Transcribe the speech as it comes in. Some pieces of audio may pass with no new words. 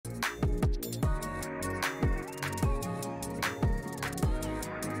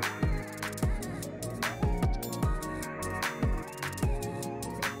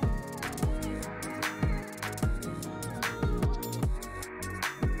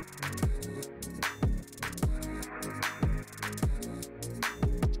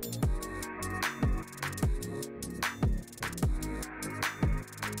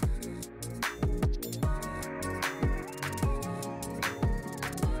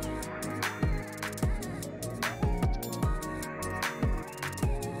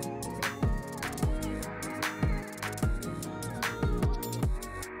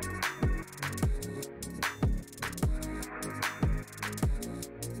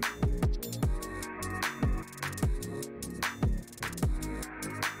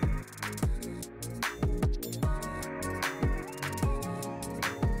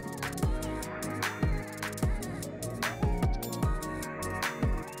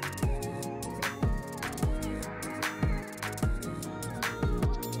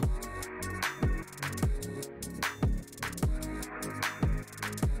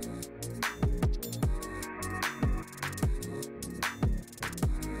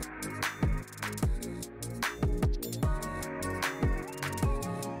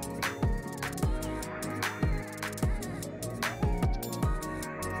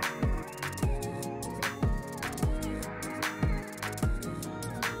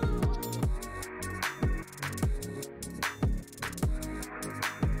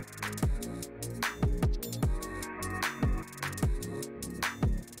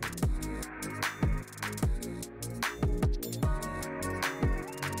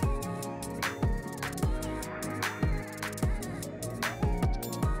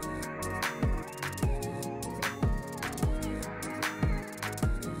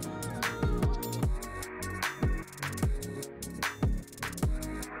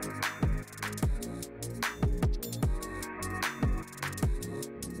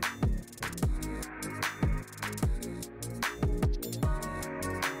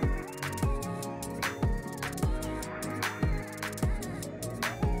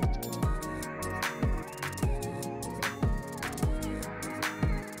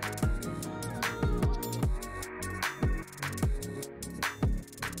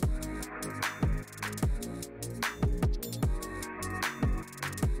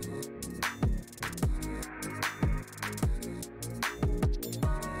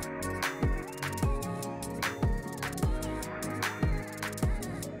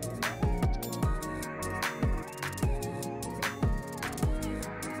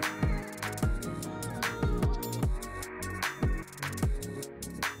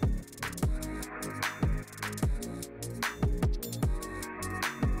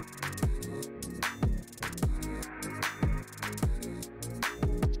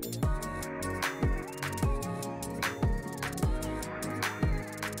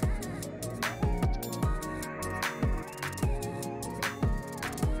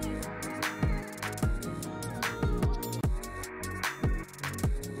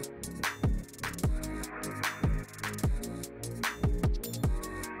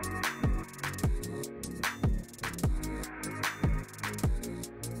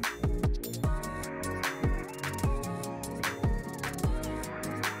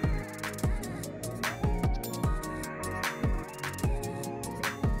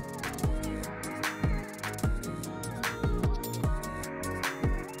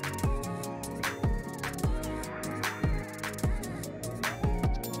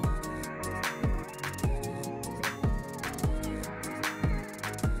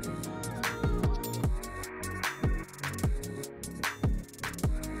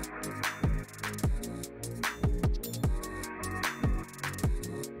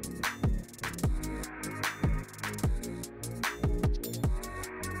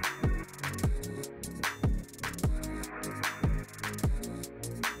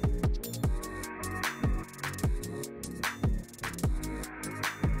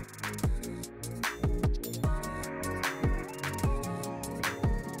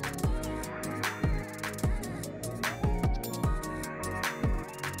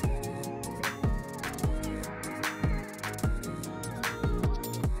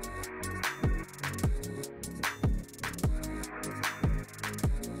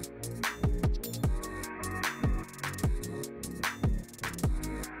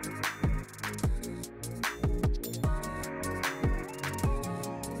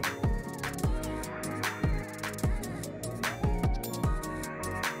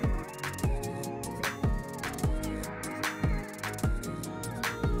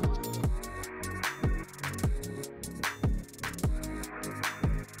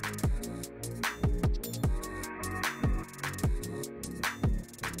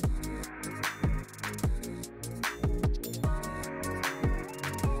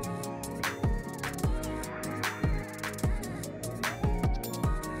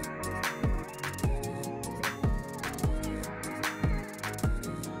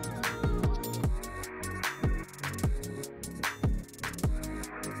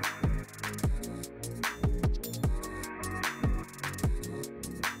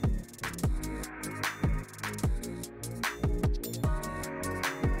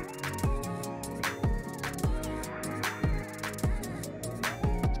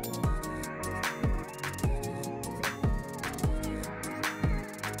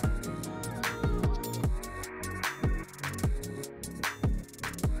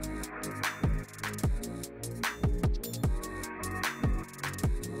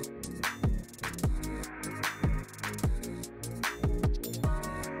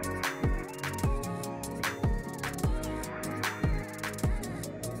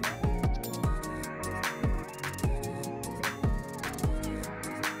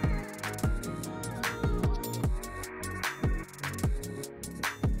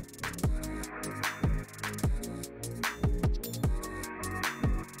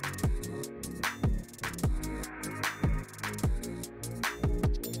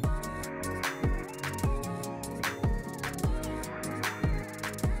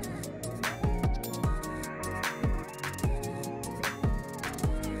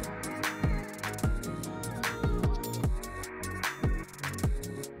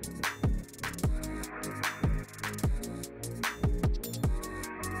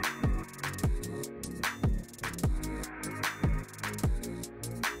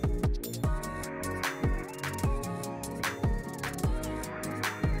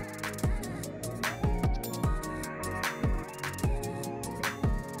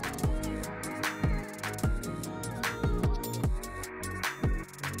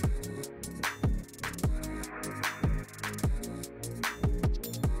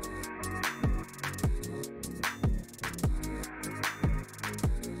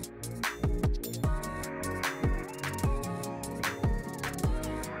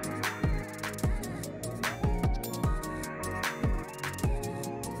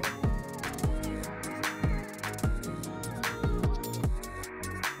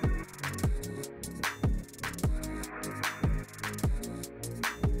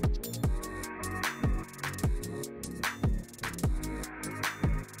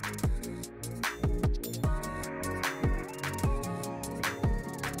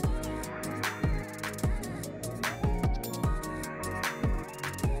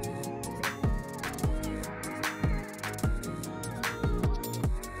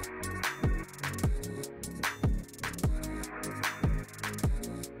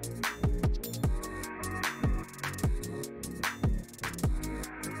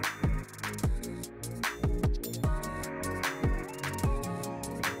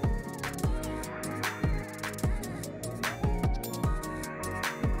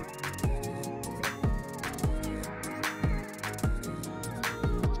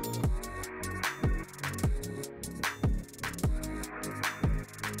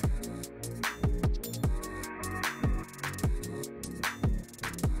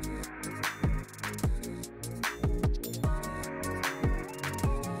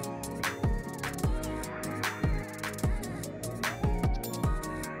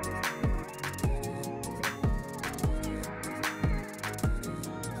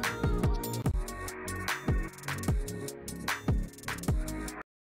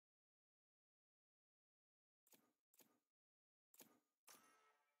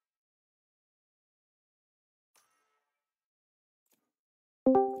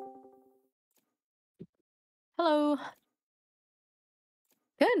Hello.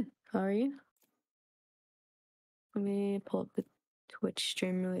 Good. How are you? Let me pull up the Twitch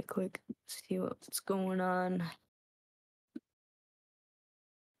stream really quick. See what's going on.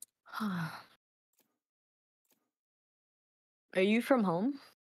 Are you from home?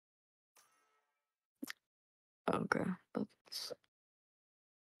 Okay. All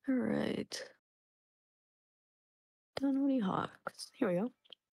right. Dunwoody Hawks. Here we go.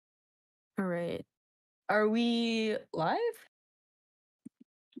 All right. Are we live?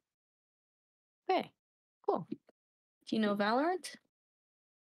 Okay. Cool. Do you know Valorant?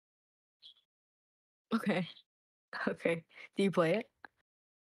 Okay. Okay. Do you play it?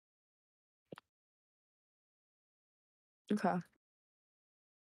 Okay.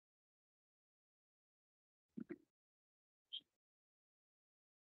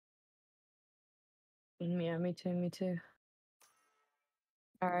 Yeah, me too. Me too.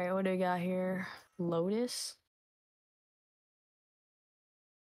 All right. What do we got here? Lotus.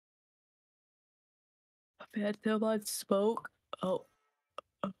 Bad film on smoke. Oh.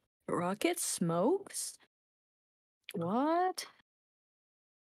 Rocket smokes? What?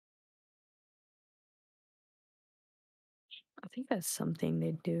 I think that's something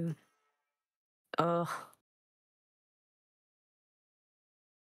they do. Ugh.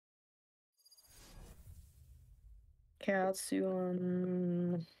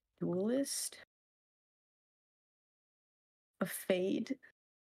 Katsu Duelist? A Fade?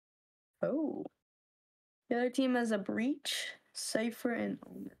 Oh. The other team has a Breach, Cypher, and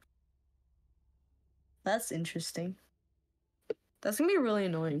Omen. That's interesting. That's gonna be really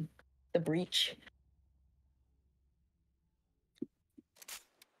annoying. The Breach.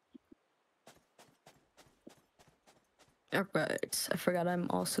 Alright, I forgot I'm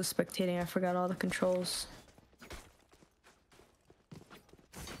also spectating. I forgot all the controls.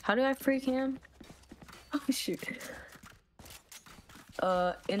 How do I free cam? Oh shoot.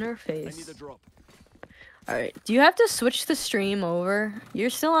 Interface. I need a drop. Alright, do you have to switch the stream over? You're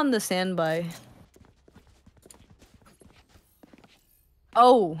still on the standby.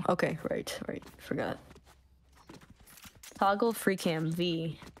 Oh, okay, right, forgot. Toggle free cam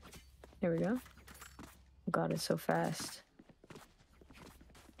V. There we go. Oh god, it's so fast.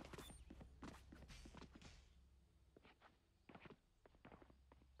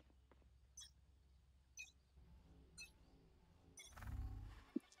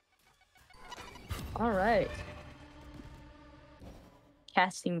 Alright.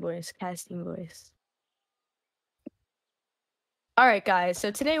 Casting voice. Alright guys, so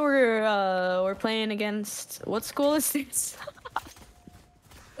today we're playing against, what school is this?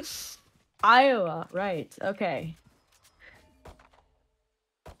 Iowa, right, okay.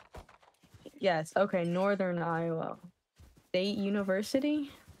 Yes, okay, Northern Iowa. State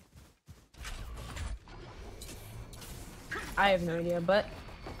University? I have no idea, but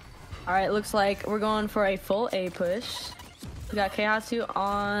alright, looks like we're going for a full A push. We got Keihatsu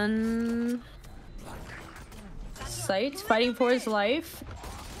on site, fighting for his life.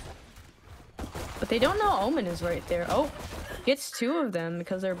 But they don't know Omen is right there. Oh, gets two of them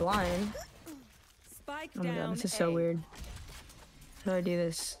because they're blind. Oh my god, this is so weird. How do I do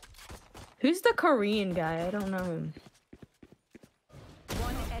this? Who's the Korean guy? I don't know him.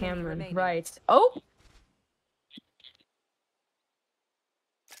 Cameron, right. Oh!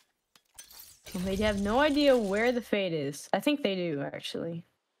 They have no idea where the Fade is. I think they do, actually.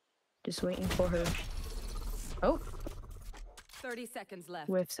 Just waiting for her. Oh. 30 seconds left.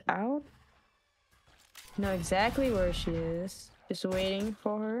 Whiffs out. Know exactly where she is. Just waiting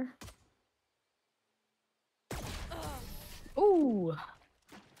for her. Ooh.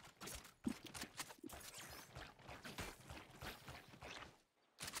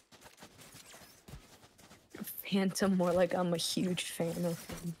 Phantom, more like I'm a huge fan of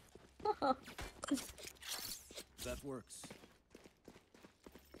him. That works.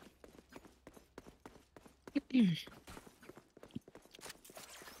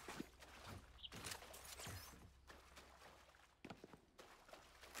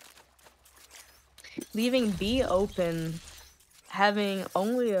 Leaving B open, having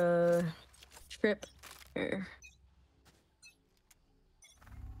only a trip here.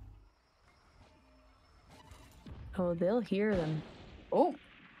 Oh, they'll hear them. Oh,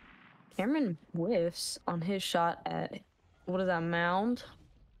 Cameron whiffs on his shot at, what is that, mound?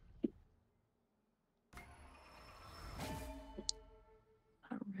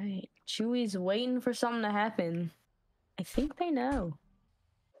 Alright, Chewy's waiting for something to happen. I think they know.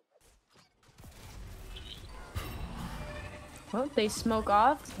 Well, they smoke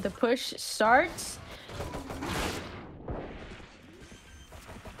off. The push starts.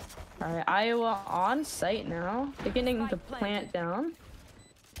 Alright, Iowa on site now. They're getting the plant down.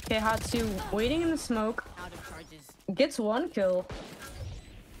 Okay, Hatsu waiting in the smoke. Gets one kill.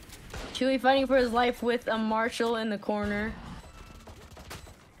 Chewy fighting for his life with a Marshall in the corner.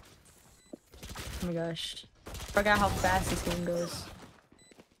 Oh my gosh. Forgot how fast this game goes.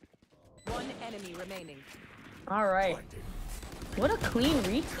 One enemy remaining. Alright. What a clean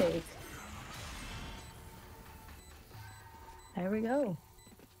retake. There we go.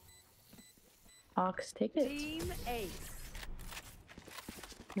 Hawks take it. Team Ace.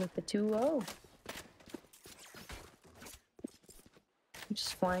 With the 2-0. I'm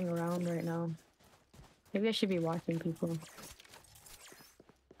just flying around right now. Maybe I should be watching people.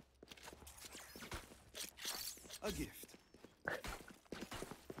 A gift.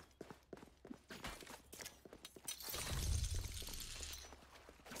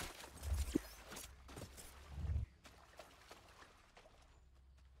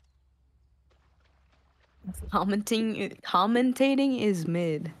 Commentating is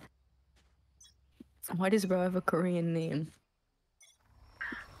mid. Why does bro have a Korean name?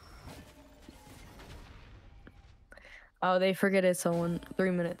 Oh, they forget it's a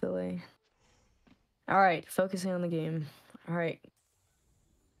 3-minute delay. Alright, focusing on the game. Alright.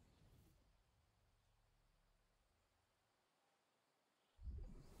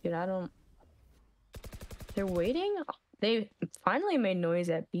 Dude, I don't... They're waiting? They finally made noise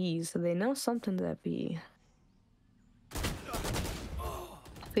at B, so they know something's at B.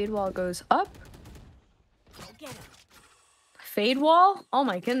 Fade wall goes up. Fade wall? Oh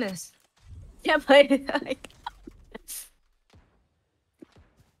my goodness. Can't play it like...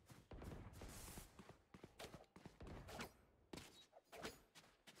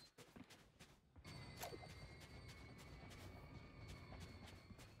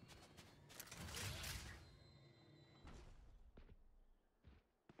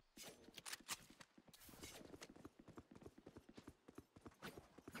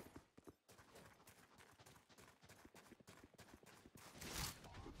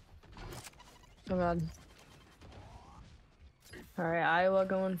 Oh god. Alright, Iowa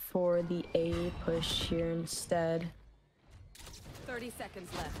going for the A push here instead. 30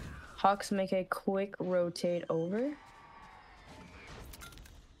 seconds left. Hawks make a quick rotate over.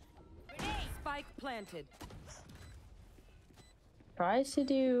 Spike planted. Tries to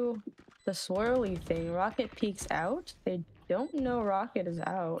do the swirly thing. Rocket peeks out. They don't know Rocket is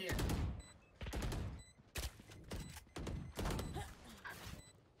out.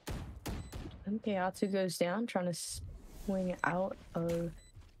 Okay, Atsu goes down, trying to swing out of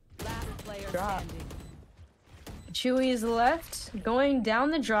drop. Chewy is left, going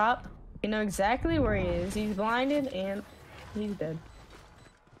down the drop. You know exactly where he is. He's blinded and he's dead.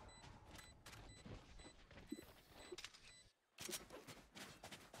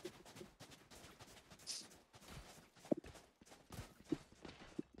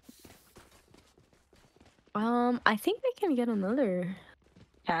 I think they can get another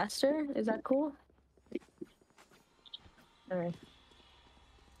caster. Is that cool? Alright.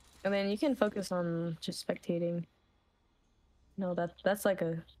 And then you can focus on just spectating. No, that's like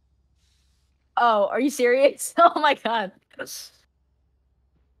a... Oh, are you serious? Oh my god.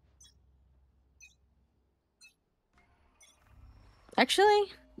 Actually,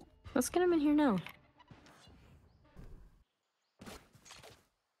 let's get him in here now.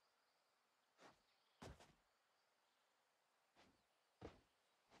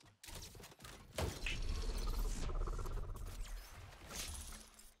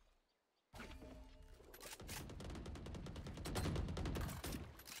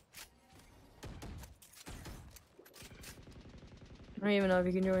 I don't even know if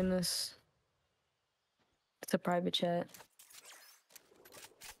you can join this. It's a private chat.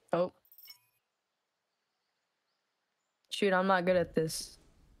 Oh. Shoot, I'm not good at this.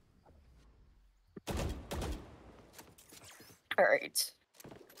 Alright.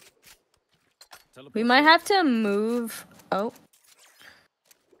 We might have to move. Oh.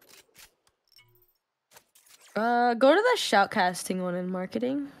 Go to the shoutcasting one in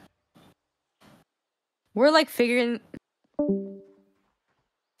marketing. We're like figuring...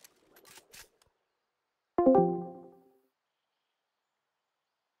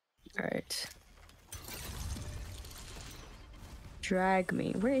 Alright. Drag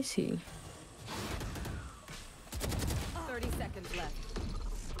me. Where is he? 30 seconds left.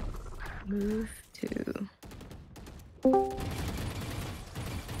 Move to...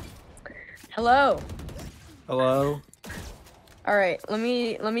 Hello. Hello. Alright, let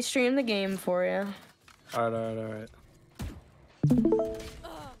me stream the game for you. Alright.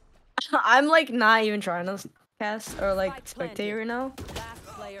 I'm like not even trying to cast or like spectate right now.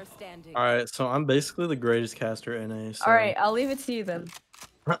 player standing. All right, so I'm basically the greatest caster in NA. So. All right, I'll leave it to you then.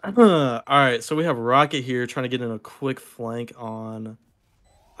 All right, so we have Rocket here trying to get in a quick flank on.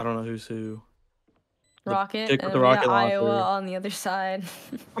 I don't know who's who. Rocket, chick with and the we got rocket Iowa launcher. on the other side.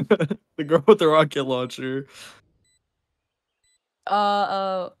 The girl with the rocket launcher.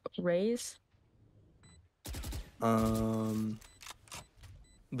 Rays.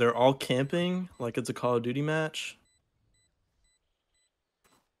 They're all camping like it's a Call of Duty match.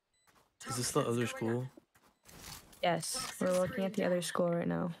 Is this the other school? Yes, we're looking at the other school right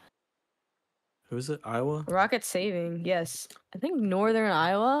now. Who is it? Iowa? Rocket saving, yes. I think Northern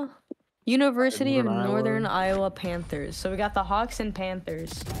Iowa? University of Northern Iowa Panthers. So we got the Hawks and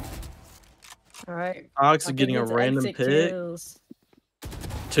Panthers. Alright. Hawks are getting a random pick. Kills.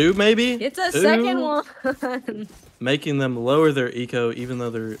 2 maybe? It's a 2? second one. Making them lower their eco even though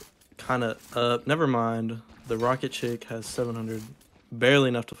they're kind of up. Never mind. The Rocket chick has 700. Barely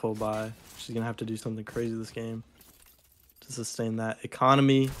enough to fall by. She's going to have to do something crazy this game to sustain that.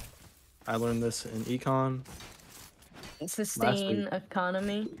 Economy. I learned this in econ. Sustain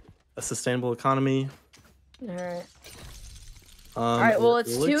economy. A sustainable economy. Alright. Alright, well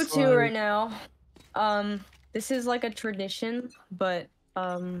it's 2-2 like... right now. This is like a tradition, but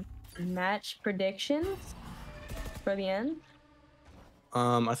match predictions for the end.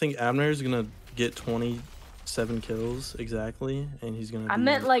 I think Abner is gonna get 27 kills exactly, and he's gonna. I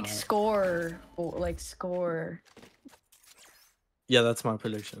meant like score, or like score. Yeah, that's my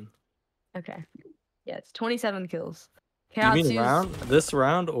prediction. Okay. Yeah, it's 27 kills. You mean round? This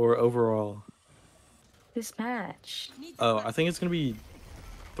round or overall? This match. Oh, I think it's gonna be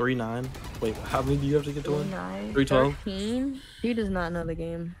 3-9. Wait, how many do you have to get to win? 3-12. 13? He does not know the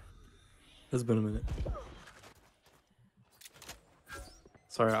game. It's been a minute.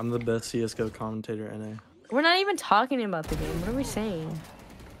 Sorry, I'm the best CSGO commentator in NA. We're not even talking about the game. What are we saying?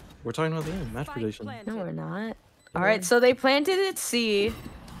 We're talking about the game. Match prediction. No, we're not. All right, so they planted at C.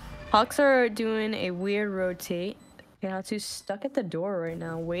 Hawks are doing a weird rotate. Katsu's stuck at the door right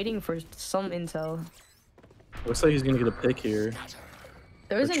now, waiting for some intel. Looks like he's gonna get a pick here.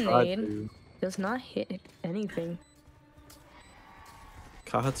 There's a nade. Does not hit anything.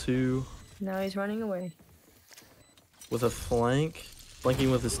 Kahatsu. Now he's running away. With a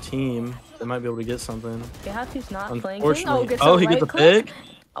flanking with his team. They might be able to get something. Kahatsu's not flanking. Unfortunately. Oh, he gets a pick?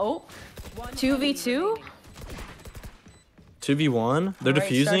 Oh. 2v2? 2v1. They're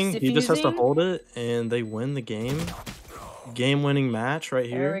defusing. He just has to hold it, and they win the game. Game-winning match right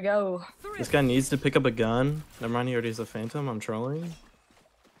here. There we go. This guy needs to pick up a gun. Never mind, he already has a Phantom. I'm trolling.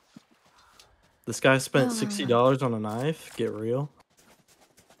 This guy spent $60 on a knife. Get real.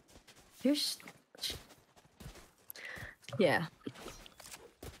 Here's... Yeah.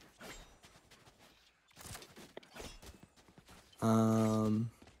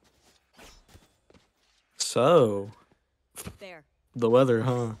 So... There. The weather,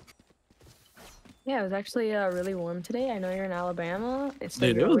 huh? Yeah, it was actually really warm today. I know you're in Alabama. It's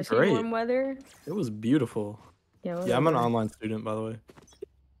Dude, it was great. Warm weather. It was beautiful. Yeah, I'm an online student, by the way.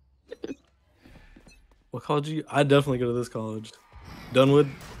 What college you? I definitely go to this college.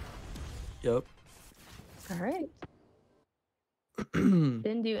 Dunwoody. Yep. All right.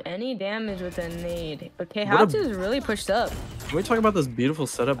 Didn't do any damage with a nade. Okay, Hatsu's really pushed up. Can we talk about this beautiful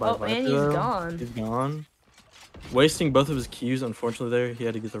setup by Viper, and he's gone. He's gone. Wasting both of his Qs, unfortunately, there. He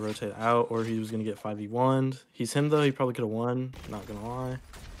had to get the rotate out, or he was going to get 5v1'd. He's him, though. He probably could have won. Not going to lie.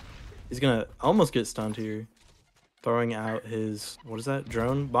 He's going to almost get stunned here. Throwing out his, what is that?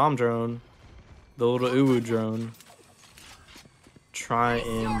 Drone? Bomb drone. The little uwu drone. Try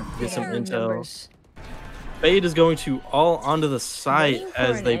and get some intel. Fade is going to all onto the site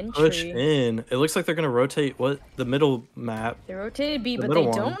as they push in. It looks like they're going to rotate the middle map. They rotated B, but they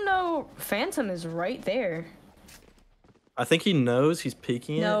don't know Phantom is right there. I think he knows he's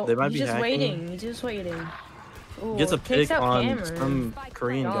peeking it. They might be just hacking. waiting. He's just waiting. Ooh, gets a pick on some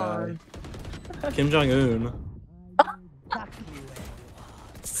Korean guy. Kim Jong-un.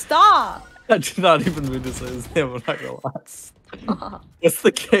 Stop! I did not even mean to say his name. I'm not gonna lie. Stop. What's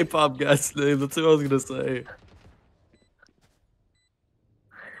the K-pop guy's name? That's what I was gonna say.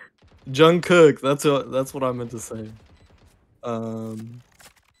 Jungkook. That's what I meant to say.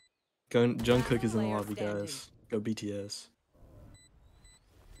 Jungkook is in the lobby, guys. Go BTS.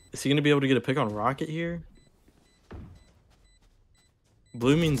 Is he gonna be able to get a pick on Rocket here?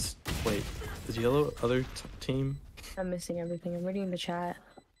 Blue means wait. Is yellow other team? I'm missing everything. I'm reading the chat.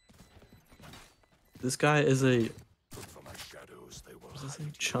 This guy is a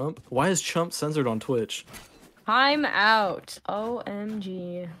Chump. Why is Chump censored on Twitch? I'm out.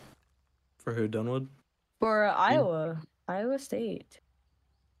 OMG. For who? Dunwoody? For Iowa. Iowa State.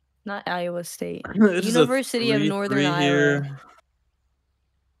 Not Iowa State. It is a University of Northern 3-3 Iowa. here.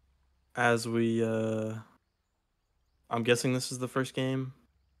 As we, I'm guessing this is the first game.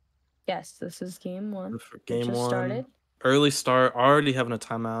 Yes, this is game one. Game just one. Started. Early start. Already having a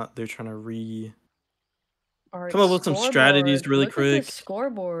timeout. They're trying to Alright, come up with some strategies really Look quick. at the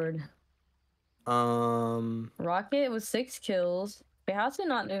scoreboard. Rocket with 6 kills. Kahatsu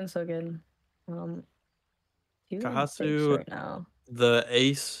not doing so good. 2 and 6 Kahatsu, right now. the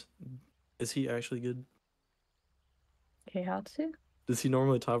ace, is he actually good? Kahatsu? Does he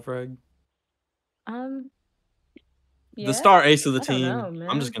normally top frag? Yeah. The star ace of the I team. don't know, man.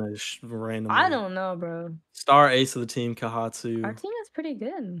 I'm just gonna randomly. I don't know, bro. Star ace of the team, Kahatsu. Our team is pretty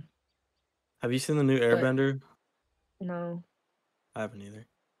good. Have you seen the new Airbender? No. I haven't either.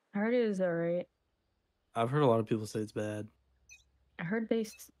 I heard it was alright. I've heard a lot of people say it's bad. I heard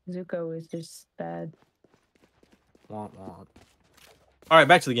base Zuko is just bad. Womp womp. Alright,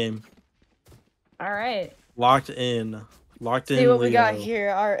 back to the game. Alright. Locked in. See what we got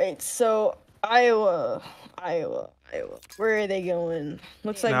here. Alright, so Iowa. Where are they going?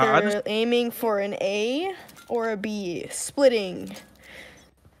 Looks like they're aiming for an A or a B. Splitting.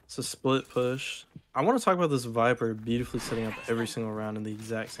 It's a split push. I want to talk about this Viper beautifully setting up every single round in the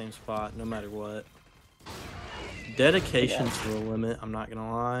exact same spot, no matter what. Dedication to the limit, I'm not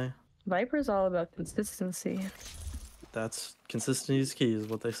gonna lie. Viper's all about consistency. That's consistency is key, is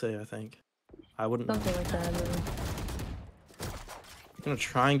what they say, I think. I wouldn't know. Something like that. I'm gonna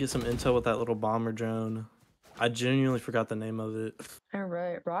try and get some intel with that little bomber drone. I genuinely forgot the name of it.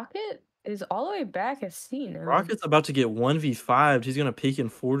 Alright, Rocket is all the way back at C now. Rocket's about to get 1v5'd. He's gonna peek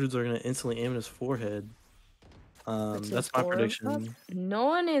and 4 dudes are gonna instantly aim at his forehead. That's my prediction. No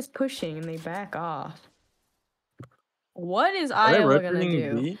one is pushing and they back off. What is Iowa gonna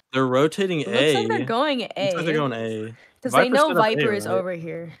do? B? They're rotating A. Looks like they're going A. Looks like they're going A. Because they know Viper is over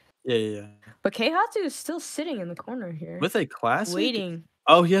here. Yeah. But Keihatsu is still sitting in the corner here. With a classic? Waiting.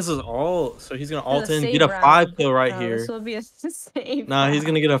 Oh, he has his ult, so he's gonna ult in, get a 5 kill right here. This will be a save. Nah, he's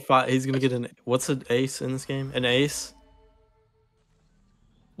gonna get a 5. He's gonna get an. What's an ace in this game? An ace.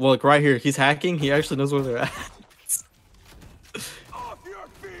 Well, look right here. He's hacking. He actually knows where they're at.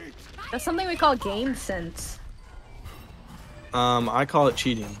 That's something we call game sense. I call it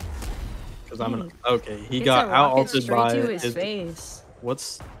cheating. Cause I'm an okay. He got out ulted by his face.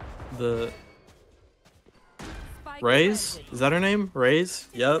 What's the Raise? Is that her name? Raise?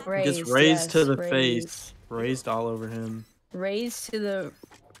 Yep. Gets raised to the face. Raised all over him. Raised to the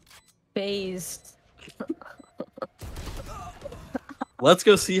face. Let's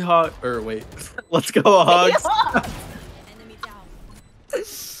go Seahawk. Or wait. Let's go Hogs.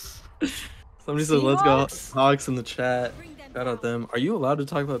 Somebody said let's go Hogs in the chat. Shout out them. Are you allowed to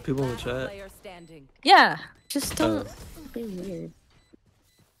talk about people in the chat? Yeah. Just don't be weird.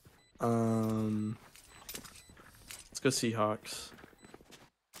 Let's go Seahawks.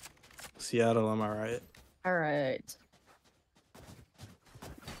 Seattle, am I right? Alright.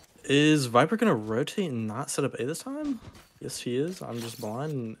 Is Viper gonna rotate and not set up A this time? Yes, he is. I'm just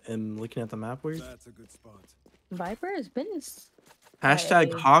blind and looking at the map weird. That's a good spot. Viper has been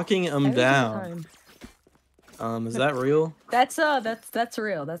Hashtag hawking him down. Is that real? That's real. That's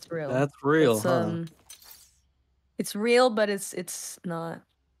real. That's real, huh? It's real, but it's not.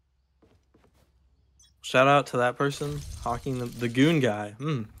 Shout out to that person, hawking the goon guy.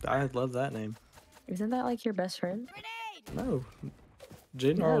 I love that name. Isn't that like your best friend? No,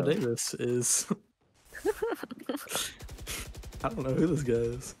 Jaden Arlo Davis is. I don't know who this guy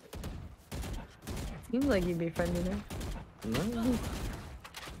is. Seems like you'd be friendly there. No.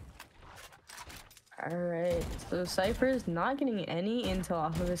 Alright, so Cypher is not getting any intel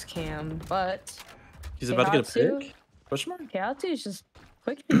off of his cam, but he's about to get a pick? Question mark? Keihatsu is just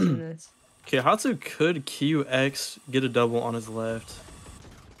quick pitching this. Keihatsu could QX get a double on his left.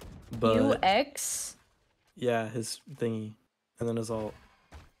 But QX? Yeah, his thingy. And then his ult.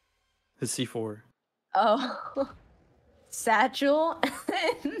 His C4. Oh. Satchel?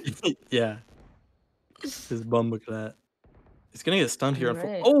 Yeah. His bum, look at that. He's gonna get stunned here.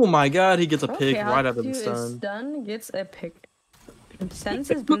 Right. Oh my god, he gets a pick right out of the stun. Stun gets a pick. Sends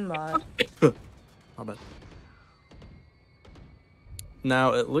his boombot. My bad.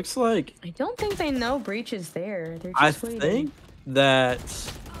 Now it looks like I don't think they know Breach is there. They're just waiting. Think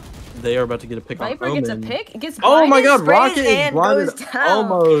that they are about to get a pick Viper on Omen. Gets a pick. Gets oh my god, Rocket is blinded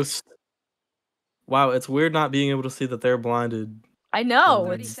almost. Wow, it's weird not being able to see that they're blinded. I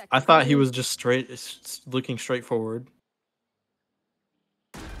know. I thought he was just looking straight forward.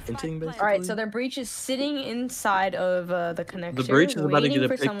 hinting basically. All right, so their breach is sitting inside of the connector. The breach is about to get a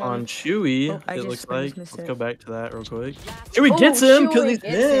pick on Chewy. It looks like. Let's go back to that real quick. Chewy gets him because he's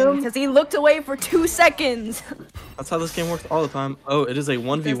him. Because he looked away for 2 seconds. That's how this game works all the time. Oh, it is a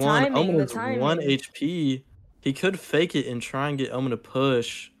 1v1. Omen is 1 HP. He could fake it and try and get Omen to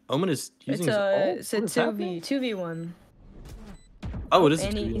push. Omen is using his ult. It's a 2v1. Oh, it is.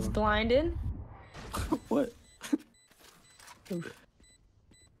 And he's blinded. What?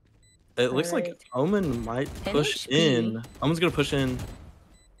 It looks like Omen might push in. Omen's gonna push in.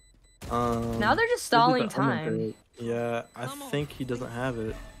 Now they're just stalling time. Yeah, I think he doesn't have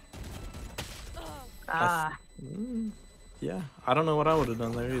it. Yeah, I don't know what I would have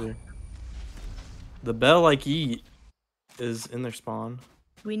done there either. The Bell like eat is in their spawn.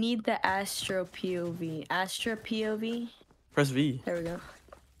 We need the Astro POV. Astro POV? Press V. There we go.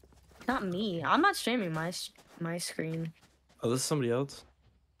 Not me. I'm not streaming my screen. Oh, this is somebody else?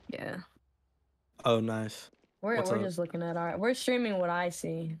 Yeah. Oh, nice. We're just looking at we're streaming what I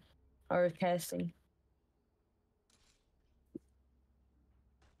see. Or casting.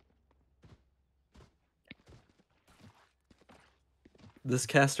 This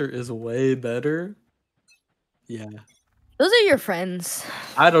caster is way better. Yeah. Those are your friends.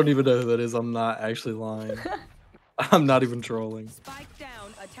 I don't even know who that is. I'm not actually lying. I'm not even trolling.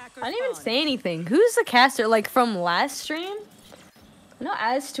 I didn't even say anything. Who's the caster? Like from last stream? No,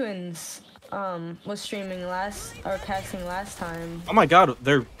 As Twins was streaming casting last time. Oh my god,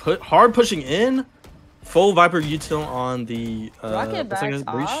 they're hard pushing in. Full Viper util on the Rocket backs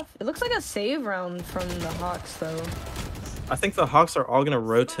off. It looks like a save round from the Hawks though. I think the Hawks are all gonna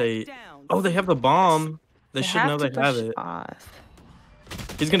rotate. Oh, they have the bomb. They should know they have it.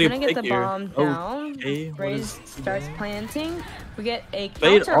 He's gonna get the bomb down. Okay, Raze starts planting. We get a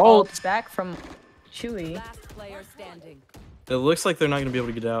counter ult back from Chewy. It looks like they're not gonna be able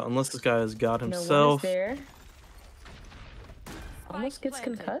to get out unless this guy has got himself. There. Almost gets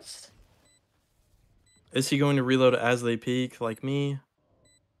concussed. Is he going to reload as they peek like me?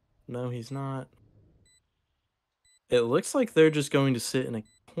 No, he's not. It looks like they're just going to sit in a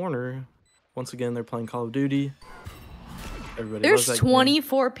corner. Once again, they're playing Call of Duty. There's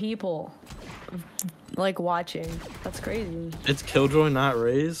 24 people like watching. That's crazy. It's Killjoy, not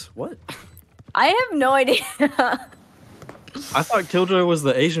Raze. What? I have no idea. I thought Killjoy was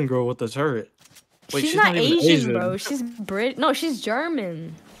the Asian girl with the turret. Wait, she's not Asian, bro. She's Brit. No, she's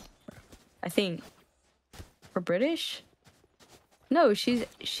German. I think. Or British? No, she's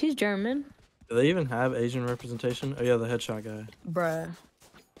German. Do they even have Asian representation? Oh yeah, the headshot guy. Bruh.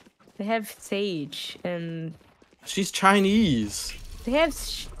 They have Sage and... She's Chinese. They have...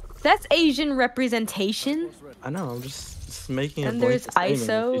 That's Asian representation. I know, I'm just making a And there's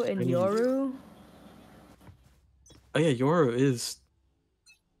ISO and Yoru. Oh yeah, Yoru is...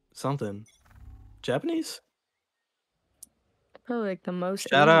 something. Japanese? Probably like the most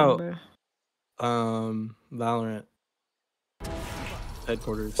Shout out. Bro. Valorant.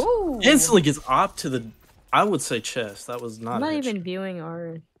 Headquarters. Ooh. Instantly gets op to the... I would say chest. That was not... I'm not even viewing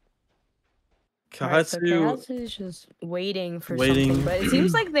our... Kahatsu... Right, so is just waiting for something, but it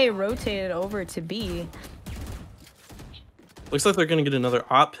seems like they rotated over to B. Looks like they're gonna get another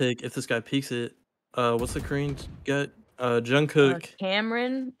op pick if this guy peeks it. What's the Korean get? Jungkook.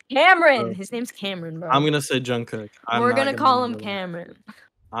 Cameron. His name's Cameron, bro. I'm gonna say Jungkook. We're gonna call him Cameron.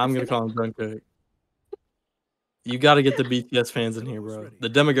 I'm gonna call him Jungkook. You gotta get the BTS fans in here, bro. The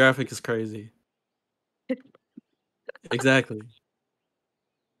demographic is crazy. Exactly.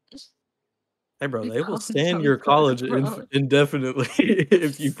 Hey, bro, they will stand your college indefinitely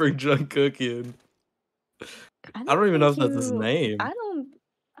if you bring Jungkook in. I don't even know if that's his name.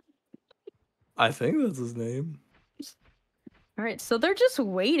 I think that's his name. All right, so they're just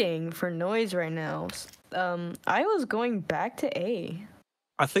waiting for noise right now. I was going back to A.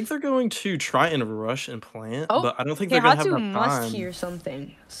 I think they're going to try and rush and plant, but I don't think they're gonna have enough time. Must hear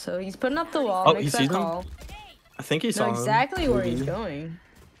something, so he's putting up the wall. He sees him. I think he saw him. Exactly where he's going.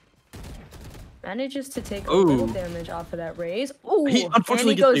 Manages to take a little damage off of that raise. Ooh, he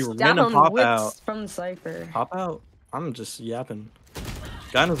unfortunately gets a random pop out from Cypher. Pop out? I'm just yapping.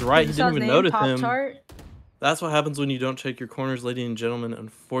 Guy was right. He didn't even notice him. That's what happens when you don't check your corners, ladies and gentlemen.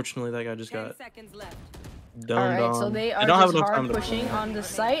 Unfortunately, that guy just got domed on. So they are just hard pushing on the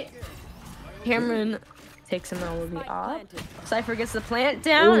site. Cameron takes him out with the op. Cypher gets the plant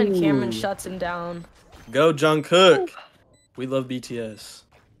down, and Cameron shuts him down. Go Jungkook. We love BTS.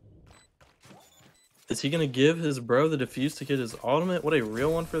 Is he gonna give his bro the defuse to get his ultimate? What a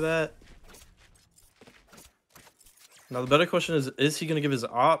real one for that. Now the better question is he gonna give his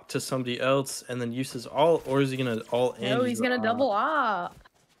op to somebody else and then use his ult, or is he gonna ult in? No, he's gonna double op.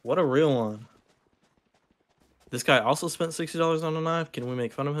 What a real one. This guy also spent $60 on a knife. Can we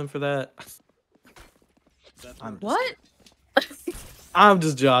make fun of him for that? What? I'm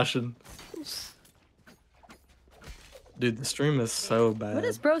just joshing. Dude, the stream is so bad. What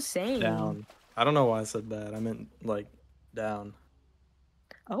is bro saying? Down. I don't know why I said bad. I meant like down.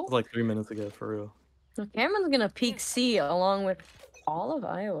 Oh. Like 3 minutes ago, for real. So Cameron's gonna peak C along with all of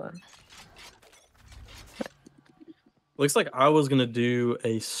Iowa. Looks like I was gonna do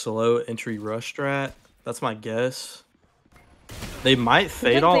a slow entry rush strat. That's my guess. They might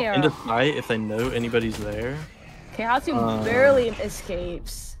fade all into fight if they know anybody's there. Keihatsu barely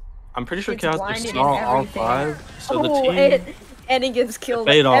escapes. I'm pretty sure Keihatsu saw all 5. So the team and he gets killed.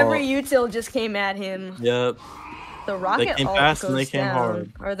 Every util just came at him. Yep. The rocket they came ult fast goes and they came down,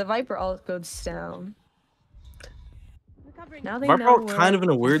 hard. or the Viper ult goes down. Now they Viper know ult kind of in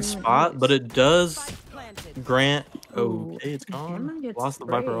a weird spot, but it does grant. Ooh, Okay, it's gone. Lost the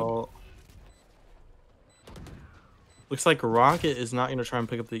sprayed. Viper ult. Looks like Rocket is not going to try and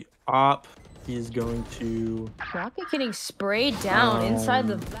pick up the op. He's going to... Rocket getting sprayed down inside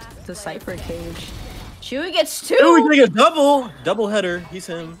the Cypher cage. Chewy gets 2! Oh, he's getting a double! Double header. He's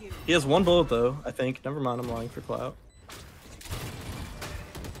him. He has 1 bullet, though, I think. Never mind, I'm lying for clout.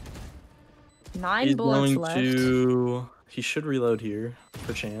 9 bullets left. To... He should reload here,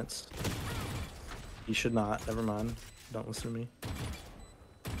 for chance. He should not. Never mind. Don't listen to me.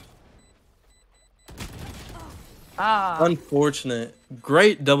 Unfortunate.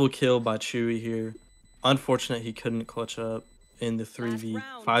 Great double kill by Chewy here. Unfortunate he couldn't clutch up in the 3v,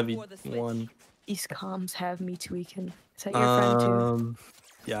 5v1. These comms have me tweaking. Is that your friend too?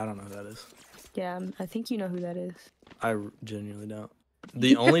 Yeah, I don't know who that is. Yeah, I think you know who that is. I genuinely don't.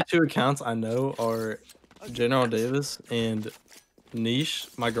 The only 2 accounts I know are General Davis and Niche,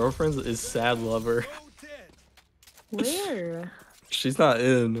 my girlfriend's, is Sad Lover. Where? She's not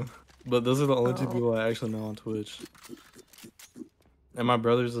in. But those are the only 2 people I actually know on Twitch. And my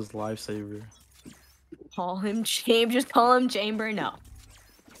brother's is Lifesaver. Call him Chamber. Just call him Chamber. No.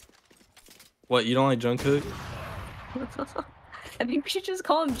 What, you don't like Jungkook? I think we should just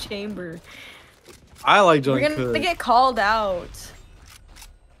call him Chamber. I like Jungkook. We're gonna get called out.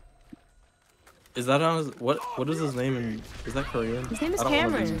 Is that on his... What is his name in... Is that Korean? His name is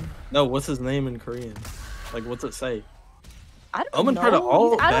Cameron. No, what's his name in Korean? Like, what's it say? I don't Omen know. tried to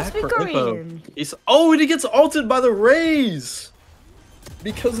ult back for info. Oh, and he gets ulted by the Rays!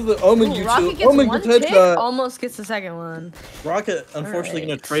 Because of the Omen util. Rocket gets Omen one gets pick, headshot. almost gets the second one. Rocket, unfortunately,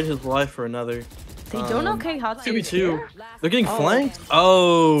 gonna trade his life for another. They don't know Keihatsu. 2v2. They're getting flanked?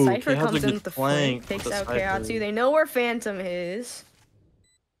 Oh, Cypher comes in with the flank. takes out Keihatsu. They know where Phantom is.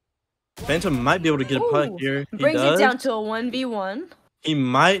 Phantom might be able to get a puck here. He Brings does. it down to a 1v1. He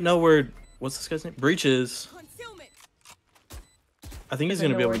might know where... What's this guy's name? Breach is. I think he's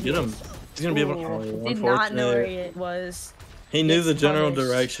gonna be able to get him. He's gonna be able to. Oh, did not know where it was. He knew the general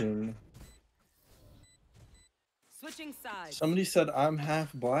direction. Switching sides. Somebody said I'm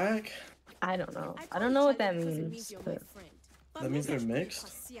half black. I don't know. I don't know what that means. But... That means they're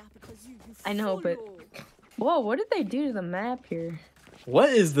mixed. I know, but whoa, what did they do to the map here? What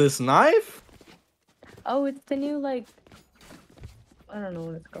is this knife? Oh, it's the new like. I don't know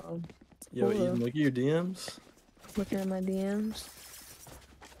what it's called. Yo, Eden, look at your DMs. Looking at my DMs.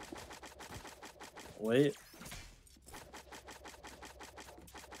 Wait.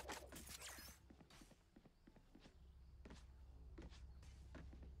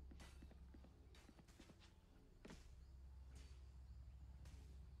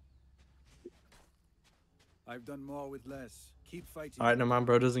 I've done more with less. Keep fighting. All right, no, my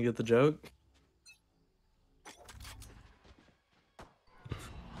bro doesn't get the joke.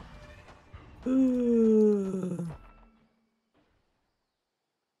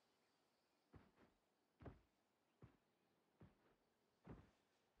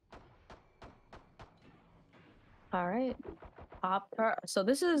 All right. So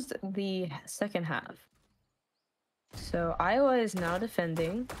this is the second half. So Iowa is now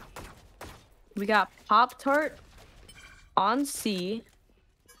defending. We got Pop-Tart on C.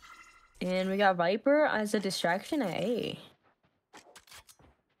 And we got Viper as a distraction at A.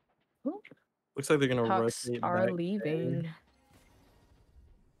 Ooh. Looks like they're gonna Hawks rotate are back. leaving.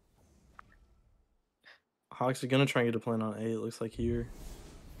 Hawks are gonna try and get a plan on A. It looks like here.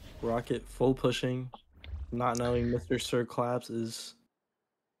 Rocket full pushing, not knowing Mr. Sir Claps is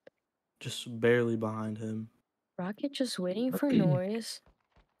just barely behind him. Rocket just waiting for noise.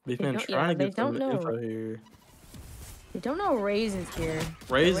 Beefman trying to get some info here. They don't know Raze is here.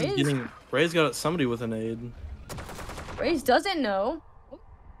 Ray's got somebody with an aid. Raze doesn't know.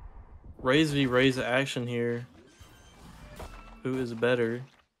 Raze v Raze action here. Who is better?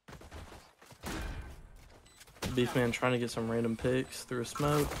 Beefman trying to get some random picks through a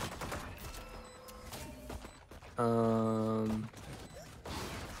smoke.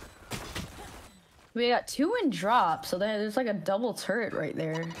 We got 2 in drop, so there's like a double turret right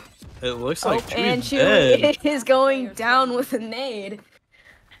there. It looks like and Chewy's dead. Chewy is going down with a nade.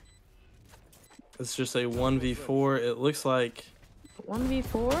 It's just a 1v4. It looks like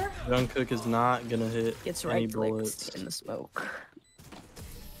 1v4? Jungkook is not gonna hit Gets any right bullets. clicked in the smoke.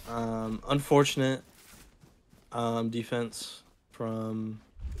 Unfortunate defense from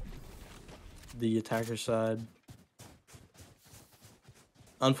the attacker side.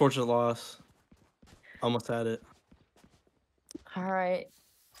 Unfortunate loss. Almost had it. Alright.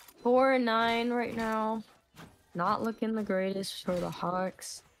 4-9 right now. Not looking the greatest for the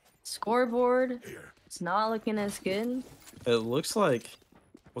Hawks. Scoreboard, it's not looking as good. It looks like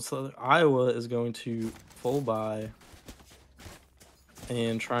what's the other? Iowa is going to full buy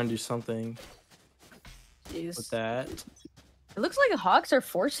and try and do something with that. It looks like the Hawks are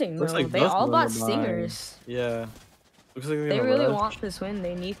forcing though. Looks like They both all of them bought are buying. stingers. Yeah. Looks like they're They gonna really rush. want this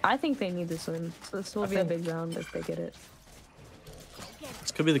win. I think they need this win. So this will be a think- big round if they get it.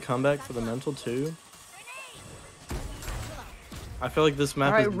 This could be the comeback for the mental too. I feel like this map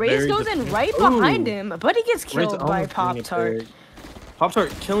Alright, is Raze very goes in defensive. right Ooh, behind him, but he gets Raze killed by almost getting a Pop-Tart. pick. Pop-Tart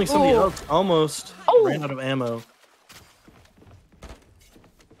killing somebody Ooh. else almost. Oh. Ran out of ammo.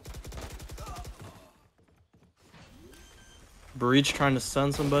 Breach trying to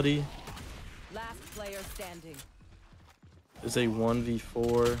stun somebody. Last player standing. Is a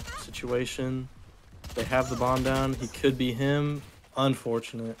 1v4 situation. They have the bomb down. He could be him.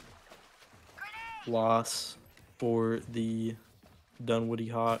 Unfortunate loss for the Dunwoody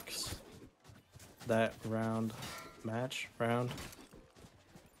Hawks. That round.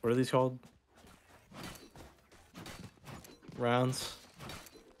 What are these called? Rounds.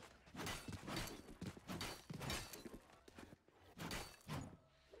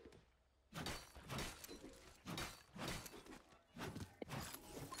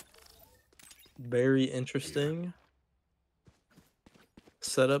 Very interesting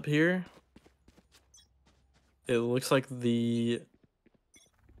setup here. It looks like the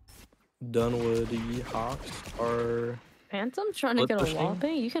Dunwoody Hawks are... Phantom's trying to Split get a wall pushing?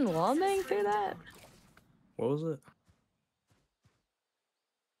 bang? You can wall bang through that? What was it?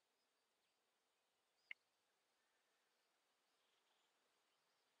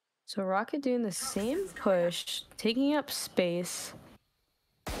 So Rocket doing the same push, taking up space,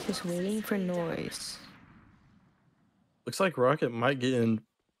 just waiting for noise. Looks like Rocket might get in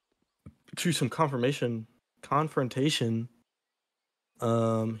to some confrontation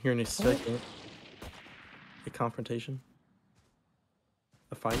here in a second. A confrontation.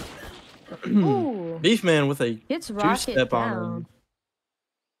 A fight. Ooh, Beefman with a gets Rocket two-step on down. him.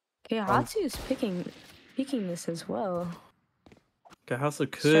 Okay, Hatsu's picking this as well. Kahasu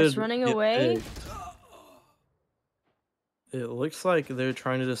could Starts running get away. picked. It looks like they're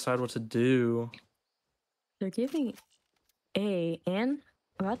trying to decide what to do. They're giving A and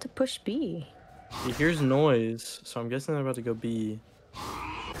about to push B. He hears noise, so I'm guessing they're about to go B.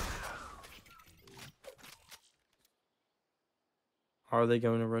 Are they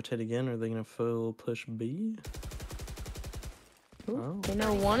going to rotate again, or are they going to full push B? Ooh, Oh. they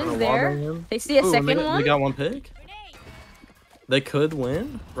know one Gonna is wall there. bang him? They see a Ooh, and second they one. got one pick. They could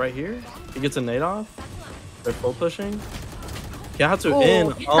win right here. He gets a nade off. They're full pushing. Katsu Ooh, in,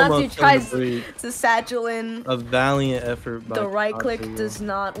 Hatsu almost tries trying to breach. to satchel in. A valiant effort by The right click Katsu does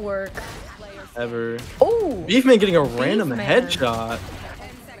not work. ever. Oh, Beefman getting a random Beefman. headshot. 10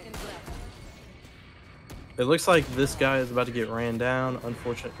 seconds left. It looks like this guy is about to get ran down.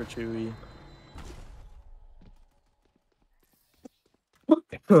 Unfortunate for Chewy.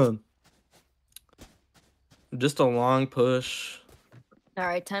 Just a long push. all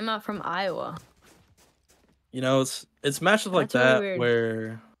right. Timeout from Iowa. You know, it's matchups like That's really that weird.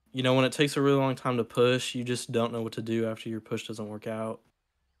 where, you know, when it takes a really long time to push, you just don't know what to do after your push doesn't work out.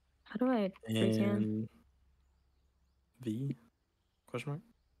 How do I freaking? And V? Question mark?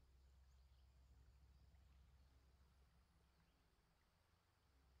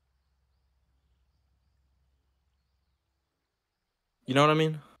 You know what I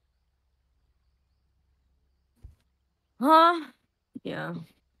mean? Huh? Yeah.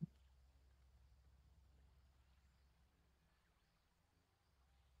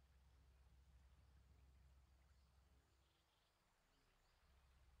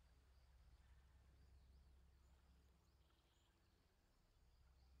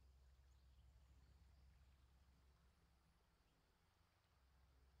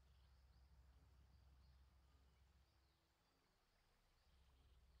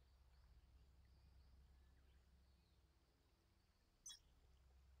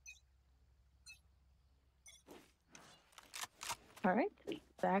 All right,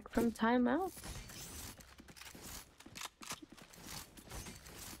 back from timeout.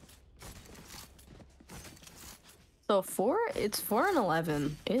 So it's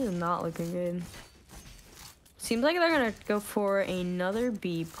 4-11. It is not looking good. Seems like they're gonna go for another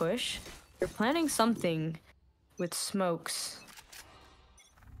B push. They're planning something with smokes.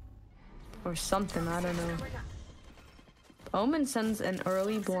 Or something, I don't know. Omen sends an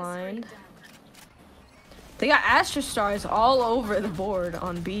early blind. They got Astra Stars all over the board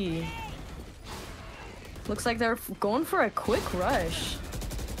on B. Looks like they're going for a quick rush.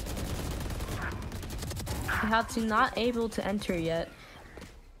 Hatsu not able to enter yet.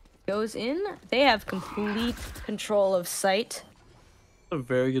 Goes in. They have complete control of sight. A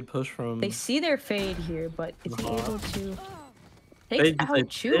very good push from. They see their fade here, but is he able to take Fade out gets a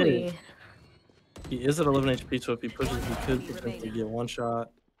Chewy? hit. He is at 11 HP, so if he pushes, he could potentially get one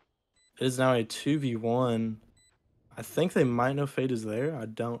shot. It is now a 2v1. I think they might know Fade is there. I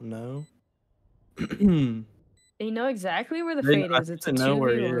don't know. They know exactly where the fade is. It's a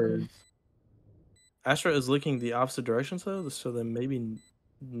 2v1. Astra is looking the opposite direction, so they maybe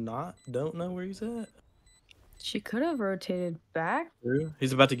don't know where he's at. She could have rotated back.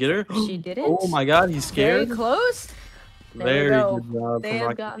 He's about to get her. She didn't. Oh my god, he's scared. Very close. Very good job They from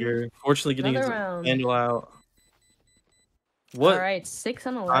have Rocket here. Fortunately, getting his handle out. What? All right, 6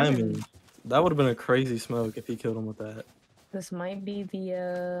 on 11. I mean, that would have been a crazy smoke if he killed him with that. This might be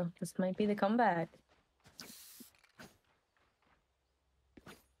the comeback.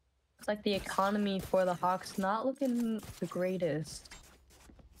 It's like the economy for the Hawks not looking the greatest.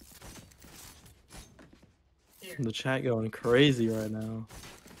 The chat going crazy right now.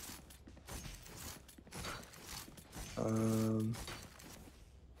 I'll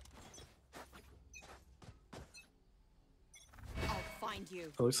find you.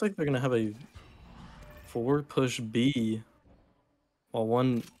 It looks like they're gonna have a 4-push B, while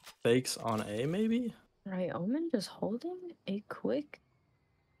one fakes on A, maybe. Right, Omen just holding a quick.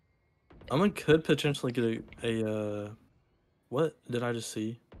 Omen could potentially get a what did I just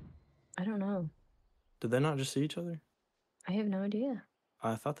see? I don't know. Did they not just see each other? I have no idea.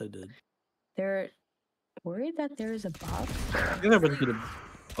 I thought they did. They're worried that there is a bot. I think they're about to get a.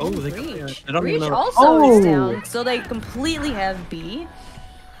 Oh, they Breach. don't Breach even know. also is down, so they completely have B.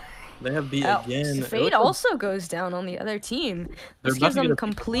 They have B again. Fade also goes down on the other team. This gives them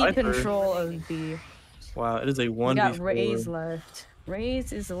complete control of B. Wow, it is a 1v4. We got Raze left.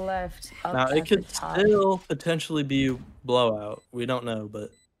 Raze is left. Now it could still potentially be blowout. We don't know,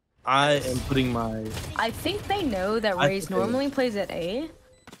 but I am putting my. I think they know that Raze normally plays at A,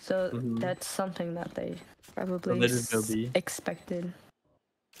 so that's something that they probably expected.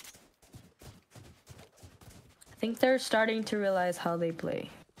 I think they're starting to realize how they play.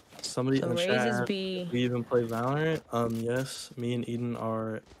 Somebody in the chat. We even play Valorant. Yes, me and Eden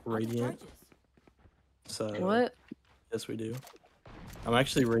are Radiant. So what? Yes, we do. I'm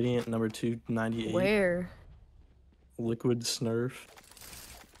actually Radiant number 298. Where? Liquid Snurf.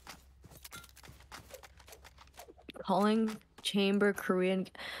 Calling Chamber Korean.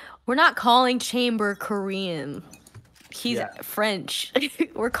 We're not calling Chamber Korean. He's French.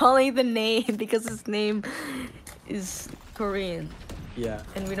 We're calling the name because his name is Korean. Yeah.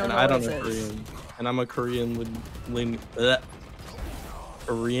 And we don't know I what don't know Korean. And I'm a Korean linguistics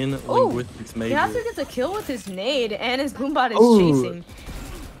major. He also gets a kill with his nade and his boombot is chasing.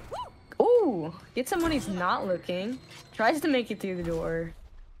 Ooh, gets him when he's not looking. Tries to make it through the door,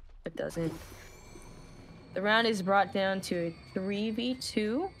 but doesn't. The round is brought down to a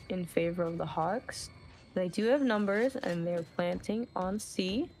 3v2 in favor of the Hawks. They do have numbers and they're planting on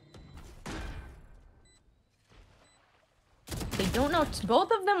C. They don't know.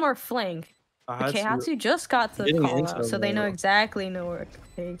 Both of them are flank. Hatsu just got the call out, so they know exactly where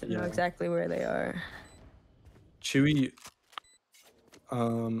they are. Chewy, I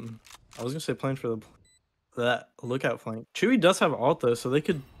was gonna say plan for that lookout flank. Chewy does have ult though, so they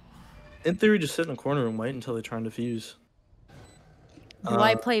could, in theory, just sit in a corner and wait until they try and defuse. Do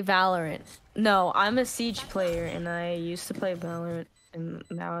I play Valorant? No, I'm a Siege player, and I used to play Valorant, and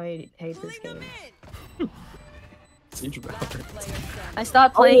now I hate this game. Siege Valorant. I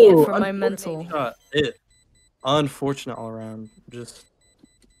stopped playing it for my mental. Unfortunate all around. Just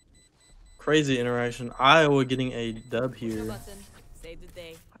crazy interaction. Iowa getting a dub here.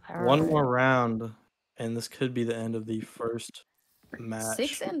 One more round, and this could be the end of the first match.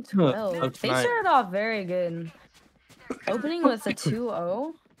 6 and 12. They started off very good. Opening with a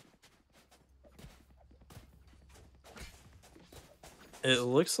 2-0. It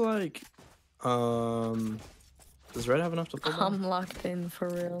looks like does Red have enough to pull I'm locked in for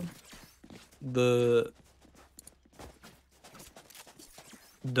real.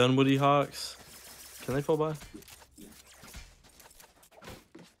 Dunwoody Hawks. Can they fall by?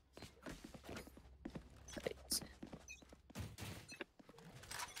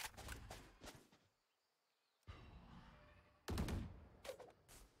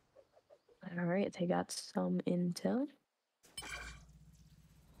 Alright, they got some intel.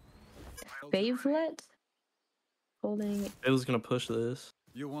 Favelet? Holding. It was gonna push this.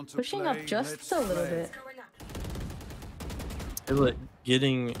 You want to Pushing play? up just Let's a little play. bit. It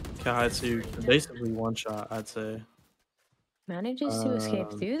getting Kahatsu basically one shot, I'd say. Manages to escape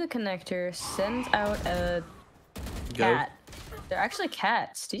through the connector, sends out a Go. cat. They're actually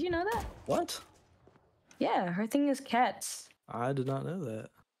cats. Did you know that? What? Yeah, her thing is cats. I did not know that.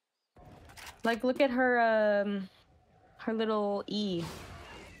 Like, look at her, her little E.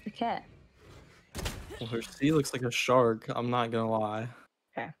 The cat. Well, her C looks like a shark. I'm not gonna lie.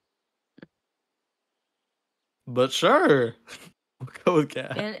 Okay. But sure. We'll go with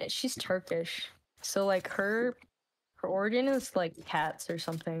cat. And she's Turkish. So, like, her origin is, like, cats or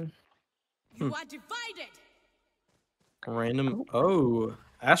something. You are divided. Random. Oh,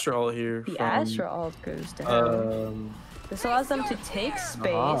 Astra Alt here. The from, Astra Alt goes down. This allows them to take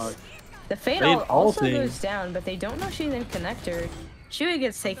space. The Fade Alt also goes down, but they don't know she's in connector. Chewie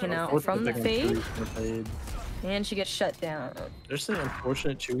gets taken out from the Fade, and she gets shut down. There's an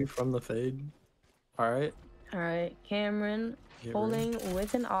unfortunate Chewie from the Fade. Alright. Alright, Cameron holding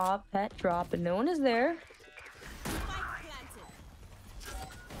with an AWP, pet drop, but no one is there.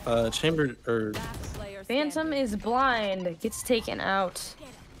 Chamber, or... Phantom is blind, gets taken out.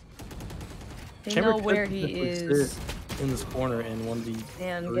 They Chamber know where he is. In this corner and 1v.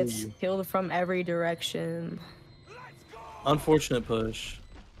 And gets killed from every direction. Unfortunate push.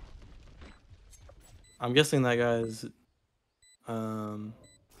 I'm guessing that guy's I don't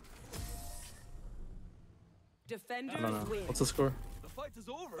know. What's the score?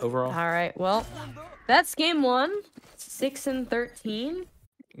 Overall? Alright, well, that's game 1. 6-13.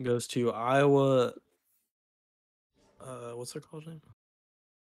 Goes to Iowa. What's their college name?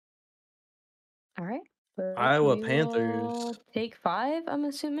 Alright. Iowa Panthers. Take 5, I'm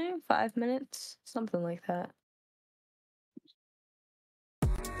assuming. 5 minutes. Something like that.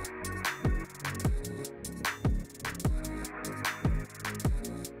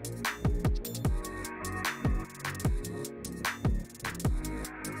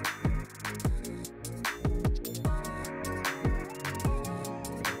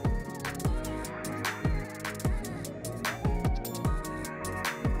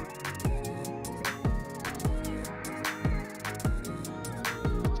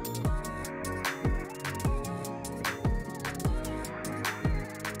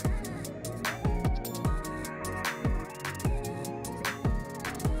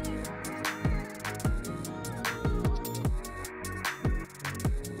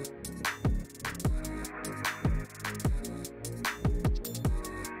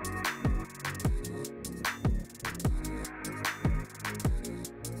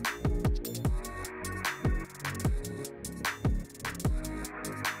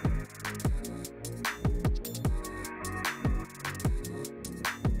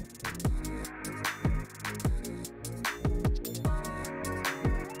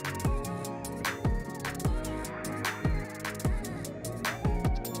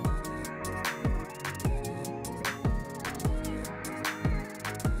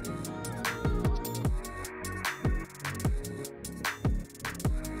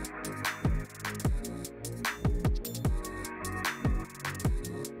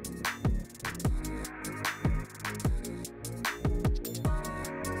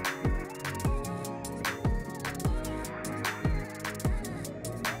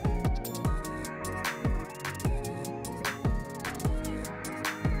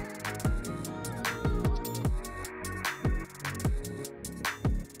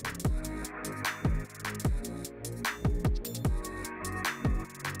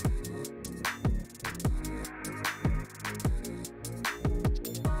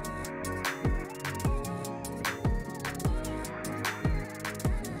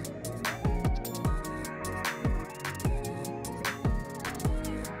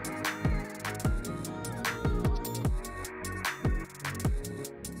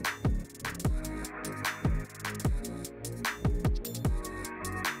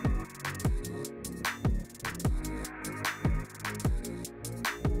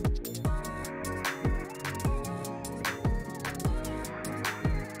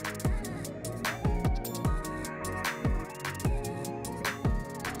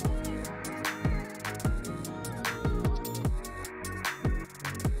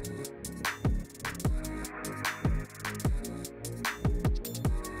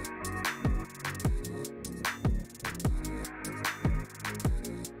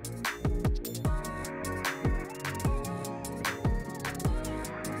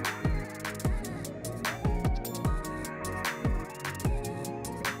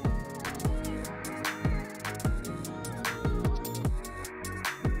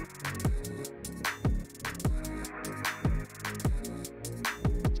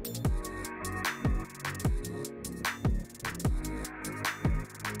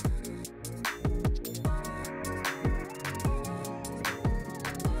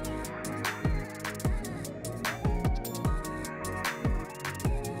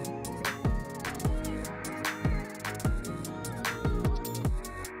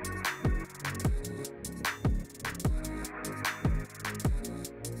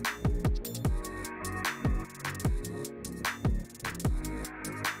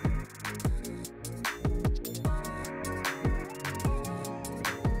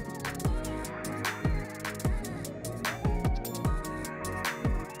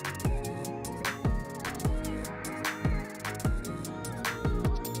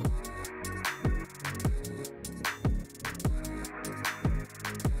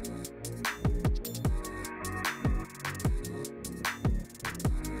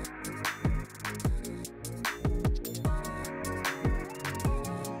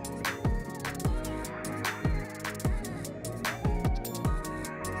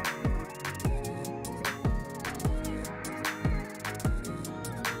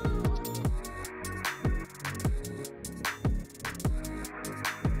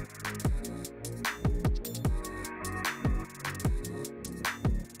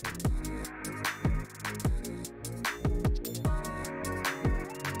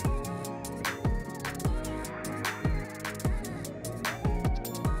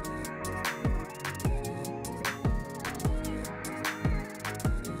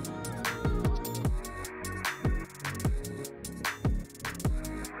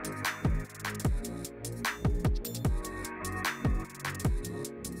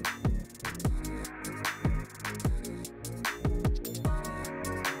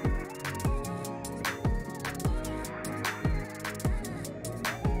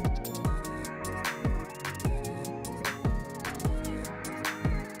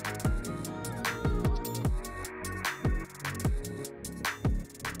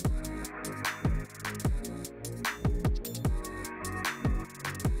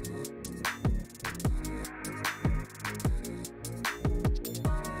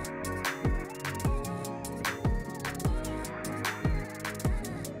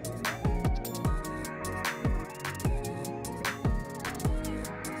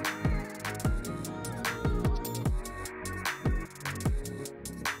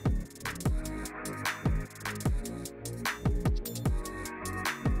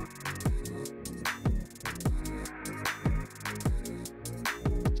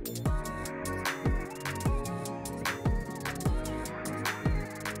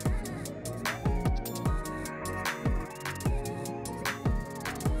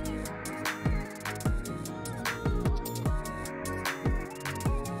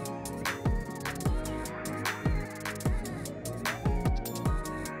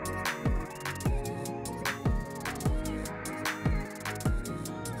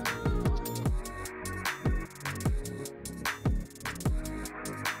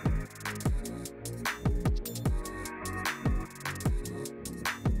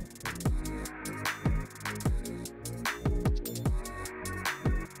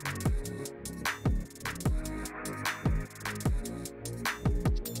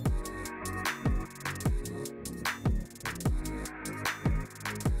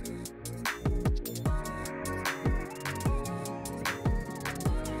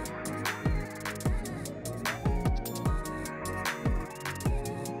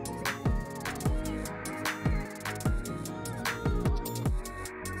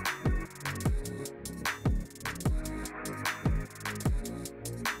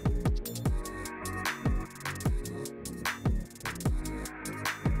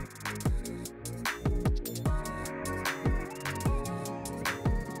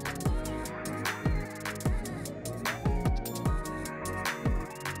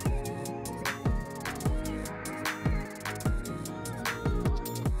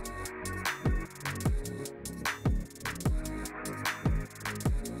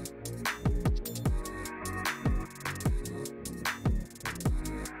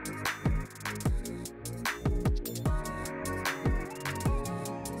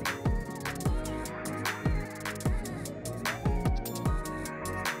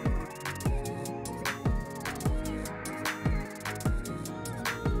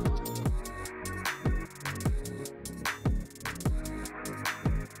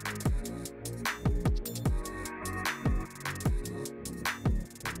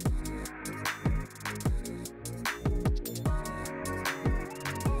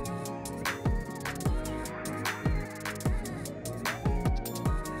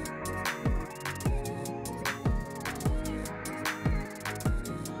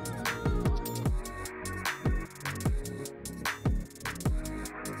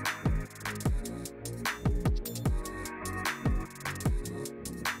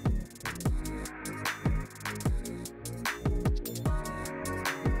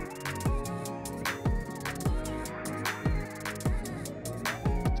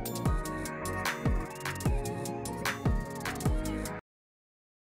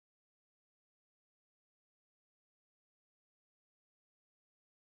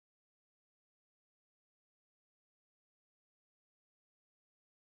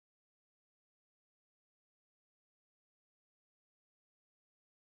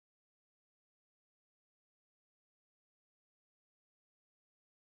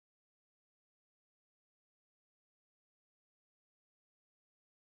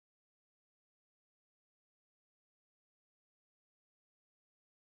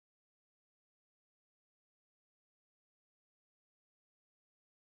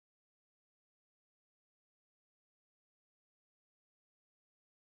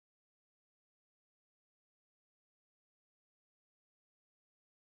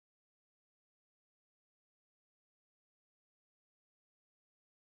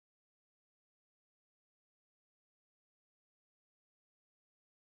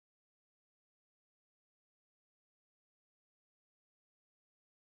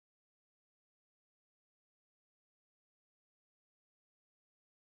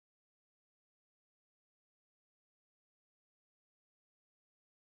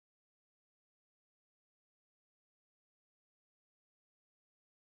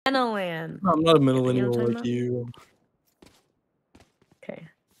 Analan. I'm not a You know millennial what I'm talking like about? you. Okay.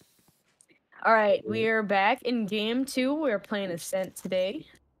 All right, we are back in game 2. We're playing Ascent today.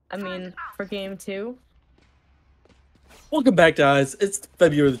 I mean, for game 2. Welcome back, guys. It's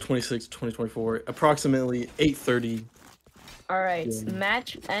February the 26th, 2024, approximately 8:30. All right, Yeah.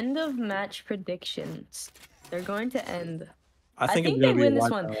 end of match predictions. They're going to end. I I think it's think gonna they be a win this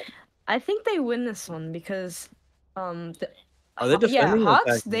one. wipeout. I think they win this one because, the, Are they yeah, defending or Hawks,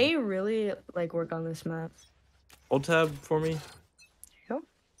 attacking? they really like work on this map. Hold tab for me. Yep.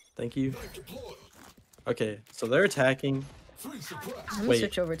 Thank you. Okay, so they're attacking. Let me Wait,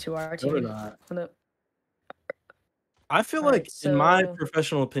 switch over to our no, they're team. not. Hold up. I feel All right, like, in my so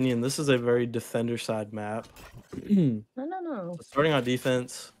professional opinion, this is a very defender side map. So no. starting on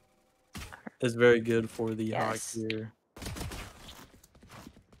defense is very good for the Hawks Yes. here.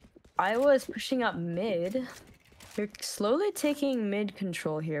 Iowa is pushing up mid. They're slowly taking mid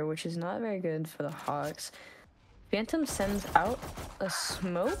control here, which is not very good for the Hawks. Phantom sends out a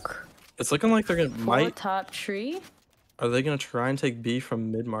smoke It's looking like they're gonna for top tree. Are they gonna try and take B from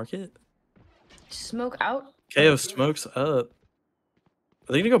mid market? Smoke out. KO smokes up. Are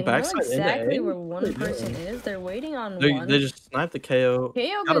they gonna go They know backside exactly into A? where What are one they person doing? is. They're waiting on They one. just sniped the KO.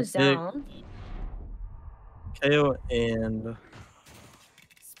 KO Got a goes pick. down. KO and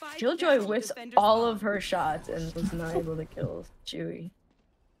Killjoy whiffs all of her shots and was not able to kill Chewy.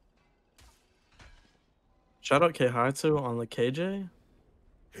 shout out Keihatsu on the KJ.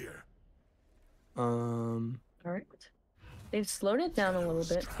 Here. Alright. They've slowed it down a little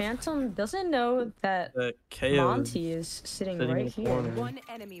bit. Phantom doesn't know that The KO Monty is sitting sitting in right the here. corner. One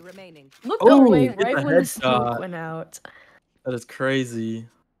enemy remaining. Look Oh, away get right the when the smoke headshot. went out. That is crazy.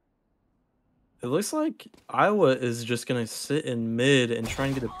 It looks like Iowa is just gonna sit in mid and try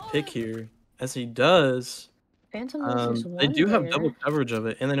and get a pick here. As he does, Phantom loses they one do have double there. coverage of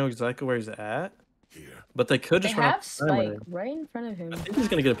it, and they know exactly where he's at. Here. But they could They just run out have the Spike timer. right in front of him. I think he's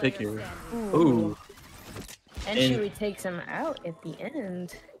gonna get a pick here. Ooh. Ooh. And Chewy takes him out at the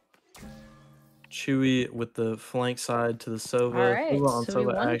end. Chewy with the flank side to the Sova. Alright, Sova on so we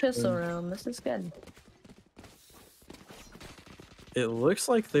Sova won action. pistol round. This is good. It looks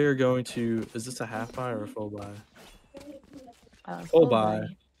like they're going to. Is this a half buy or a full buy? Full buy.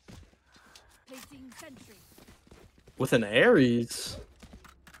 With an Ares.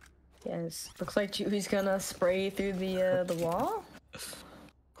 Yes. Looks like Chewy's gonna spray through the wall.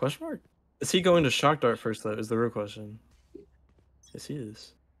 Question mark? Is he going to shock dart first though? Is the real question. Yes, he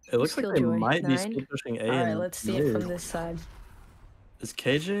is. It looks like they Killjoy, might be 9. still pushing A. Alright, and let's see mid. it from this side. Is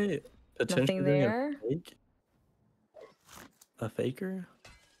KJ potentially Nothing doing there. a fake? A faker?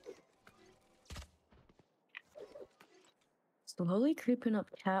 Slowly creeping up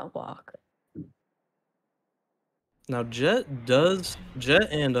catwalk. Now Jet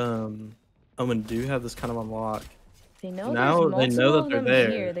and Omen do have this kind of on lock. They know Now there's they know multiple that of they're them there.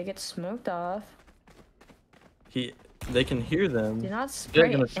 here. They get smoked off. They can hear them. Do not Jet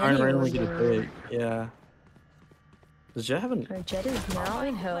spray gonna try and randomly get a anyone. pick. Yeah. Does Jet have an Our Jet is now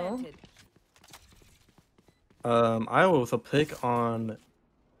in hill. Iowa with a pick on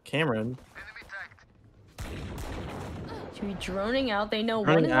Cameron. Should be droning out. They know one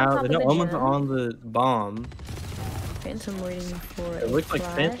Running is on out. top They of know the Omen's gym. on the bomb. Phantom waiting for It a looks like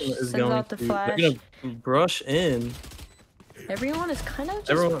flash. Phantom is Sends going out the to. flash. They're gonna brush in. Everyone is kind of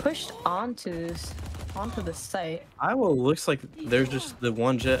just pushed onto the site. Iowa looks like there's just the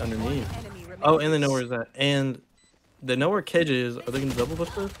one Jet underneath. Oh, and they know where he's at. And they know where KJ is. Are they gonna double push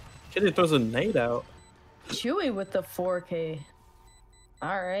this? KJ throws a nade out. Chewy with the 4K.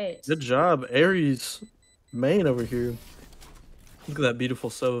 All right. Good job, Ares main over here. Look at that beautiful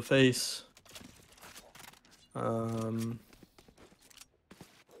Sova face.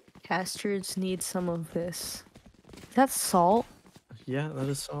 Castards need some of this. Is that salt? Yeah, that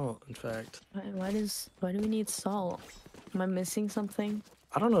is salt, in fact. Why do we need salt? Am I missing something?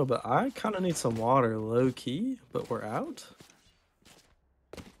 I don't know, but I kind of need some water, low key, but we're out.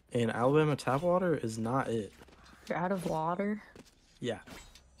 And Alabama tap water is not it. You're out of water? Yeah.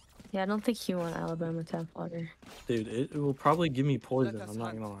 Yeah, I don't think you want Alabama tap water. Dude, it will probably give me poison, I'm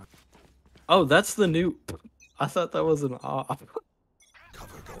not gonna lie. Oh, that's the new... I thought that was an op.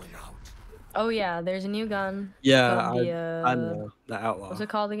 Cover going out. Oh yeah, there's a new gun. Yeah, Called I know. The outlaw. What's it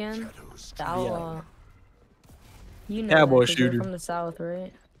called again? Shadows. The outlaw. You know Cowboy that 'cause you're shooter. from the south,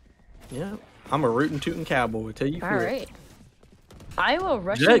 right? Yeah, I'm a rootin' tootin' cowboy, tell you All what. right. Iowa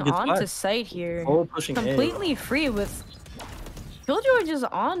rushing gets onto flagged. site here. Full pushing A. Completely free with Killjoy just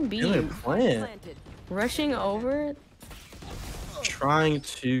on B. In their plant. Rushing over. Trying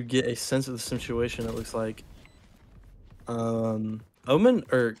to get a sense of the situation, it looks like. Omen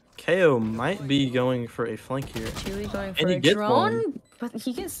or KO might be going for a flank here. Chewy going And for he a gets drone, one. but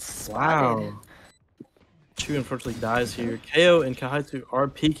he gets spotted. Wow. Chewy unfortunately dies here. KO and Kahaitsu are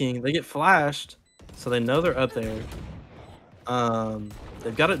peeking. They get flashed, so they know they're up there.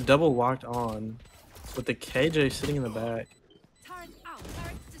 They've got it double locked on with the KJ sitting in the back. Turret out.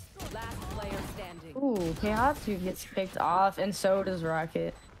 Turret destroyed. Last player standing. Ooh, Keihatsu gets picked off, and so does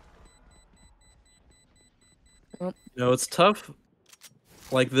Rocket. No, it's tough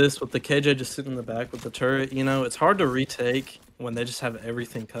like this with the KJ just sitting in the back with the turret. You know, it's hard to retake when they just have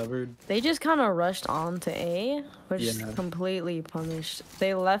everything covered. They just kind of rushed on to A, which is Yeah. completely punished.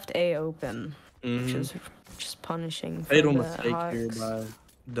 They left A open, which is just punishing for Fatal the mistake here Hawks. by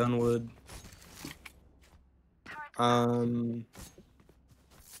Dunwood.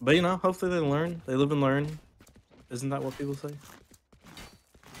 But you know, hopefully they learn. They live and learn. Isn't that what people say?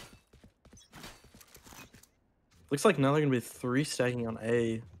 Looks like now they're gonna be 3 stacking on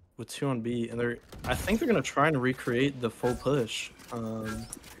A with 2 on B, and I think they're gonna try and recreate the full push.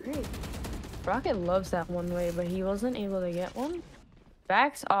 Great. Rocket loves that one way, but he wasn't able to get one.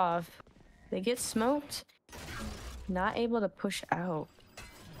 Backs off. They get smoked. Not able to push out.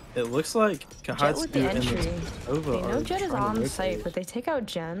 It looks like Jet with the Kahatsu and entry. Nova They know are Jet is trying to on site, rotate. but they take out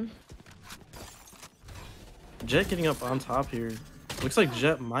Jen. Jet getting up on top here. Looks like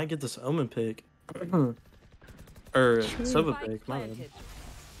Jet might get this Omen pick. Or Sova pick, my bad.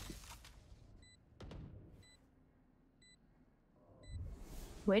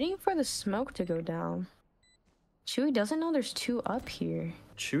 Waiting for the smoke to go down. Chewy doesn't know there's 2 up here.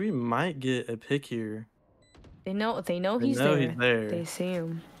 Chewy might get a pick here. They know They he's know there. he's there. They see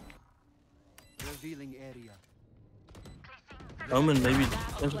him. Revealing area. Omen maybe.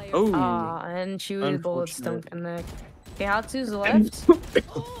 player Oh, And Chewy's bullets don't unfortunate. connect. Keihatsu's left.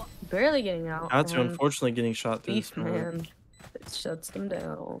 Barely getting out. Kahatsu and unfortunately getting shot through the Beef smoke. Man. It shuts them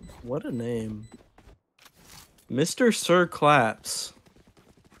down. What a name. Mr. Sir Claps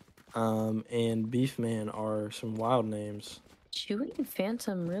and Beef Man are some wild names. Chewy and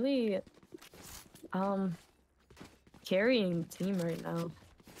Phantom really carrying the team right now.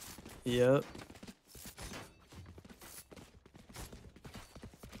 Yep.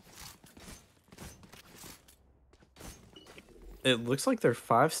 It looks like they're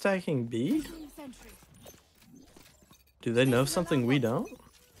 5 stacking B? Do they know something we don't?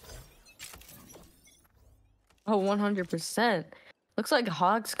 Oh, 100%. Looks like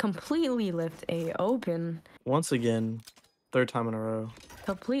Hogs completely left A open. Once again, 3rd time in a row.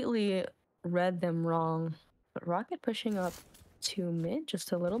 Completely read them wrong. But Rocket pushing up to mid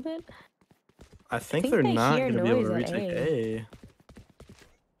just a little bit. I think think they're they not hear going to be able to noise at retake A.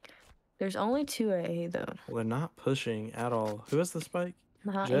 There's only 2 at A though. Well, they're not pushing at all. Who has the spike?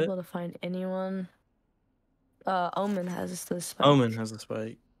 Not Jet? able to find anyone. Omen has the spike. Omen has the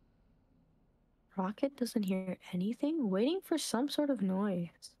spike. Rocket doesn't hear anything, waiting for some sort of noise.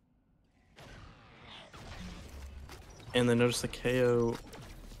 And they notice the KO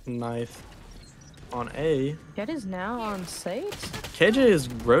knife on A. Jet is now on site. KJ is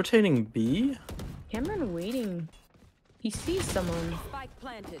rotating B? Cameron waiting. He sees someone. Spike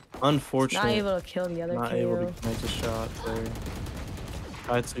planted. Unfortunate. Not able to kill the other Not KO. able to connect a shot there.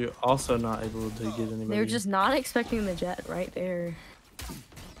 Kaitsu also not able to get anybody. They're just not expecting the Jet right there.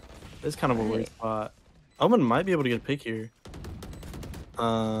 It's kind of a weird spot. Omen might be able to get a pick here.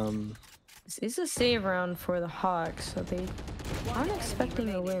 This is a save round for the Hawks, so they aren't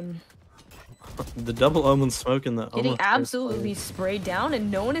expecting a win. The double Omen smoke in the Getting almost absolutely sprayed down,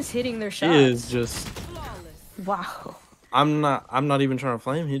 and no one is hitting their shots. He is just. Flawless. Wow. I'm not even trying to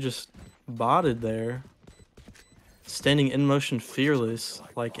flame. He just botted there. Standing in motion fearless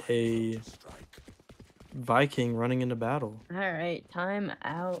like a Viking running into battle. All right, time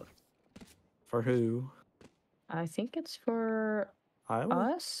out. For who? I think it's for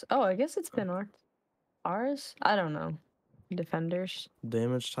Iowa? us. Oh, I guess it's been ours. I don't know. Defenders.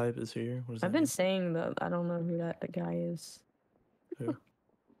 Damage type is here. What does I've that been mean? saying that I don't know who that guy is. Who?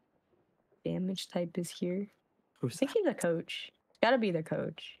 Damage type is here. I Who's think that? he's a coach. It's gotta be the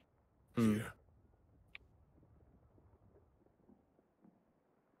coach. Hmm.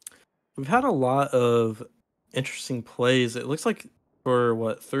 We've had a lot of interesting plays. It looks like for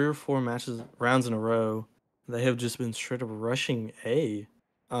what 3 or 4 rounds in a row, they have just been straight up rushing A.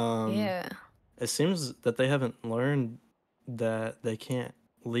 Yeah. It seems that they haven't learned that they can't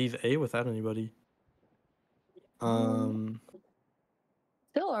leave A without anybody. Still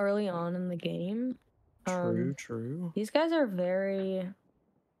early on in the game. True. These guys are very,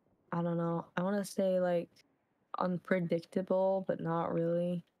 I don't know. I want to say like unpredictable, but not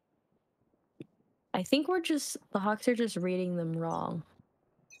really. I think the Hawks are just reading them wrong.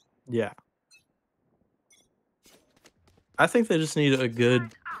 Yeah. I think they just need a good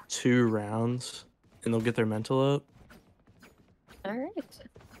 2 rounds, and they'll get their mental up. All right.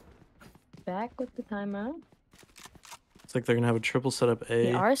 Back with the timeout. It's like they're gonna have a triple setup A.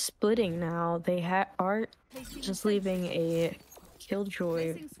 They are splitting now. They are just leaving a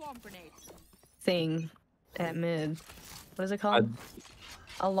killjoy thing at mid. What is it called?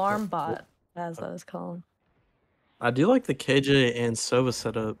 Alarm bot. That's what it's called. I do like the KJ and Sova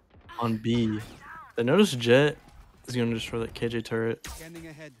setup on B. I noticed Jet is gonna destroy that KJ turret.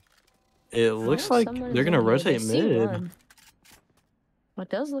 It looks like they're gonna rotate mid. It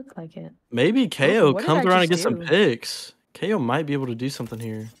does look like it. Maybe KO What comes did I around and just gets some do? picks. KO might be able to do something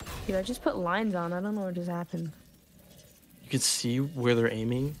here. Dude, I just put lines on. I don't know what just happened. You can see where they're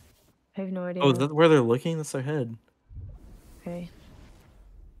aiming. I have no idea. Oh, is that where they're looking? That's their head. Okay.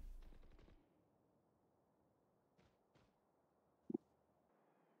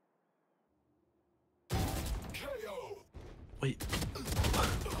 Wait.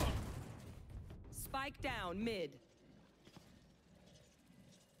 Spike down mid.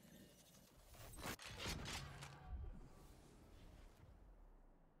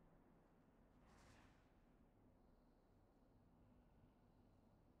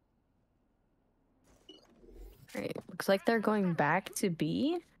 Alright, looks like they're going back to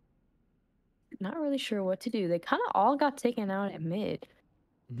B. Not really sure what to do. They kind of all got taken out at mid.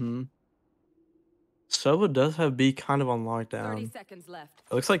 Mm-hmm. Sova does have B kind of on 30 lockdown. seconds left.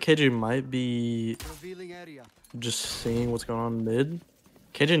 It looks like KJ might be just seeing what's going on mid.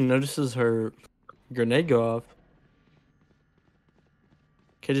 KJ notices her grenade go off.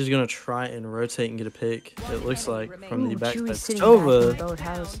 KJ's gonna try and rotate and get a pick. It looks like from the backside. Chewy's sitting back in the Sova.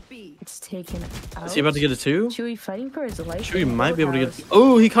 boathouse. It's taken out. Is he about to get a 2? Chewy fighting for his life. Chewy in the might be able to get. boathouse.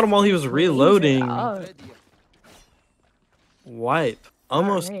 Oh, he caught him while he was Laser reloading. up. Wipe.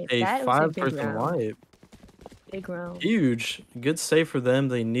 Almost Alright, a that was a big 5-person round. wipe. Big round. Huge. Good save for them.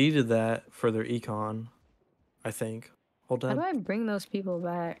 They needed that for their econ, I think. Hold How do on. I bring those people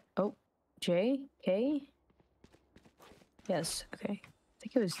back? Oh, J? K? Yes, okay. I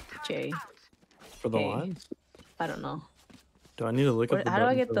think it was J. For the Okay. lines? I don't know. Do I need to look up the How do I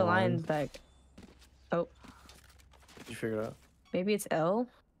button get for the lines back? Oh, Did you figure it out? maybe it's L?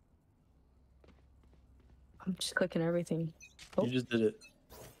 I'm just clicking everything. Oh. You just did it.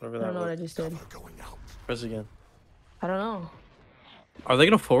 Whatever I that don't know what I was. just did. Press again. I don't know. Are they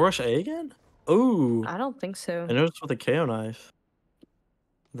gonna full rush A again? Ooh. I don't think so. I noticed with the KO knife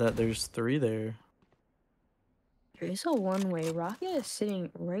that there's 3 there. There is a one-way. Rocket is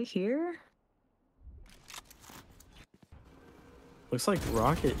sitting right here. Looks like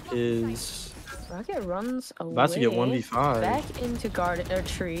Rocket is Rocket runs away. about to get 1v5. Back into garden or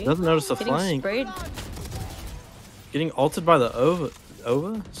tree. Doesn't notice the Getting flank. sprayed. Getting ulted by the Ova?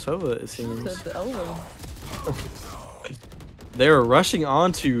 Sova, it seems. The over. They're rushing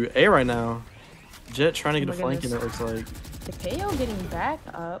onto A right now. Jet trying to get Oh a my flank in, it goodness. looks like. The KO getting back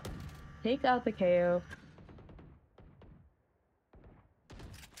up. Take out the KO.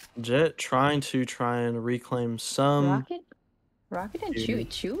 Jet trying and reclaim some. Rocket and Chewy.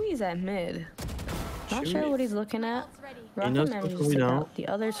 Chewy's at mid. Not Chewy- sure what he's looking at. Rocket knows manages something to we take don't. out the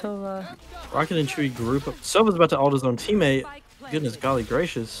other Sova. Rocket and Chewy group up. Sova's about to ult his own teammate. Goodness golly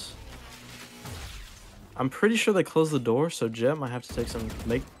gracious. I'm pretty sure they closed the door, so Jet might have to take some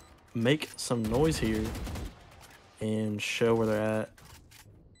make some noise here and show where they're at.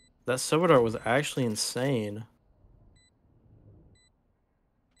 That Sova dart was actually insane.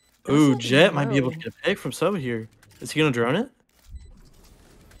 Ooh, Doesn't Jet might be able to know. get a pick from Sova here. Is he gonna drone it?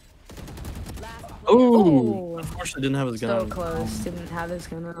 Last Ooh, Oh. unfortunately didn't have his So gun. close. Didn't have his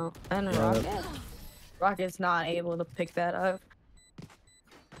gun out. And Yeah. Rocket? Rocket's not able to pick that up.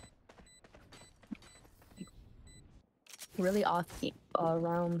 Really off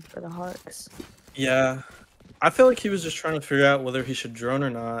round for the Hawks. Yeah, I feel like he was just trying to figure out whether he should drone or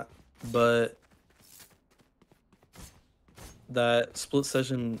not, but that split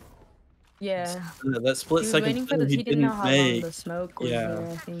session, Yeah. that split He was second waiting for decision the. he He didn't know didn't how long make, the smoke was Yeah. there,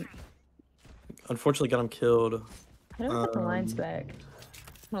 I think. unfortunately got him killed. How do I get the lines Um, back? I'm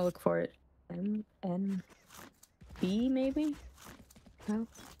gonna look for it. M N B maybe? No.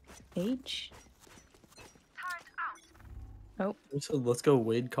 H? Oh, We said let's go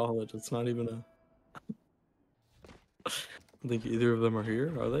Wade College. It's not even a. I don't think either of them are here,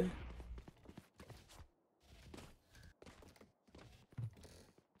 are they?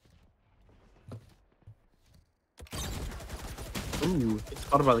 Ooh, it's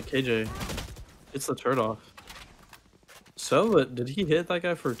spotted by the KJ. It's the turret off. So, did he hit that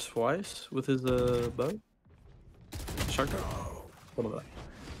guy for twice with his bow? Shark dart? What about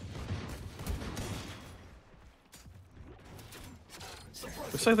that?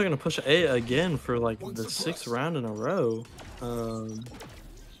 Looks like they're gonna push A again for like the 6th round in a row.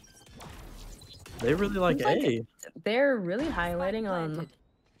 They really like A. They're really highlighting on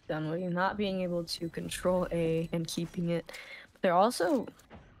Dunwoody not being able to control A and keeping it. They're also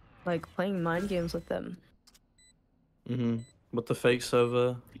like playing mind games with them. With the fake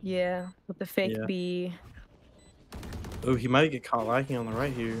Sova. Yeah, with the fake Yeah. B. Oh, he might get caught lacking on the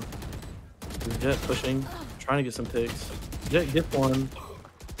right here. Jet pushing, trying to get some picks. Jet gets one.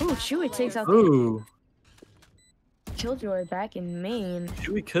 Ooh, Chewy takes out Ooh. the Killjoy back in main.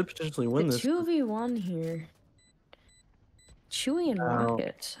 Chewy could potentially win this. 2v1 here. Chewy and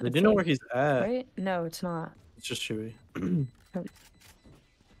Rocket. They do know where he's at. Right? No, it's not. It's just Chewy.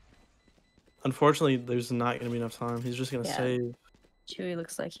 Unfortunately, there's not going to be enough time. He's just going to save. Chewy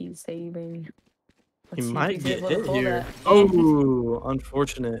looks like he's saving. He might get hit here. Oh,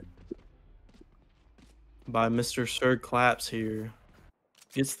 unfortunate. By Mr. Sir Claps here.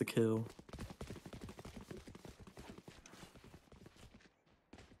 Gets the kill.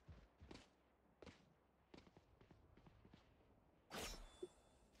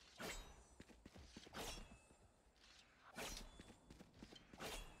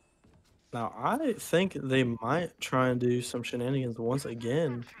 Now, I think they might try and do some shenanigans once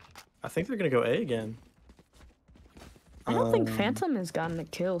again. I think they're going to go A again. I don't think Phantom has gotten a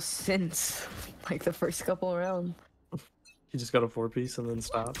kill since, like, the first couple rounds. He just got a 4-piece and then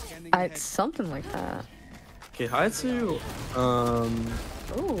stopped. It's something like that. Okay, Haitsu,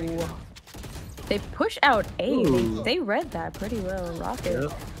 Ooh. They push out A. They read that pretty well. Rocket.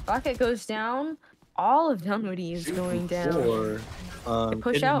 Yep. Rocket goes down. All of Dunwoody is going down. The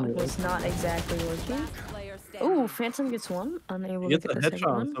push out was not exactly working. Ooh, Phantom gets one. Unable to get the headshot second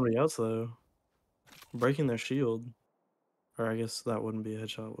on one. somebody else, though. Breaking their shield. Or I guess that wouldn't be a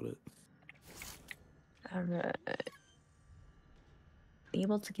headshot, would it? Alright.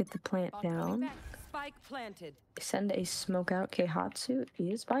 Able to get the plant down. Spike planted. Send a smoke out. Keihatsu.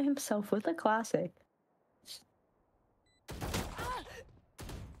 He is by himself with a classic.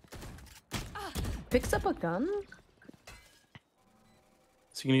 Picks up a gun.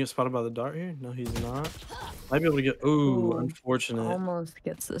 Is he gonna get spotted by the dart here? No, he's not. Might be able to get. Ooh, unfortunate. Almost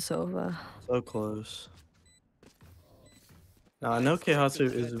gets this over. So close. Now I know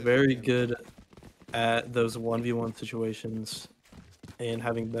Keihatsu is very good at those 1v1 situations and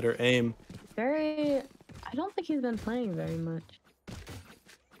having better aim. I don't think he's been playing very much.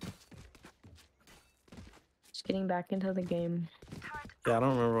 Just getting back into the game. Yeah, I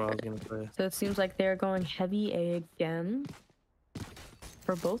don't remember what I was gonna say. So it seems like they're going heavy A again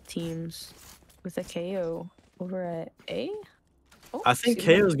for both teams with a KO over at A. Oh, I think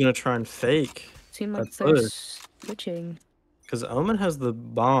KO is gonna try and fake. Seem like they're switching. Because Omen has the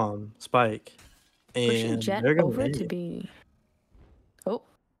bomb spike, and Jet they're gonna over to B. Oh,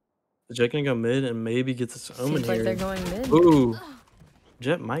 Jet gonna go mid and maybe get this Omen seems here. like they're going mid. Ooh,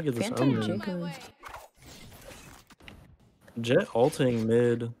 Jet might get this Phantom Omen. jiggling. Jet ulting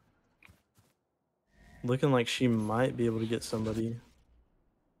mid, looking like she might be able to get somebody.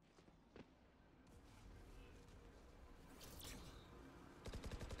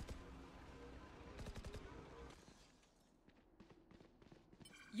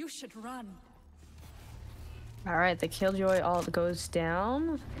 You should run. All right, the Killjoy ult goes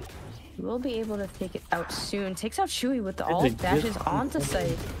down. He will be able to take it out soon. Takes out Chewy with the ult, dashes onto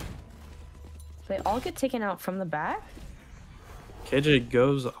site. They all get taken out from the back. KJ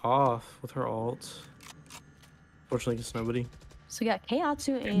goes off with her ult. Fortunately, gets nobody. So we got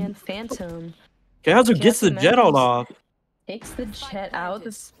Keihatsu and Phantom. Keihatsu gets the Jet ult off. Takes the Jet out.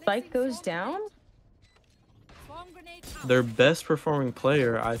 The spike goes down. Their best performing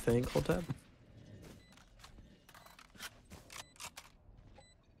player, I think. Hold tab.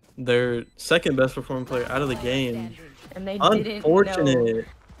 Their second best performing player out of the game. And they didn't know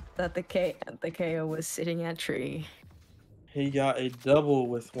that the KO was sitting at tree. He got a double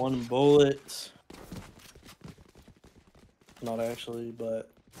with one bullet. Not actually,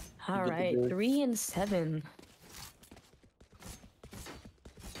 but. All right, 3 and 7.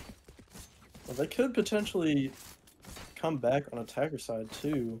 Well, they could potentially come back on attacker side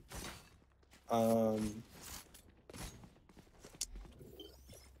too. But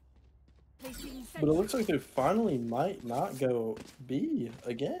it looks like they finally might not go B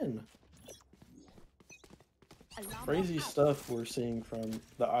again. Crazy stuff we're seeing from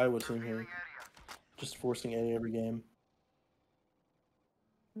the Iowa team here. Just forcing A every game.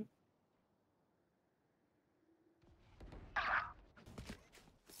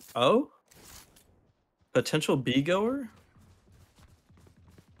 Oh? Potential B goer?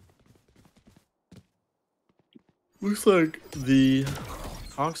 Looks like the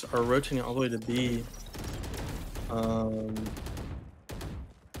Hawks are rotating all the way to B.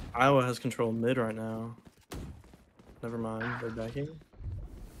 Iowa has control of mid right now. Never mind, they're backing.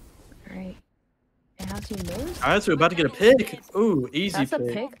 Alright. And how's he move? Alright, so we're about to get a pick. Ooh, easy That's a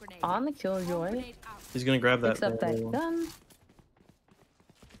pick. pick on the Killjoy. He's gonna grab that. Picks up that gun.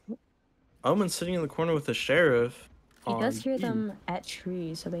 Omen's sitting in the corner with the sheriff. He does hear them at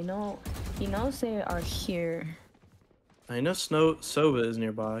trees, so they know. He knows they are here. I know Sova is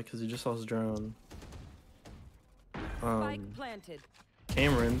nearby because he just saw his drone.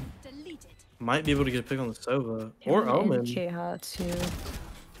 Cameron might be able to get a pick on the Sova or Omen.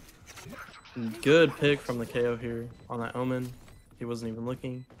 Good pick from the KO here on that Omen. He wasn't even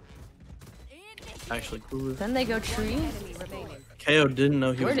looking. Actually, cool. Then they go tree. KO didn't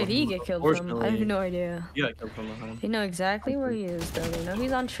know he was. Where did he get killed from? I have no idea. He got killed from behind. They know exactly where he is, though. They know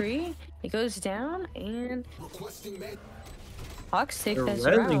he's on tree. He goes down, and Hawks take this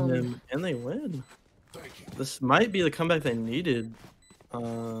round. Him, and they win. This might be the comeback they needed. They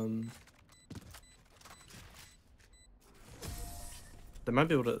might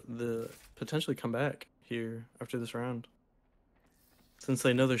be able to potentially come back here after this round, since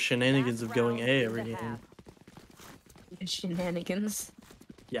they know there's shenanigans of going A every game. Shenanigans.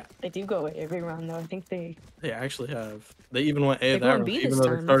 Yeah. They do go A every round, though. I think they actually have. They even went A that round, even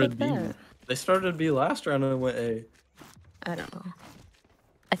though they started B. They started B last round and went A. I don't know.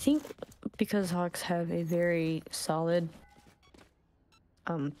 I think because Hawks have a very solid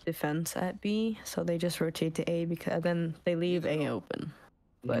defense at B, so they just rotate to A because then they leave A open.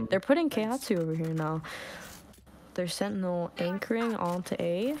 But they're putting Keihatsu over here now. Their Sentinel anchoring onto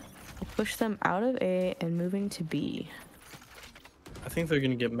A, push them out of A and moving to B. I think they're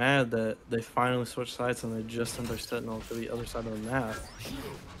gonna get mad that they finally switched sides and they just sent their Sentinel to the other side of the map.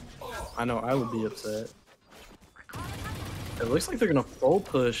 I know I would be upset. It looks like they're gonna full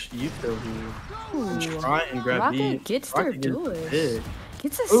push Yuko here and try and grab Rocket B. Gets their duelist.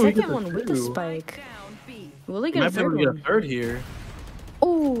 Gets a Ooh, second one with the spike. Will he get a third one? Might be able to get a third here.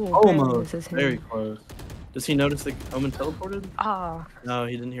 Oh, almost. Very close. Does he notice the Omen teleported? Ah. No,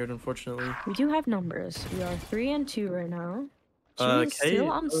 he didn't hear it, unfortunately. We do have numbers. We are 3 and 2 right now. She is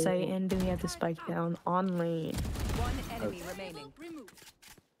still on site, and do we have the spike down on lane? One enemy remaining.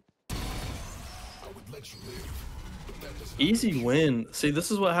 Easy win. See,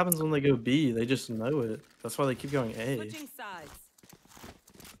 this is what happens when they go B. They just know it. That's why they keep going A.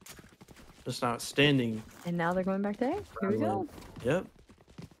 Just outstanding. And now they're going back to A. Here we go. Yep.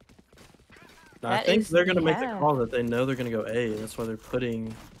 I think they're going to make the call that they know they're going to go A. That's why they're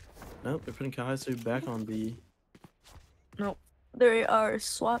putting... Nope, they're putting Kaihatsu back on B. Nope. There are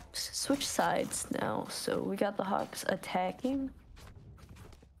switch sides now. So we got the Hawks attacking.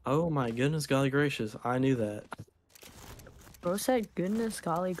 Oh my goodness, golly gracious. I knew that. Bro said, goodness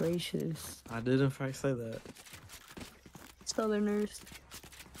golly gracious. I did in fact say that. Southerners.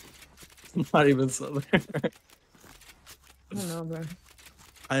 Not even Southern. I don't know, bro.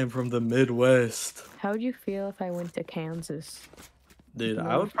 I am from the Midwest. How would you feel if I went to Kansas? Dude,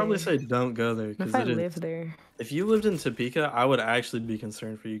 I would probably say don't go there. If I live there. If you lived in Topeka, I would actually be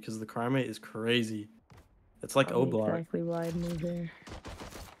concerned for you because the crime rate is crazy. It's like O-Block. Exactly why I'd move there.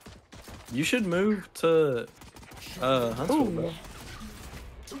 You should move to Huntsville.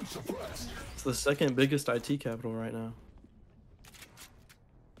 It's the second biggest IT capital right now.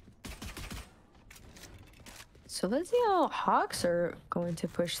 So let's see how Hawks are going to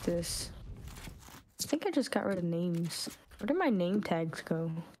push this. I think I just got rid of names. Where did my name tags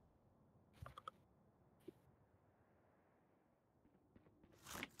go?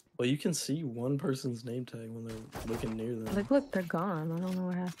 Well, you can see one person's name tag when they're looking near them. Like, look, they're gone. I don't know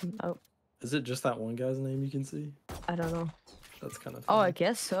what happened. Oh. Is it just that one guy's name you can see? I don't know. That's kind of funny. Oh, I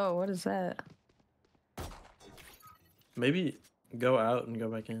guess so. What is that? Maybe go out and go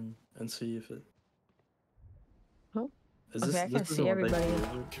back in and see if it... Oh. Is okay, this, I can see everybody.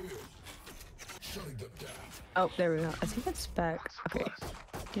 Oh, there we go. I think it's back. Okay.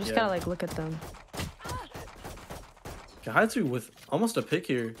 You just gotta, like, look at them. Keihatsu with almost a pick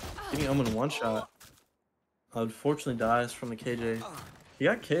here, getting Omen one shot. Unfortunately dies from the KJ. He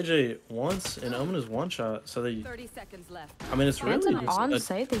got KJ once and Omen is one shot, so they... 30 seconds left. I mean, it's really just on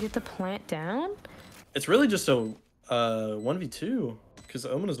site, they get the plant down? It's really just a 1v2, because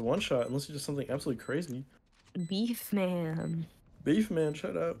Omen is one shot, unless he does something absolutely crazy. Beef man. Beef man,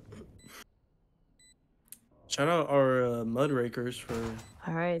 shout out. Shout out our mud rakers for...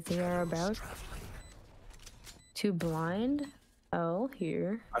 Alright, they are about to blind. L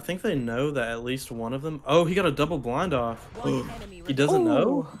here. I think they know that at least one of them. Oh, he got a double blind off. One enemy He doesn't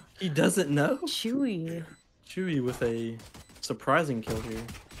know? Oh. He doesn't know? Chewy. Chewy with a surprising kill here.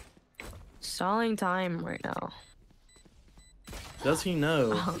 Stalling time right now. Does he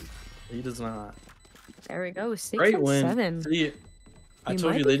know? He does not. There we go. 6 Great and win. 7. See, I We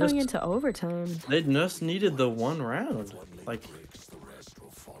told might you be they going just into overtime. they just needed the one round. Like,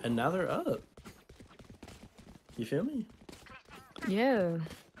 and now they're up. You feel me? Yeah.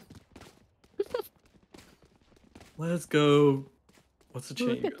 Let's go. What's the Ooh,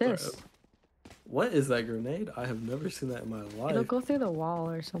 chain? look at this. What is that grenade? I have never seen that in my It'll life. go through the wall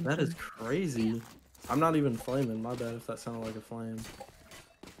or something. That is crazy. I'm not even flaming. My bad if that sounded like a flame.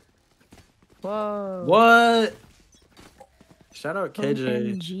 Whoa. What? Shout out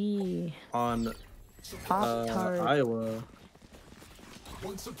KJ OMG. on Pop-Tart. Iowa.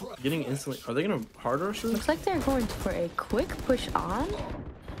 Getting instantly. Are they gonna hard rush this? Looks like they're going for a quick push on.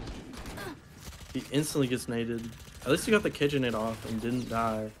 He instantly gets naded. At least he got the KJ nade off and didn't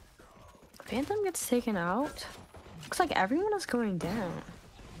die. Phantom gets taken out. Looks like everyone is going down.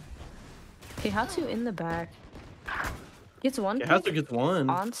 Heihatsu in the back. Gets one pick Heihatsu gets one.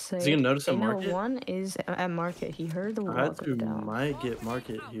 on site. Is he gonna notice at They know market? one is at market. He heard the wall go Heihatsu down. might get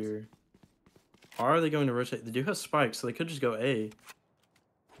market here. Or are they going to rotate? They do have spikes, so they could just go A.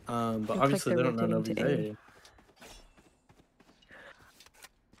 But Looks like obviously they they're don't know rotating nobody's to A.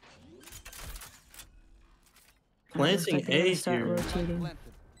 Planting Looks like they're A gonna start here. rotating.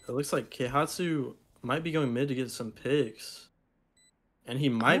 It looks like Heihatsu might be going mid to get some picks. And he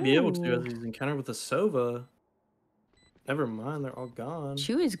might be able to Ooh. as he's encountered with a Sova. Never mind, they're all gone.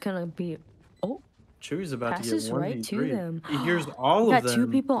 Chewy's gonna be. Oh, Chewy's about passes to get 1v3. right to them. He hears all we of got them.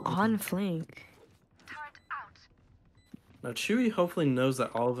 2 people on flank. Now Chewy hopefully knows that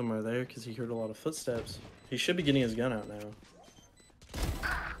all of them are there because he heard a lot of footsteps. He should be getting his gun out now.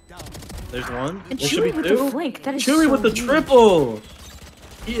 There's one. And There should Chewy be with two. the flank. That is Chewy so with the huge. triple.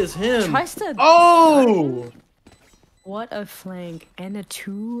 He is him. Tries to. Oh! What a flank and a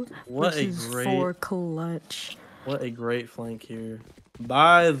 2 What a versus great- 4 clutch. What a great flank here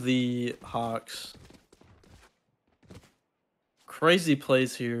by the Hawks. Crazy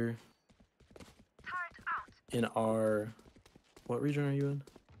plays here in our. What region are you in?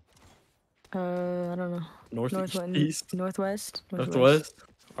 I don't know. Northeast. Northwest. Northwest.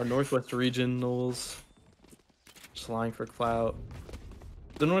 Our Northwest regionals. Just lying for clout.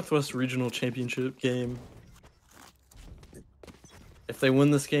 The Northwest Regional Championship game. If they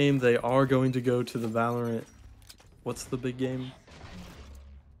win this game, they are going to go to the Valorant. What's the big game?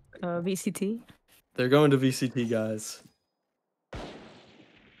 VCT. They're going to VCT, guys.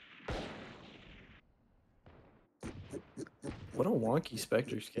 What a wonky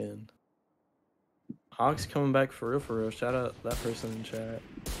Spectre skin. Hawks coming back for real. Shout out that person in chat.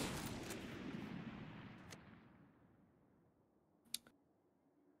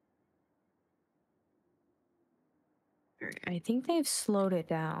 I think they've slowed it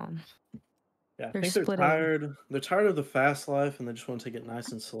down. Yeah, I They're think they're splitting. tired. They're tired of the fast life and they just want to take it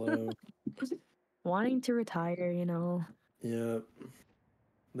nice and slow. Wanting to retire, you know. Yep.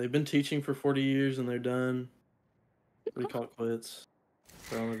 They've been teaching for 40 years and they're done. We call it quits.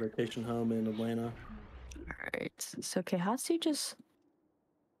 They're on a vacation home in Atlanta. Alright. So Heihatsu just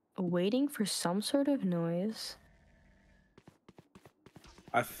waiting for some sort of noise.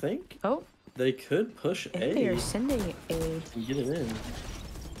 I think Oh, they could push I think they A are sending a and get it in.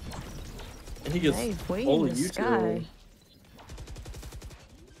 And he gets knife way in holy the util. sky.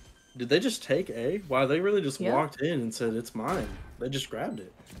 Did they just take A? Wow, they really just Yep. walked in and said it's mine. They just grabbed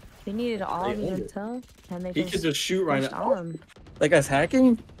it. They needed all They the owned it. intel, and they He could just shoot right pushed now. on. That guy's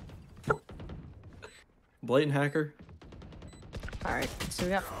hacking? Blatant hacker. Alright, so we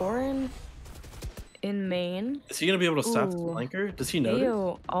got Foreign in main. Is he gonna be able to stop the Ooh. flanker? Does he notice?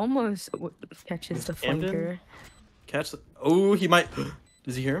 Ayo almost catches the Camden? flanker. Catch the. Oh, he might.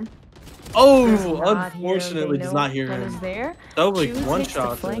 Does he hear him? Oh, Does not hear him. unfortunately, They does know not hear one him. is there. That was like Choose one takes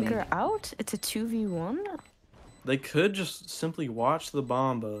shot. the flanker out. It's a 2v1. They could just simply watch the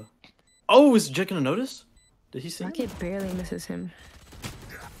bomba. Oh, is Jet gonna notice? Did he see? Market barely misses him.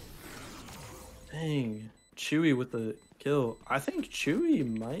 Dang, Chewy with the kill. I think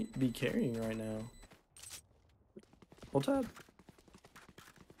Chewy might be carrying right now. Hold tab.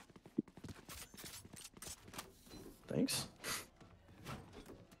 Thanks.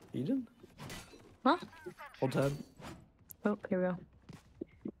 Eden? Huh? Hold tab. Oh, here we go.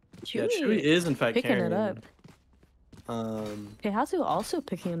 Yeah, Chewy is in fact picking carrying. it up. Heihatsu also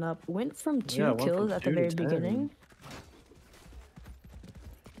picking it up. Went from 2 Yeah, went from kills at the 2 to very 10. beginning.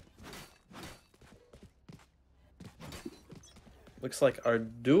 Looks like our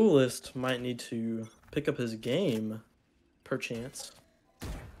duelist might need to pick up his game, perchance.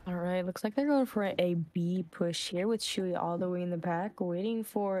 All right, looks like they're going for a B push here with Chewy all the way in the back, waiting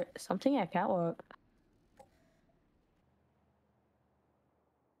for something at catwalk.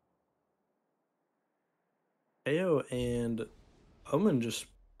 KO and Omen just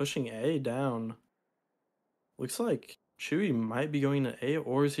pushing A down. Looks like Chewy might be going to A,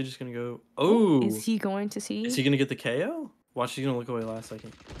 or is he just gonna go? Oh, Is he going to see? Is he gonna get the KO? Watch, he's gonna look away last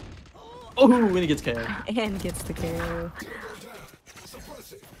second. Oh, when he gets KO. And gets the KO.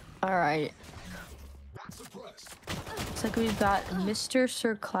 All right. Looks like we've got Mr.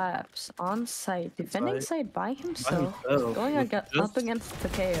 Sir Claps on site, defending site by himself, going up against the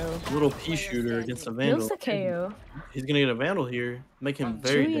KO. Little pea shooter against a Vandal. Kills the KO. He's gonna get a Vandal here, make him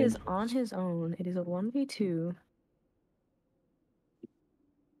very Chewy dangerous. is on his own. It is a 1v2.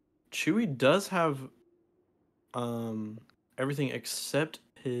 Chewy does have everything except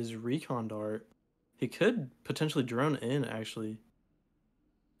his recon dart. He could potentially drone in actually,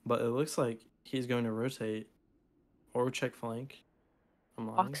 but it looks like he's going to rotate or check flank.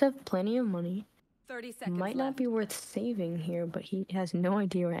 Fox have plenty of money. 30 seconds Might not left. be worth saving here, but he has no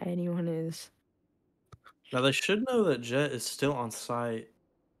idea where anyone is. Now they should know that Jet is still on site.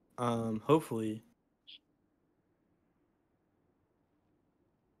 Hopefully.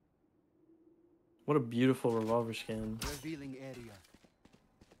 What a beautiful revolver skin. Revealing area.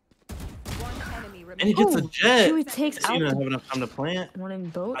 One enemy And he gets a Jet. Chewy takes Is he out gonna the have enough time to plant? one in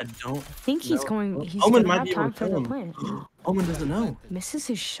boat. I don't think he's know. going. He's Omen gonna might have be able time to for kill the him. plant. Omen doesn't know. Misses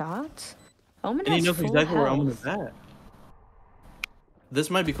his shot. Omen And he has knows full exactly where Omen health. is at. This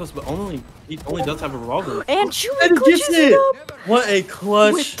might be close, but he only does have a revolver. And Chewy And he glitches gets it it! up What a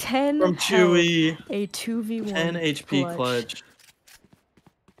clutch with 10 from Chewy. health. A 2v1 10 HP clutch.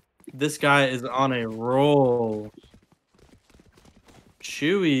 This guy is on a roll.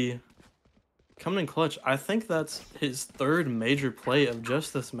 Chewy coming in clutch. I think that's his third major play of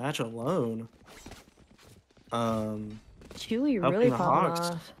just this match alone. Chewy helping really the popping Hawks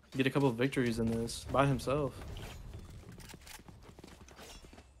off. get a couple of victories in this by himself.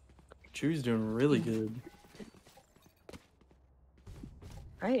 Chewy's doing really good.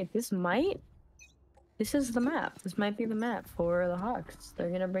 Alright, this is the map. This might be the map for the Hawks.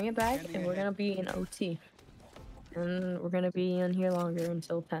 They're gonna bring it back, and we're gonna be in OT. And we're gonna be in here longer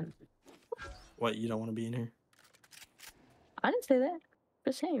until 10. What, you don't want to be in here? I didn't say that.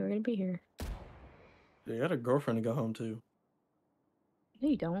 Just saying, we're gonna be here. You got a girlfriend to go home to. No,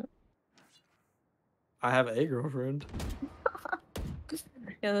 you don't. I have a girlfriend.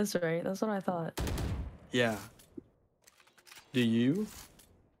 Yeah, that's right. That's what I thought. Yeah. Do you?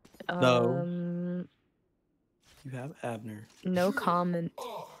 No. You have Abner. No comment.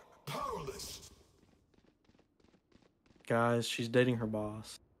 Guys, she's dating her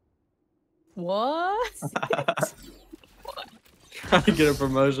boss. What? Trying to get a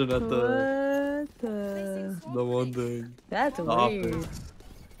promotion at What the one thing. That's The weird. office.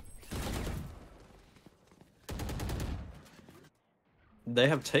 They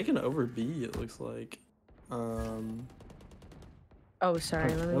have taken over B, it looks like. Oh,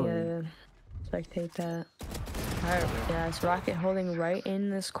 sorry. Let me really? spectate that. Alright, yeah, it's Rocket holding right in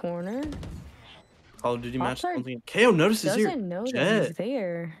this corner. Oh, did he match Popstar something? KO notices here. Doesn't know that Jet. he's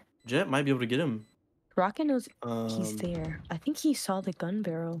there. Jet might be able to get him. Rocket knows he's there. I think he saw the gun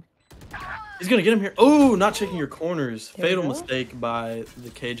barrel. He's gonna get him here. Oh, not checking your corners. There we Fatal go. mistake by the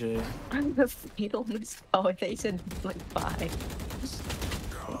KJ. The fatal mistake. Oh, they said like 5.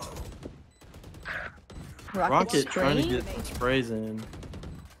 Rocket trying to spraying. get sprays in.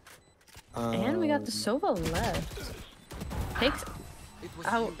 And we got the Sova left. Takes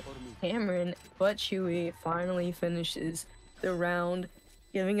out Cameron, but Chewy finally finishes the round,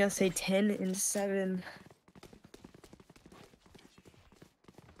 giving us a 10-7.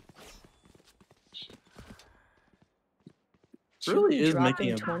 Really is dropping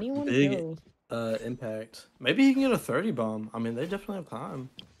making a 21 big kills. impact. Maybe he can get a 30 bomb. I mean, they definitely have time.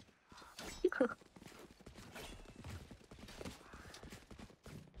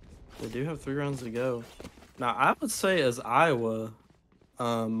 They do have 3 rounds to go. Now, I would say as Iowa,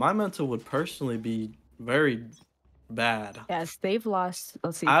 my mental would personally be very bad. Yes, they've lost,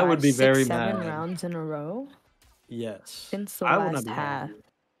 let's see, I would 5, be 6, very 7 mad. rounds in a row Yes. since the I would not last be half. happy.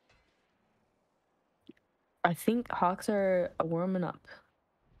 I think Hawks are warming up.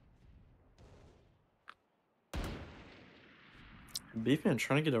 Beefman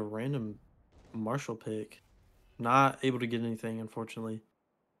trying to get a random Marshall pick. Not able to get anything, unfortunately.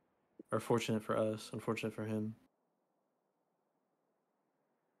 Or fortunate for us, unfortunate for him.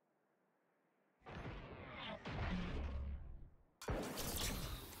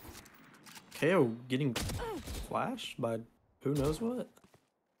 KO getting flashed by who knows what?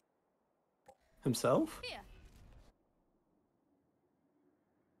 Himself? Here.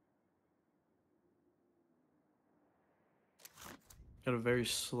 Got a very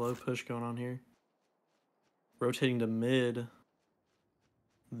slow push going on here. Rotating to mid.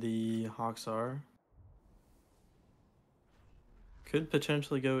 The Hawks are. Could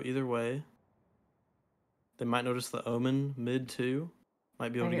potentially go either way. They might notice the Omen mid too.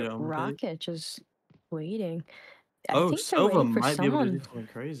 Might be able to get an Omen pick. Rocket just waiting. I Oh, think they're Sova waiting for might be able to do someone. something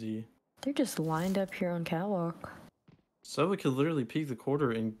crazy. They're just lined up here on catwalk. Sova could literally peek the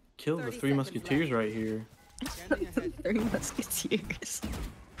quarter and kill the 30 Three seconds Musketeers left. right here. Three Musketeers.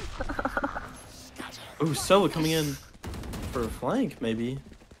 Oh, Sova coming in for a flank, maybe.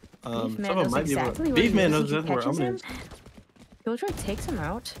 Beefman Sova knows might be able exactly to. where he Beefman is. knows He exactly where catches Omen him. is. Killjoy takes him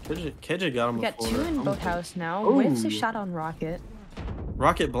out. KJ got him We got before. two in Omen- boathouse now. Ooh. Whiffs a shot on Rocket.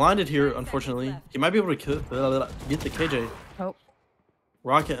 Rocket blinded here, 10 unfortunately. seconds left. He might be able to get the KJ. Oh,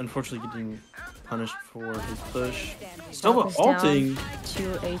 Rocket, unfortunately, getting punished for his push. Standing. Sova Rocket's ulting. down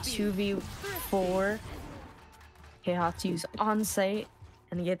to a 2v4. Heihachi's on site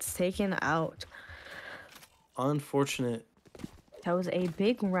and gets taken out. Unfortunate. That was a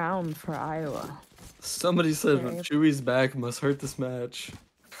big round for Iowa. Somebody said Okay. Chewy's back must hurt this match.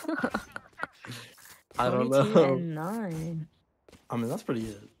 I don't 22 know. and 9. I mean, that's pretty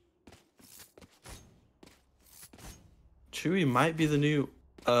good. Chewy might be the new,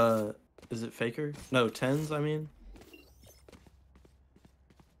 is it Faker? No, Tens, I mean.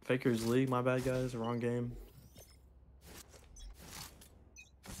 Faker's League, my bad, guys. Wrong game.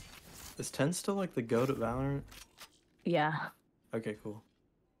 Is Tens still like the GOAT at Valorant? Yeah. Okay, cool.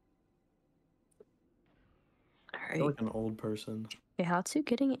 I feel Alright. like an old person. Heihachi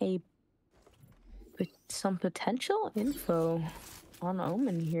getting some potential info on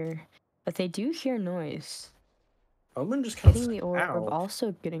Omen here. But they do hear noise. Omen just kind Hitting of the orb, out.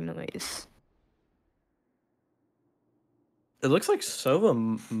 also getting noise. It looks like Sova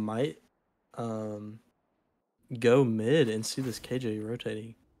might go mid and see this KJ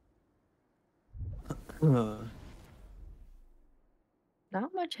rotating. Not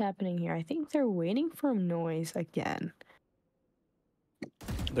much happening here. I think they're waiting for noise again.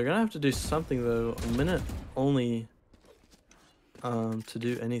 They're gonna have to do something though. A minute only to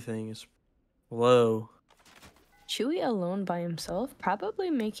do anything is low. Chewy alone by himself, probably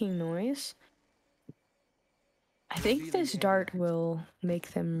making noise. I think this dart will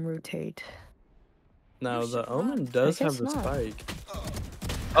make them rotate. Now the Omen does have the guess not. spike.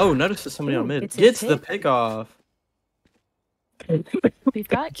 Oh, notice that somebody on Ooh, mid it's a gets the pick. pick off. We've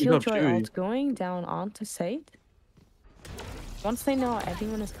got Keep up, Killjoy Chewy. ult going down onto site. Once they know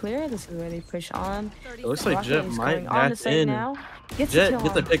everyone is clear, this is where they push on. 30 It looks seconds. like Rocket Jet is might going onto dash site in. now. Gets Jet, the kill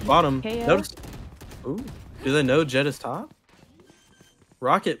get the on pick bottom. KO. Notice. Ooh, do they know Jet is top?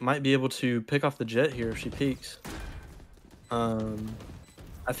 Rocket might be able to pick off the Jet here if she peeks.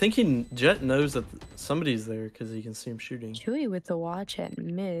 I think Jet knows that somebody's there because he can see him shooting. Chewy with the watch at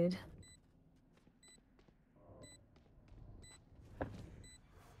mid.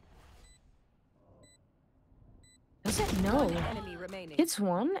 Doesn't know. One enemy remaining. It's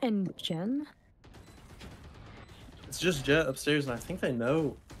one and Jen. It's just Jet upstairs, and I think they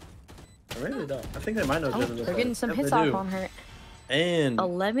know. Or maybe they don't. I think they might know Oh, Jet is they're getting some Yep, hits they off do. on her. And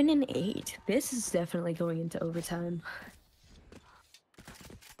 11 and 8. This is definitely going into overtime.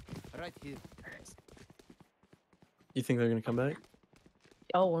 Right here. you think they're gonna come back?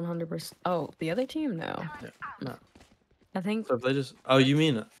 Oh, 100%. Oh, the other team? No. Yeah, no. I think, So if they just, oh, you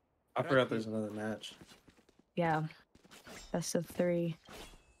mean? I forgot there's another match. yeah. Best of 3.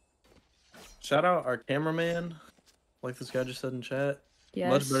 Shout out our cameraman, like this guy just said in chat. Yes.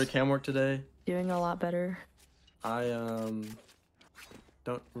 Much better cam work today. Doing a lot better. I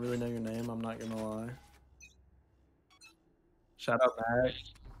don't really know your name. I'm not gonna lie. Shout out Mac,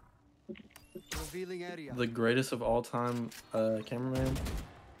 Revealing area. the greatest of all time cameraman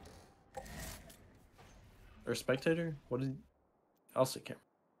or spectator. What did? I'll say camera.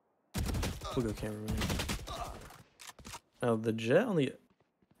 We'll go cameraman. Now the Jet on the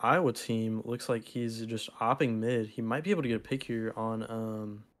Iowa team looks like he's just opping mid. He might be able to get a pick here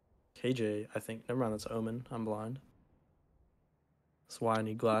on KJ. I think. Never mind. That's Omen. I'm blind. That's why I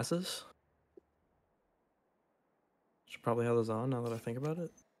need glasses. Should probably have those on now that I think about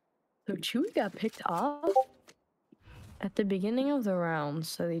it. So Chewy got picked off at the beginning of the round,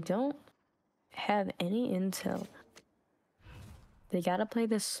 so they don't have any intel. They gotta play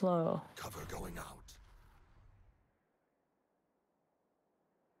this slow. Cover going out.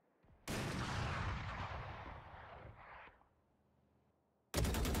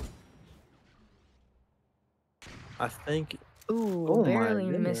 I think. Ooh, Oh my barely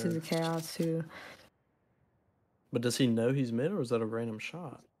misses goodness. the chaos too. But does he know he's mid, or is that a random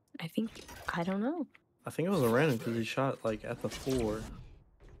shot? I don't know. I think it was a random because he shot like at the 4. I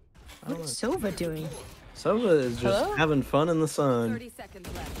What don't is know. Sova doing? Sova is just Hello? having fun in the sun. 30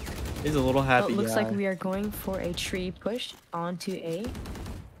 seconds left. He's a little Well, happy it looks like guy. we are going for a tree push onto A.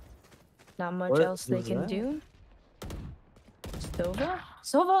 Not much What else they was can that? do. Sova?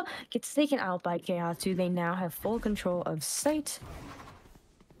 Sova gets taken out by Chaos2. They now have full control of site.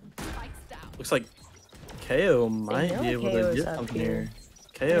 Spikes down. Looks like KO might know be able KO to is get up something here. here.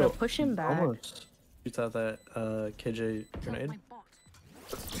 They're gonna KO push him back. almost shoots out that KJ grenade.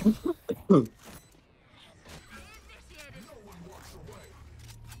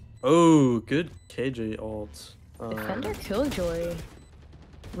 Oh, good KJ ult. Defender Killjoy.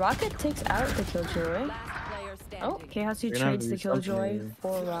 Rocket takes out the Killjoy. Last player Oh, standing. Chaos2 You're gonna have trades to the do something Killjoy here.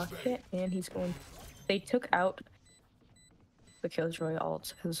 for Rocket, and he's going. They took out the Killjoy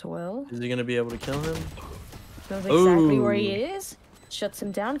ult as well. Is he gonna be able to kill him? Knows exactly where he Oh, is. Shuts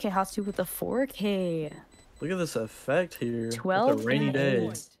him down. Chaos2 with the 4K. look at this effect here. It's a 12 rainy and day.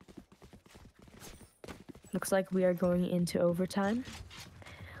 8. Looks like we are going into overtime.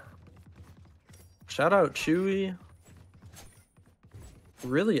 Shout out Chewy.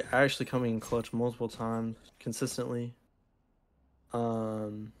 Really actually coming in clutch multiple times consistently.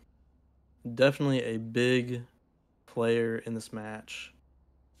 Definitely a big player in this match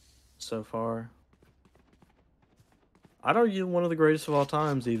so far. I'd argue one of the greatest of all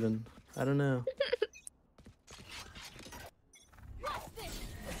times even. I don't know.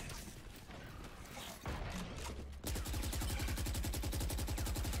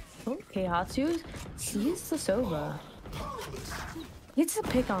 Oh, Chaos2 sees the Sova. Gets a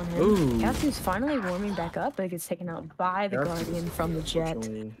pick on him. Ooh. Chaos2's finally warming back up, but gets taken out by the That's Guardian from the Jet.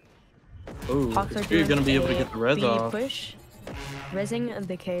 unfortunately. Ooh, Hawks are is Chewy doing gonna be able to a get the res B off? push. Rezzing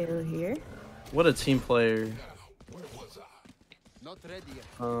the KO here. What a team player. Not ready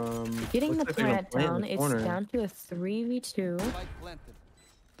yet. Getting the looks like they're gonna plant plant in down. the It's corner. down to a 3v2. Spike planted.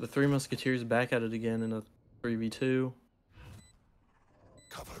 The Three Musketeers back at it again in a 3v2.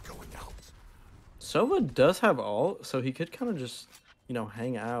 Cover going out. Sova does have ult, so he could kind of just, you know,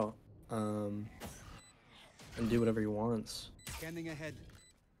 hang out and do whatever he wants. Scanning ahead.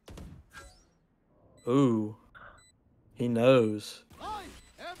 Ooh, he knows. I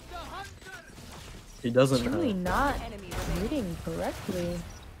am the hunter. He doesn't Truly know. not Enemy remaining. reading correctly.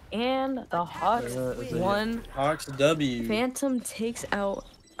 And the Hawks It's a won. Hawks W. Phantom takes out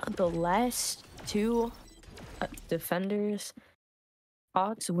the last two defenders.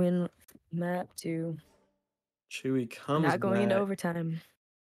 Hawks win map 2. Chewy comes Not going into back. overtime.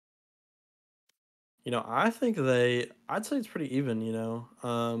 You know, I'd say it's pretty even, you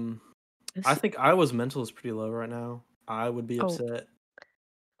know. I think Iowa's mental is pretty low right now. I would be Oh. upset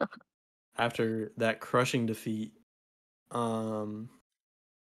after that crushing defeat.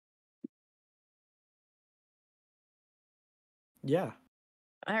 Yeah.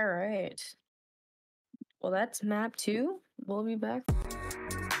 All right. Well, that's map 2. We'll be back.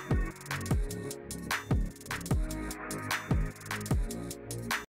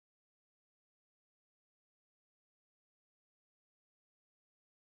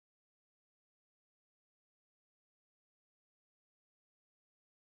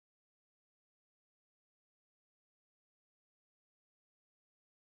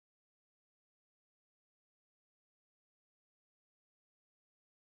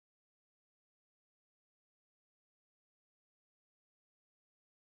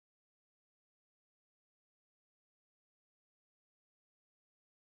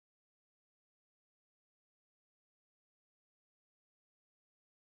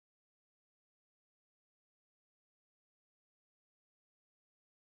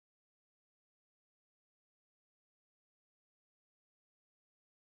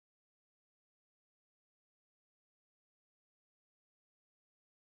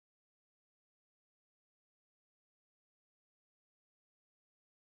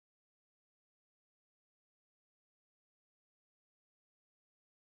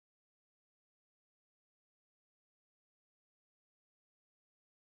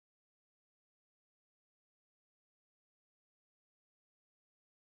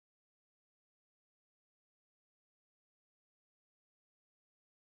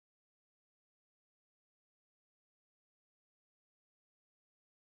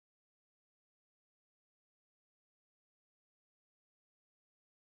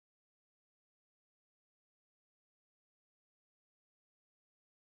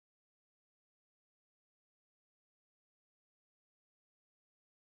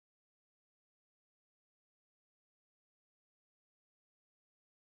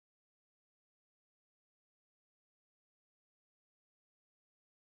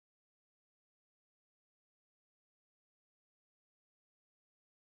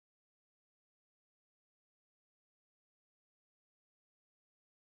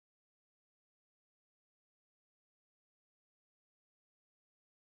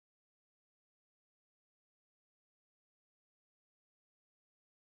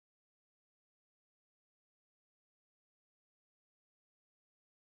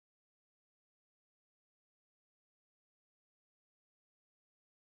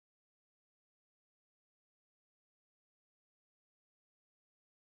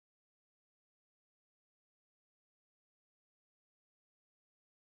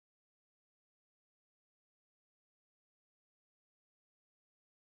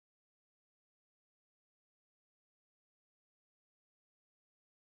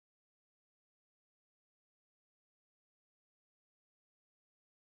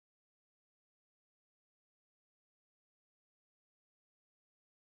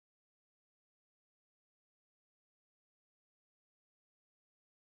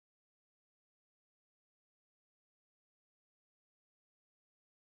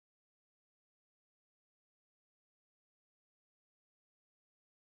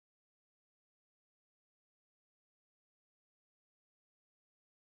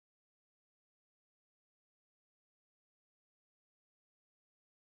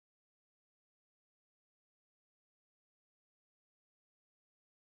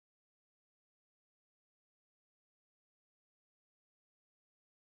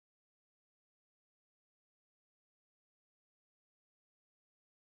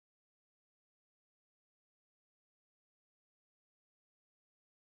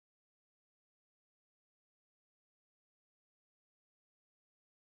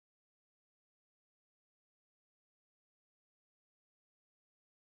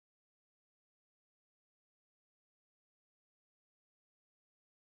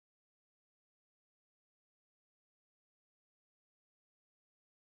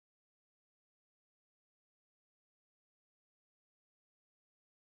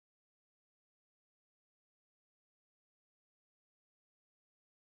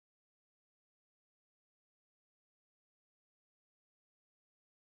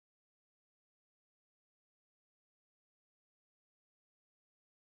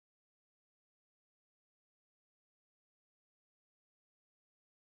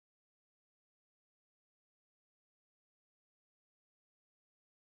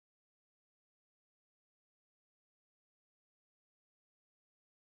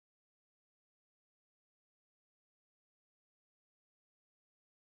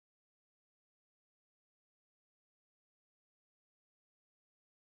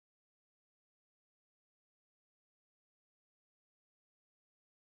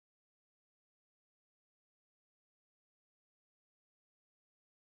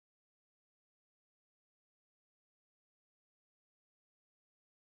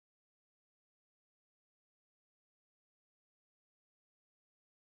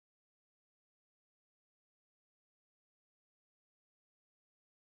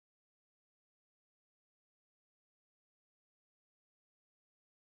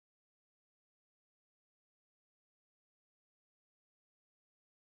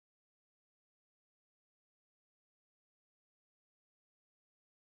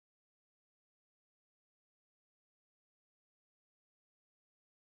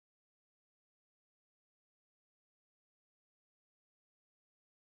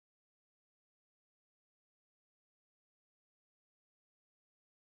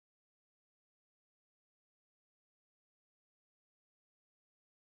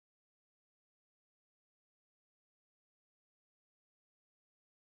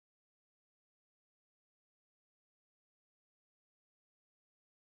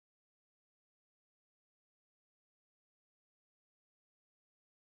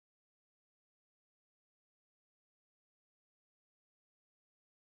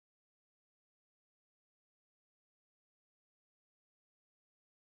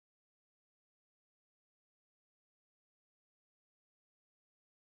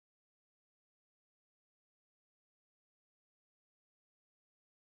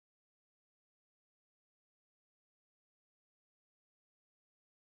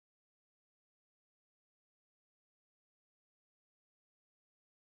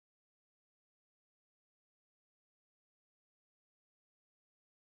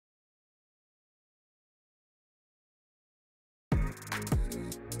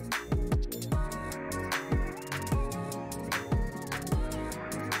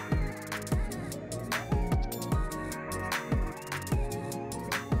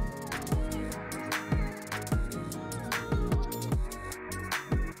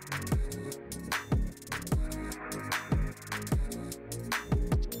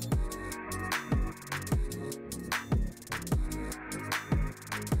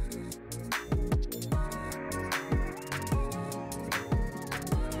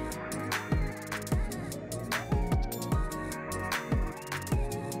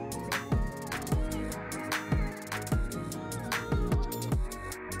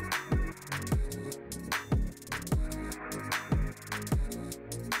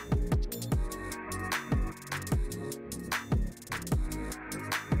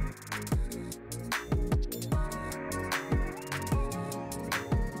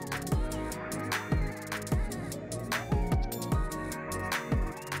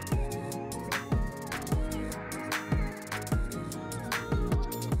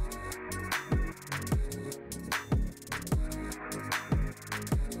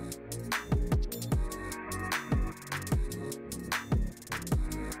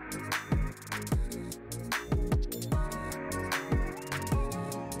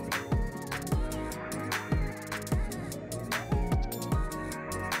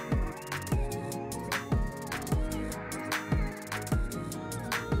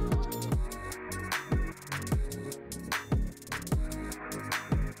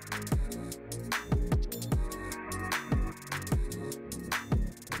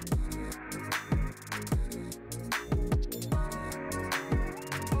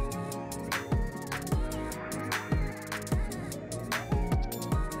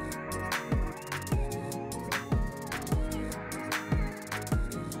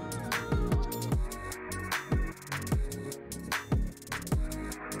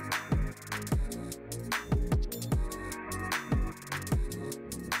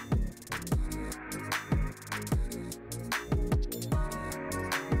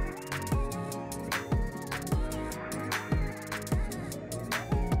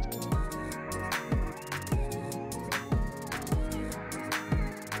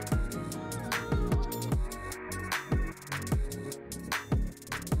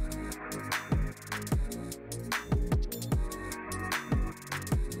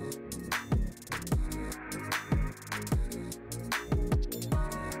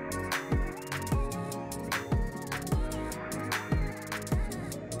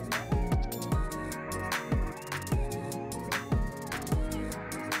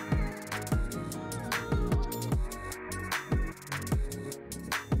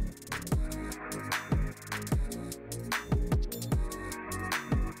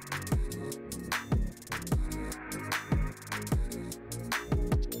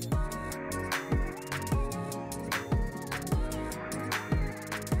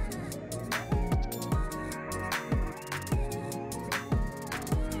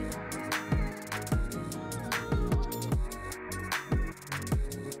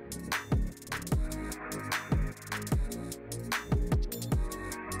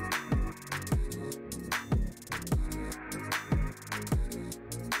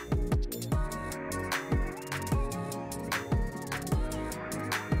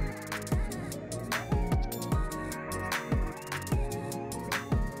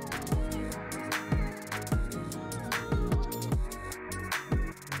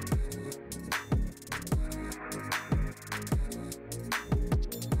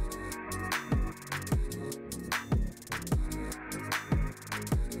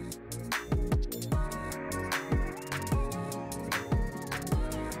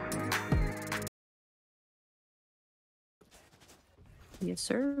 Yes,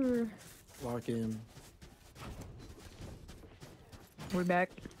 sir. Lock in. We're back.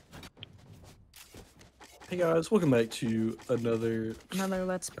 Hey guys, welcome back to another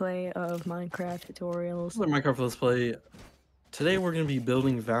Let's play of Minecraft tutorials. Minecraft Let's Play. Today we're gonna be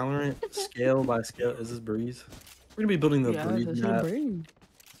building Valorant scale by scale. Is this Breeze? We're gonna be building the Breeze this is map. Breeze.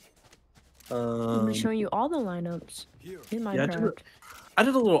 I'm gonna show you all the lineups in Yeah, Minecraft. I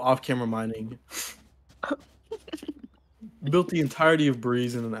did a little off-camera mining. Built the entirety of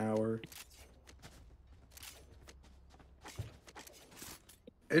Breeze in an hour.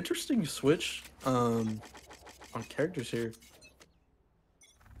 Interesting switch on characters here.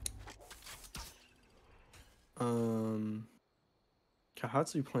 Kahatsu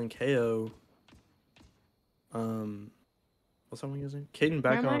playing KO. What's that one using? Caden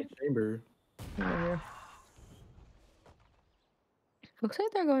back on Chamber. Over here. Looks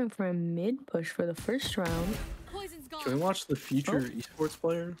like they're going for a mid push for the first round. Poison's gone. Can we watch the future esports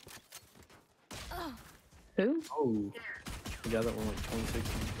player? Who? Oh, the guy that won like 26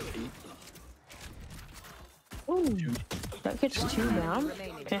 and 8. Ooh, that gets 2 down.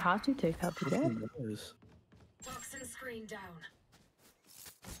 Okay, have to take out the dead. Toxin screen down.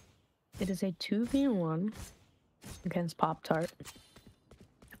 It is a 2v1 against Pop Tart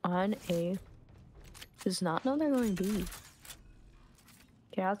on A. Does not know they're going B.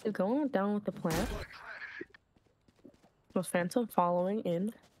 Okay, have to go down with the plant. With Phantom following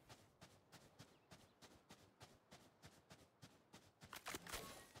in.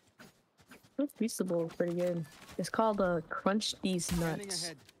 This Feastable is pretty good. It's called Crunch These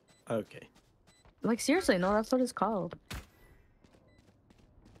Nuts. Okay. Like seriously, no, that's what it's called.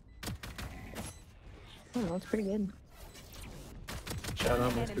 I don't know, it's pretty good. Shout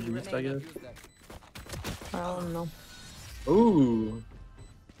out Mr. Beast, I guess. I don't know. Ooh.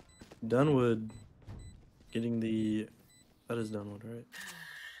 Dunwoody getting the... That is Dunwoody, right?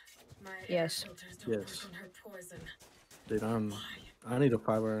 Yes. Yes. Dude, I need a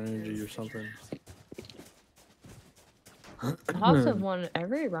 5-hour energy or something. The Hawks have won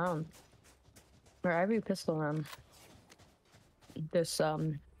every round. Or every pistol round. This, I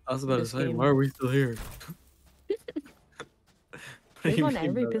was about to say, game. why are we still here? They won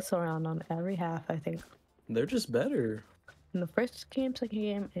every pistol round on every half, I think. They're just better. In the first game, second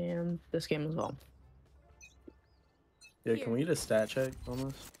game, and this game as well. Yeah, can we get a stat check on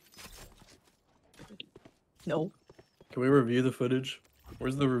this? No. Can we review the footage?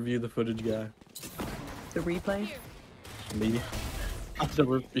 Where's the review the footage guy? The replay? Me. I'm the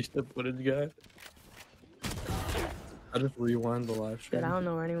review the footage guy. I just rewind the live stream. But I don't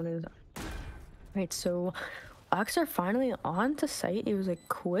know where anyone is. Right, so Ox are finally on to site. It was a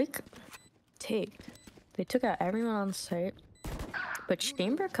quick take. They took out everyone on site. But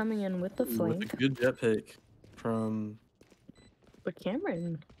Chamber coming in with the flank. With a good jet pick from... But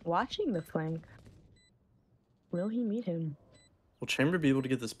Cameron watching the flank. Will he meet him? Will Chamber be able to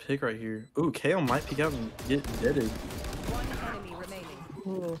get this pick right here? Ooh, KO might peek out and get deaded. One enemy remaining.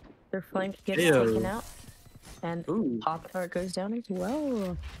 Ooh, their flank gets KO. taken out. And Ooh. Pop-Tart goes down as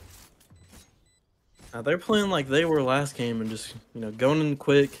well. Now they're playing like they were last game and just, you know, going in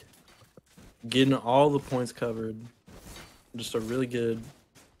quick, getting all the points covered. Just a really good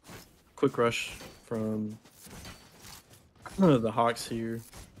quick rush from the Hawks here.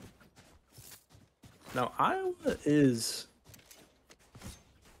 Now Iowa is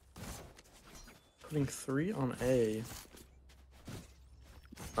putting 3 on A.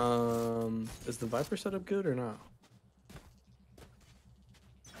 Is the Viper setup good or not?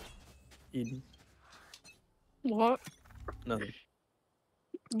 Eden. What? Nothing.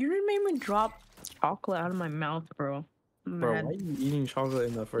 You just made me drop chocolate out of my mouth, bro. I'm Bro, mad. why are you eating chocolate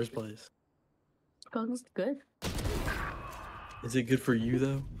in the first place? Because it's good. Is it good for you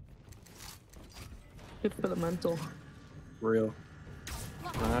though? Good for the mental. Real.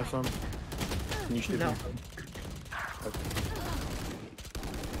 Can I have some? Can you shoot No. me some? Okay.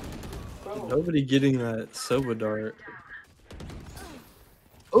 Nobody getting that Sova dart.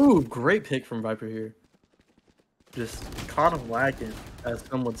 Ooh, great pick from Viper here. Just caught him lacking, as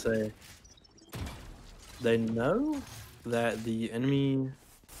some would say. They know that the enemy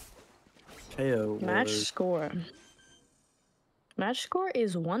KO Match was... score. Match score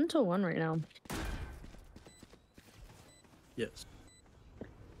is 1-1 right now. Yes.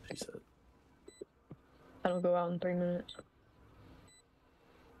 He said. That'll go out in 3 minutes.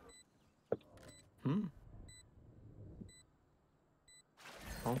 Hmm.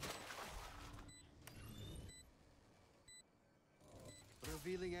 Oh.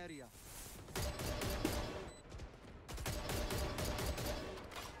 Revealing area.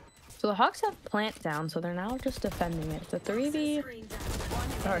 So the Hawks have plant down, so they're now just defending it. The 3v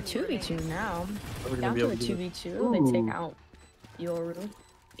Or 2v2 now. We're gonna Down be to able a to do 2v2. They take out Yoru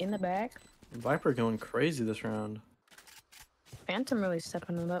in the back. Viper going crazy this round. Phantom really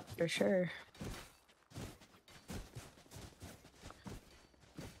stepping it up for sure.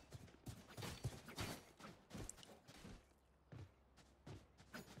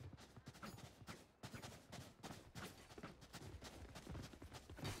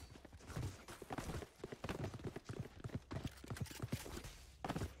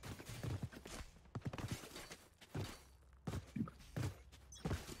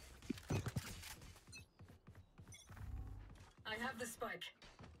 I have the spike.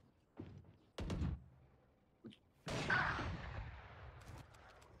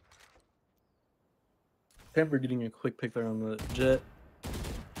 Panther getting a quick pick there on the jet.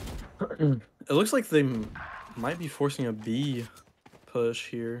 It looks like they might be forcing a B push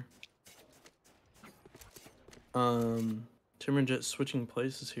here. Timber and Jet switching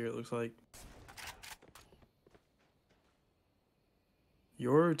places here, it looks like.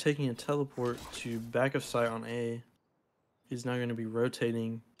 You're taking a teleport to back of sight on A. He's now going to be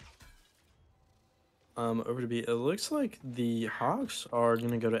rotating over to B. It looks like the Hawks are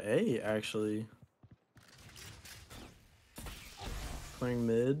going to go to A, actually. Playing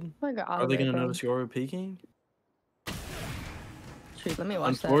mid. Are they going to notice Yoru peeking? Sweet, let me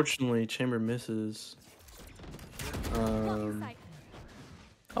watch that. Unfortunately, Chamber misses.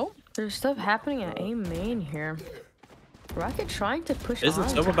 Oh, there's stuff happening at A main here. Rocket trying to push Isn't on.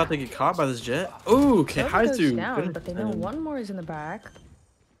 Soba about to get caught by this jet? Ooh, okay, Soba goes Haizu. down, but they know one more is in the back.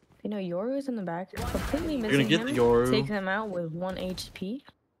 They know Yoru is in the back. Completely You're missing gonna get him. the Yoru. Take them out with 1 HP.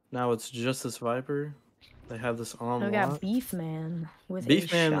 Now it's just this Viper. They have this on We lock. got Beefman with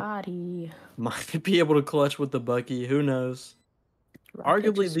Beefman a shoddy. might be able to clutch with the Bucky. Who knows? Rocket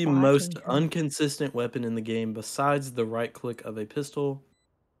Arguably just the watching most him. inconsistent weapon in the game besides the right click of a pistol.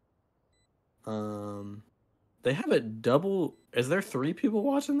 They have it double. Is there 3 people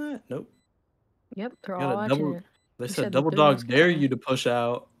watching that? Nope. Yep, they're Got all a watching double. it. They You said said the double blue dog was dare coming. you to push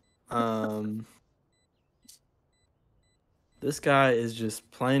out. This guy is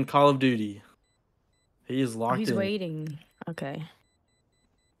just playing Call of Duty. He is Oh, locked he's in. waiting. Okay.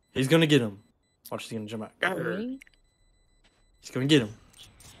 He's gonna get him. Watch, he's gonna jump out. Waiting. He's gonna get him.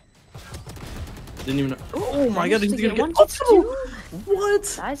 Didn't even know. Oh my god, Managed he's to gonna one get. to two. What?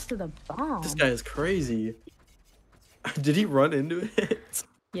 Sides to the bomb. This guy is crazy. Did he run into it?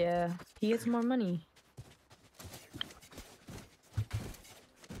 Yeah, he gets more money.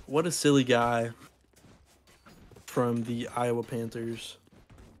 What a silly guy from the Iowa Panthers.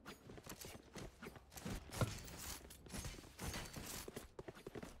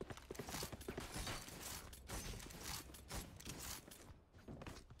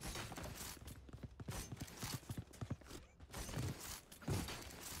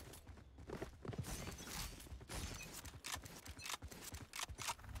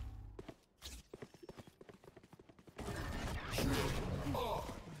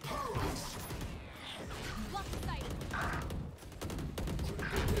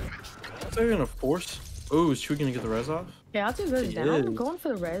 They're gonna force. Oh, is Chewie gonna get the res off? Kayatsu goes He down. is. I'm going for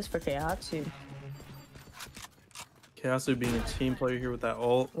the res for Kayatsu. Kayatsu being a team player here with that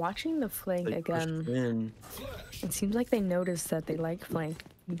ult. Watching the flank They pushed again. in. It seems like they noticed that they like flank,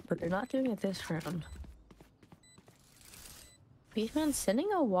 but they're not doing it this round. Beefman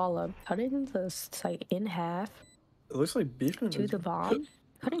sending a wall up, cutting the site in half It looks like Beefman to is- the bomb.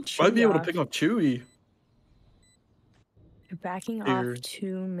 Cutting Chewie might be able to off. pick off Chewie. They're backing Here. off to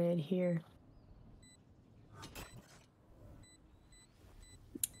mid here.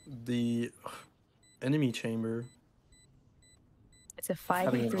 The enemy chamber. It's a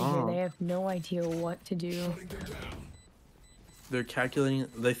Having 5v3 it here. on. They have no idea what to do. They're calculating.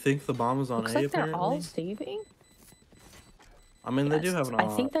 They think the bomb is on Looks A. like they're Apparently, all saving. I mean they do Yes, have an. I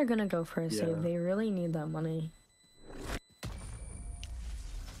think they're gonna go for a Yeah. save. They really need that money.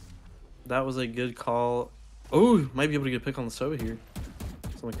 That was a good call. Oh, might be able to get a pick on the Soba here.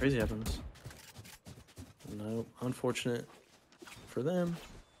 Something crazy happens. No, unfortunate for them.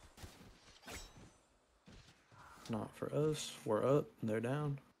 Not for us. We're up. They're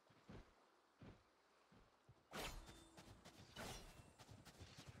down.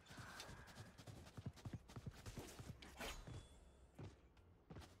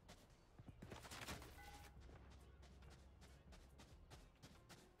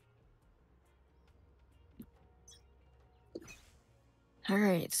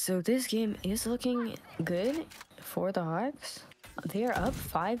 Alright, so this game is looking good for the Hawks. They are up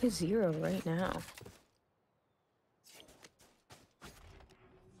 5-0 right now.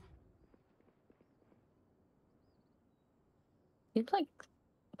 Seems like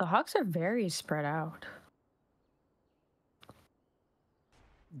The Hawks are very spread out.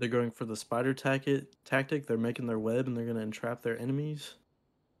 They're going for the spider tactic. They're making their web and they're going to entrap their enemies.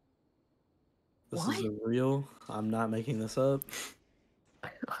 This is a real. I'm not making this up.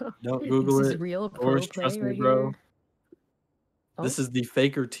 Don't Google This is it. real Of pro course, play trust me, right bro. here. This Oh. is the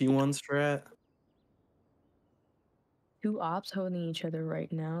Faker T1 strat. Two ops holding each other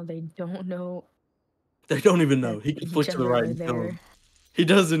right now. They don't know They don't even know. that He can each flick to the other right are and kill him. there. He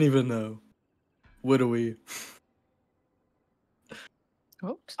doesn't even know. What do we?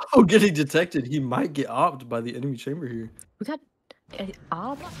 Oops. Oh, getting detected. He might get opped by the enemy chamber here. We got an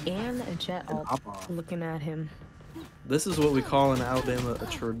op and a jet An op op-off. looking at him. This is what we call in Alabama a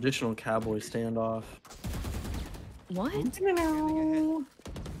traditional cowboy standoff. What?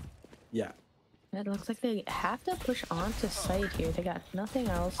 Yeah. It looks like they have to push onto site here. They got nothing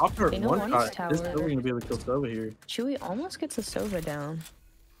else. After They know one one's shot, tower. this is going to be able to kill Sova here. Chewy almost gets a Sova down.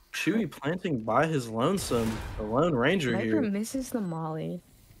 Chewy planting by his lonesome, the Lone Ranger Viper here. misses the molly.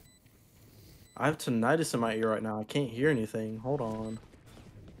 I have tinnitus in my ear right now. I can't hear anything. Hold on.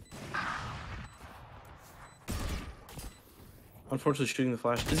 Unfortunately, shooting the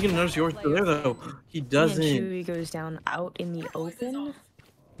flash. Is he going to notice yours still there, though? He doesn't. And Chewy goes down out in the open.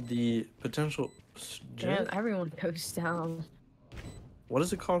 The potential... Damn, everyone goes down. What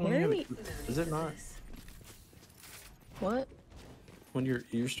is it called when you Very- have... Is it not? What? When your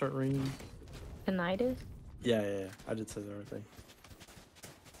ears start ringing? Tinnitus? Yeah. I did say the right thing.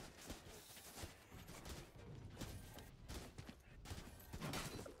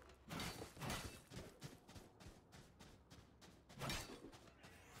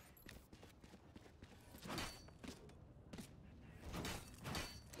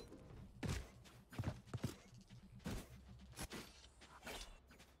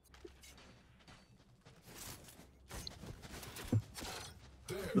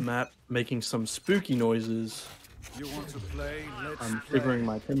 The map making some spooky noises. You want to play? Let's I'm play. shivering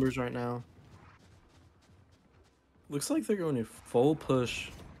my timbers right now. Looks like they're going to full push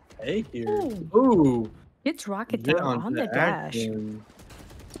A here. Ooh. It's rocket Get down on the dash. action.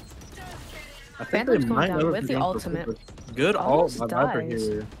 I think Panthers they going might down know with if the they're going for ultimate. full push. Good ult Almost by Viper dies.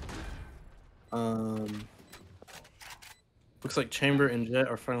 here. Looks like Chamber and Jet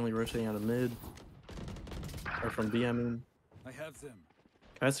are finally rotating out of mid. Or from B, I mean. I have them.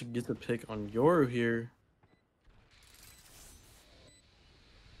 Kaiser gets a pick on Yoru here.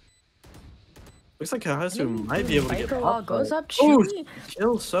 Looks like Kaiser might be able to get Viper wall popped. goes up. Ooh, Chewy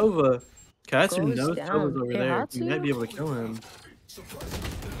kill Sova. Kaiser goes knows down. Sova's over there. He might be Heihatsu? able to kill him.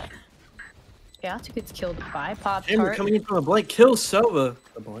 Heihatsu gets killed by Pop Chamber Tart. coming in from the blank. Kill Sova.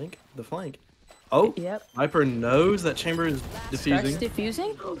 The blank? The flank. Oh, Yep. Viper knows that Chamber is Starts defusing.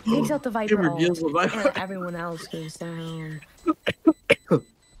 diffusing. Takes out the Viper Chamber ult. deals with Viper. And everyone else goes down.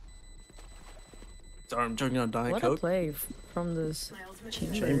 Sorry, I'm choking on Diet What a Coke. play from this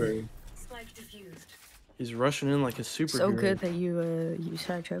Chamber. He's rushing in like a superhero. So good that you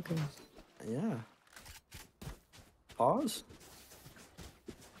start choking. Yeah. Pause.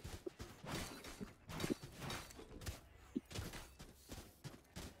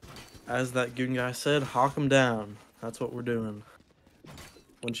 As that goon guy said, hawk him down. That's what we're doing.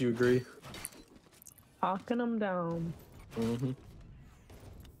 Wouldn't you agree? Hawking them down. Mm-hmm.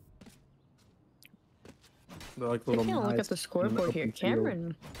 They're like little Taking a look mice at the in an scoreboard here. open field.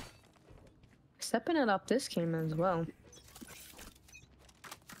 Cameron stepping it up this game as well.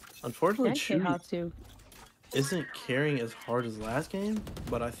 Unfortunately, And Chewy Heihatsu. isn't carrying as hard as last game,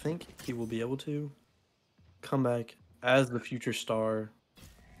 but I think he will be able to come back as the future star.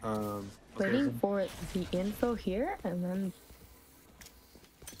 Waiting for the info here, and then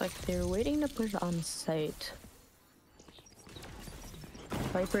like they're waiting to push on site.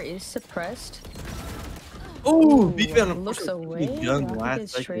 Viper is suppressed. Oh, Ooh, beat down. looks away. He gunned Rocket last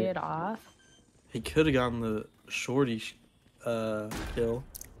gets second. traded off. He could have gotten the shorty kill.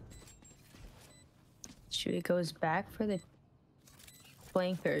 Chewy goes back for the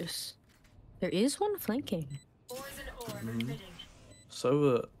flankers. There is one flanking.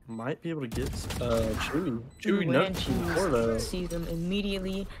 Sova might be able to get Chewy. Chewy Ooh, knows and before though. Chewy sees him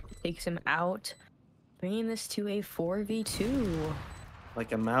immediately, takes him out, bringing this to a 4v2.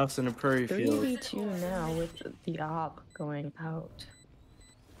 Like a mouse in a prairie field. 3v2 now with the op going out.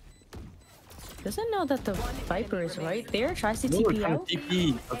 Doesn't know that the Viper is right there, tries to No, we're TP trying out. to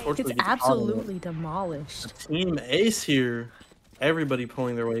TP. Unfortunately, Gets gets caught in it. absolutely demolished. Team Ace here. Everybody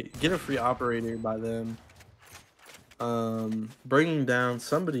pulling their weight. Get a free operator by them. Bringing down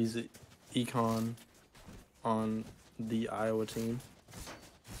somebody's econ on the Iowa team.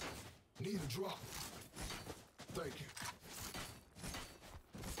 Need a drop. Thank you.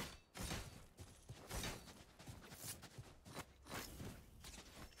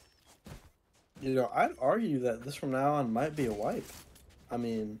 You know, I'd argue that this from now on might be a wipe. I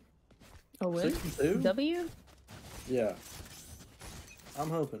mean, A win? 62? W? Yeah. I'm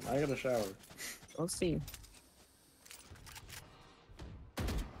hoping. I got a shower. We'll see.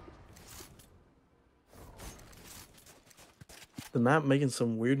 The map making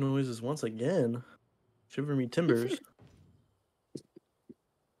some weird noises once again. Shiver me timbers.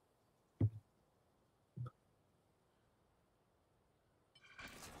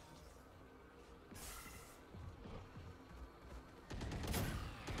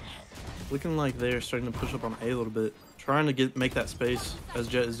 Looking like they're starting to push up on A little bit. Trying to make that space as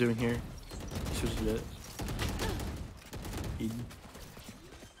Jet is doing here. Switch to Jet.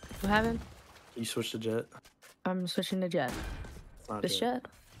 What happened? You switched to Jet. I'm switching to Jet. Not This Jet?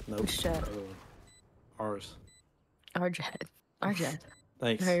 Nope. Which Jet? Ours. Our Jet. Our Jet.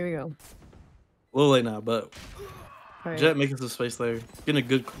 Thanks. Here we go. A little late now, but All right. Jet making some space there. Getting a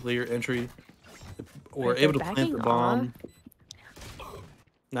good clear entry. We're They're able to plant backing the bomb.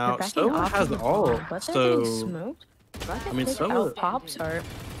 Now, They're backing Sova off has of the all, bomb, but they're getting so... smoked. I mean, Sova... Pops are.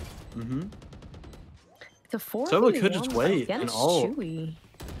 Mm-hmm. The 4 Sova could just wait and all. Chewy.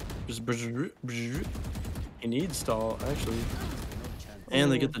 Just... He needs stall, actually.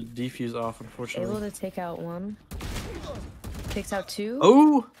 And they get the defuse off, unfortunately. Able to take out 1. Takes out 2.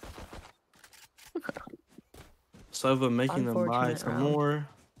 Oh! Sova making them buy Unfortunate some round. more.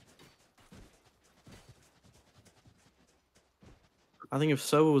 I think if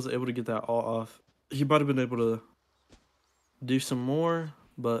Sova was able to get that all off, he might have been able to do some more,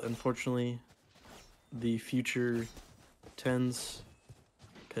 but unfortunately, the future 10s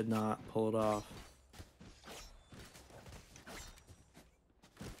could not pull it off.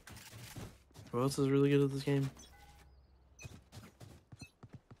 Who else is really good at this game?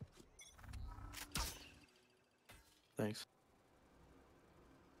 Thanks.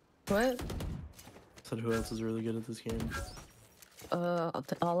 What? Said who else is really good at this game?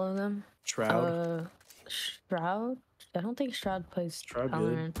 All of them. Shroud. Shroud? I don't think Shroud plays Shroud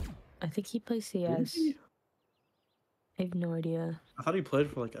good. Valorant. I think he plays CS. Really? I have no idea. I thought he played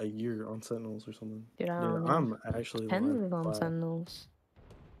for like a year on Sentinels or something. Dude, I Yeah, don't know. I'm actually Depends like, on wow. Sentinels.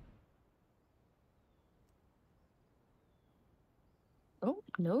 Oh,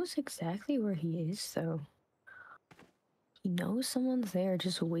 knows exactly where he is, though. He knows someone's there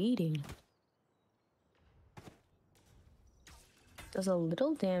just waiting. Does a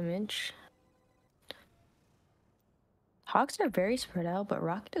little damage. Hawks are very spread out, but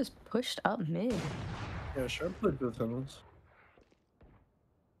Rocket is pushed up mid. Yeah, sure played good Sentinels.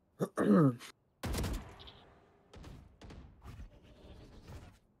 Looks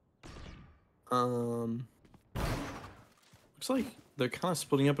like they're kind of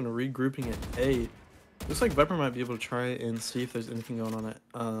splitting up and regrouping at A. Looks like Viper might be able to try and see if there's anything going on at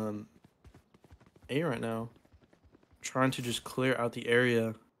A right now. Trying to just clear out the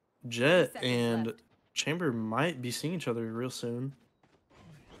area. Jet and left. Chamber might be seeing each other real soon.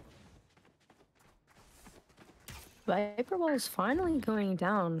 Viper Ball is finally going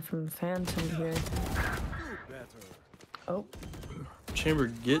down from Phantom here. Oh, Chamber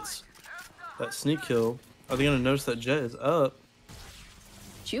gets that sneak kill. Are they going to notice that Jet is up?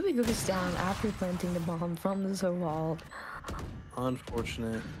 Chewy goes down after planting the bomb from the Zawald.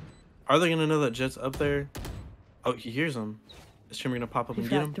 Unfortunate. Are they going to know that Jet's up there? Oh, he hears him. Is Chamber going to pop up He's and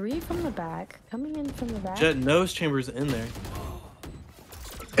get got him? 3 from the back, coming in from the back. Jet knows Chamber's in there.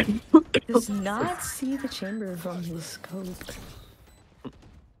 Does not see the chamber from his scope.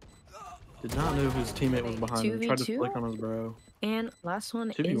 Did not know whose teammate was behind him. Tried to 2v2? flick on his bro. And last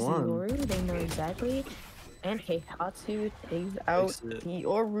one is 2v1. Yoru. They know exactly. And Heihatsu takes out Takes it.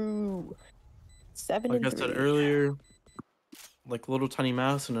 Yoru. 7 Like and I 3. said earlier, like a little tiny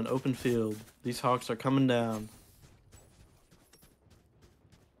mouse in an open field. These Hawks are coming down.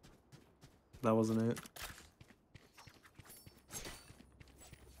 That wasn't it.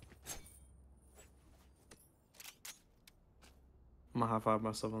 I'm gonna high five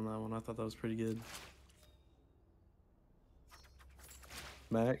myself on that one. I thought that was pretty good.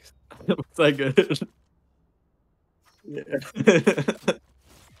 Max? Was that good? Yeah.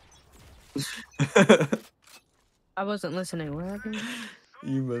 I wasn't listening. What happened?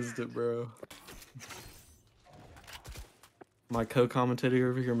 You missed it, bro. My co-commentator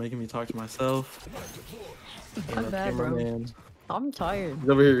over here making me talk to myself. And I'm our bad, bro. cameraman. I'm tired. He's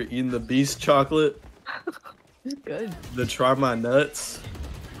over here eating the beast chocolate. It's good. The try my nuts.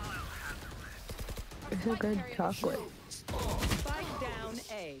 It's a good chocolate. Spike down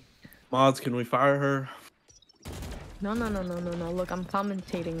A. Mods, can we fire her? No. Look, I'm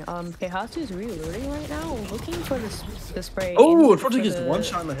commentating. Kehasu's reloading right now, looking for the spray. Oh, unfortunately gets one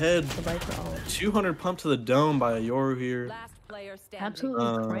shot in the head. The Viper ult. 200 pump to the dome by a Yoru here. Last player standing.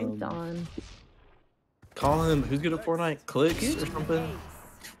 Absolutely cranked on. Call him. Who's good at Fortnite? Clicks or something?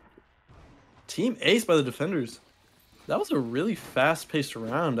 Team Ace by the defenders. That was a really fast-paced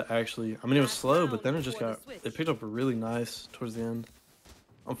round, actually. I mean, it was slow, but then it picked up really nice towards the end.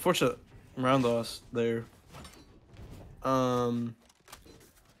 Unfortunate round loss there.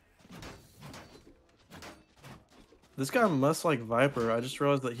 This guy must like Viper. I just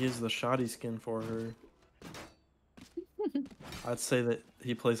realized that he has the shoddy skin for her. I'd say that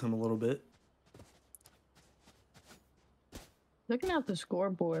he plays him a little bit. Looking at the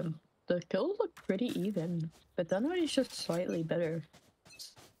scoreboard, the kills look pretty even, but Dunwoody's just slightly better.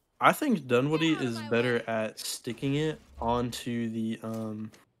 I think Dunwoody is better at sticking it onto the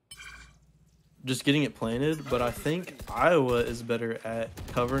just getting it planted, but I think Iowa is better at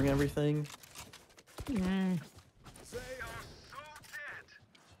covering everything.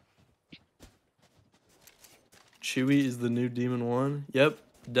 Chewy is the new Demon 1. Yep,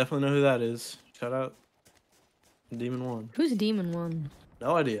 definitely know who that is. Shout out Demon 1. Who's Demon 1?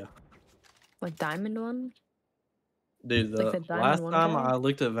 No idea. Like Diamond 1? Dude, the like the last Diamond 1 time guy? I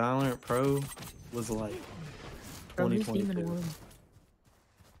looked at Valorant Pro was like Bro, who's Demon 2022. 1?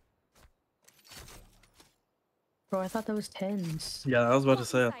 Bro, I thought that was 10s. Yeah, I was about to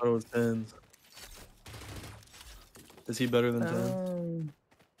say I thought it was 10s. Is he better than 10?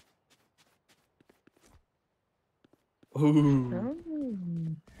 Ooh. Oh.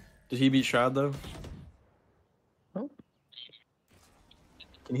 Did he beat Shroud though? Oh.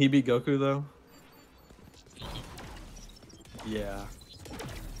 Can he beat Goku though? Yeah.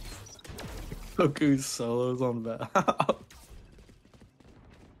 Goku's solos on Val.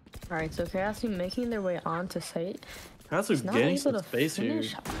 Alright, so Chaos making their way onto site. Kazu's Not getting able some to space here. finish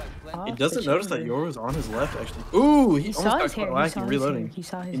He off doesn't the notice that chamber. Yoru's on his left actually. Ooh, he saw almost his got hair, caught lacking reloading. He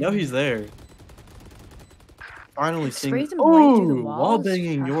saw his You know hair. he's there. Finally seeing. Sprays him right through the Ooh, wall walls.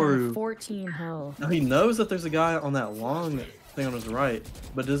 banging I have Yoru. 14 health. Now he knows that there's a guy on that long thing on his right,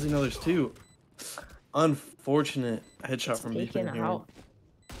 but does he know there's two? Unfortunate headshot from Taken Beacon here. out.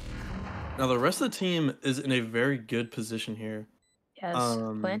 Now the rest of the team is in a very good position here. Yes,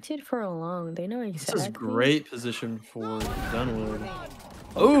 planted for a long. They know exactly. This is great position for Dunwoody.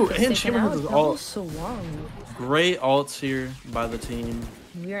 Oh, and Chamber has his ult. So long. Great ults here by the team.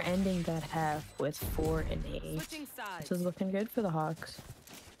 We are ending that half with 4 and 8. This is looking good for the Hawks.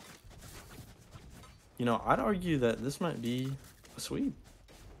 You know, I'd argue that this might be a sweep.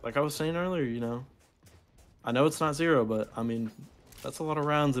 Like I was saying earlier, you know. I know it's not 0, but I mean, that's a lot of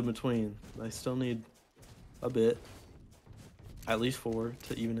rounds in between. They still need a bit. At least 4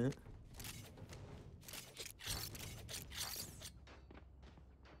 to even it.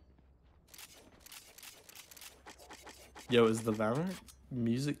 Yo, is the Valorant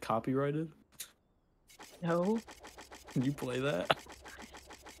music copyrighted? No. Can you play that?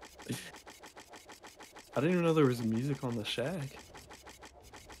 I didn't even know there was music on the shack.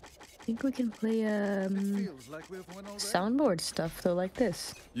 I think we can play Feels like we've won already. soundboard stuff though, like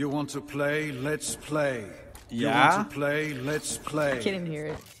this. You want to play? Let's play. You Yeah? want to play? Let's I play. can't even hear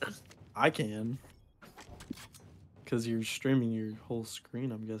it. I can. Because you're streaming your whole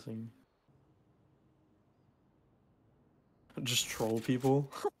screen, I'm guessing. Just troll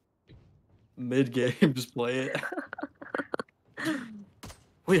people. Mid-game, just play it.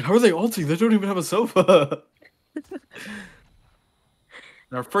 Wait, how are they ulting? They don't even have a sofa.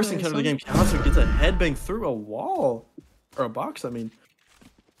 In our first encounter of the game, Kiansu gets a headbang through a wall. Or a box, I mean.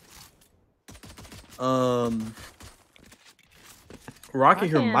 Rocket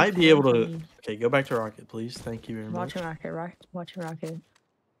here might be able to... Okay, go back to Rocket, please. Thank you very much. Watching Rocket, watching Rocket.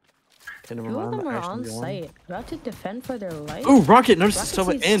 Okay, never Two of mind. them are Actually on going. site, about to defend for their life. Oh, Rocket notices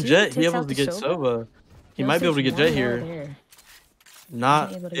Rocket Sova sees and two, Jet. He takes able out to the get Sova. Sova. He might be able to get Jet here.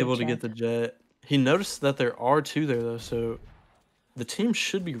 Not able to get the Jet. He noticed that there are 2 there though, so the team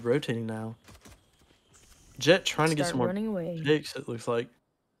should be rotating now. Jet trying to get some more running away. picks, it looks like.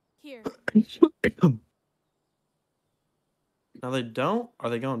 Here. Now they don't. Are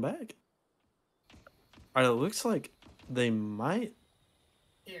they going back? Alright, it looks like they might.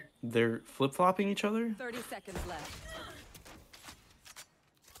 They're flip-flopping each other. 30 seconds left.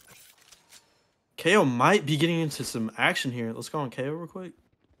 KO might be getting into some action here. Let's go on KO real quick.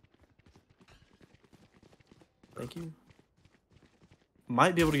 Thank you.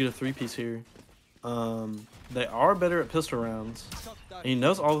 Might be able to get a 3-piece here. They are better at pistol rounds. And he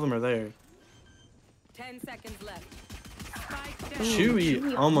knows all of them are there. 10 seconds left. Spike down.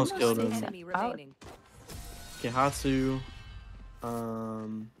 Chewy almost killed him. Enemy remaining. Gehatsu.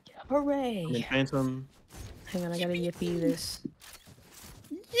 Hooray! I mean, Phantom. Hang on, I gotta yippee this.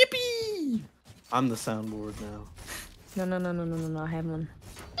 Yippee! I'm the soundboard now. No, I have one.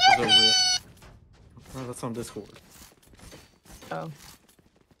 It's over it. Oh, that's on Discord. Oh.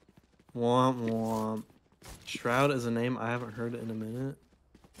 Womp womp. Shroud is a name I haven't heard in a minute.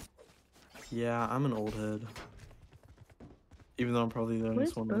 Yeah, I'm an old head. Even though I'm probably the What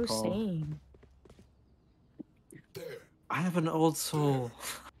youngest is one to Bo call. saying? I have an old soul.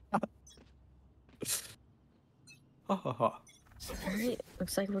 Ha ha ha. Alright,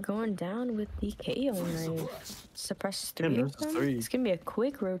 looks like we're going down with the KO knife. Suppress 3 Damn, of this is them. 3. It's gonna be a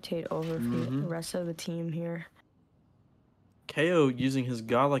quick rotate over for the rest of the team here. KO using his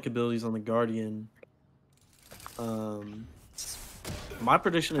godlike abilities on the Guardian. My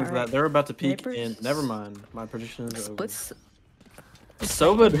prediction is that they're about to peek in. Never mind. My prediction is over.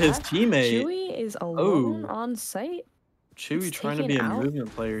 Sova, his teammate. Chewy is alone on site. Chewy trying to be a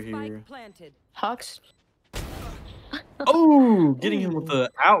movement player here. Hawks. Oh, getting him with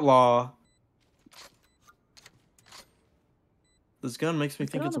the outlaw. This gun makes me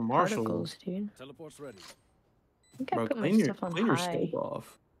think it's a Marshall. Dude. Teleport's ready. I think I Bro, put my clean your stuff on high. scope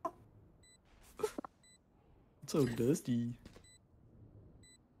off. It's so dusty.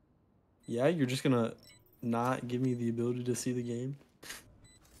 Yeah, you're just gonna not give me the ability to see the game?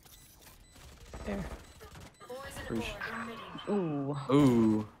 There. Ooh.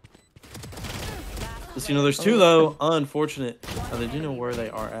 Ooh. Just, you know, there's 2 though. Unfortunate. Oh, they do know where they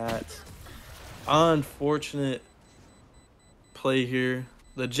are at. Unfortunate play here.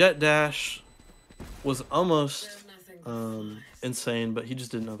 The jet dash was almost insane, but he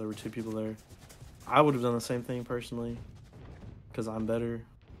just didn't know there were 2 people there. I would have done the same thing personally, because I'm better.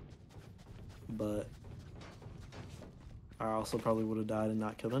 But I also probably would have died and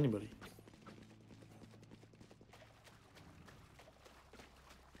not killed anybody.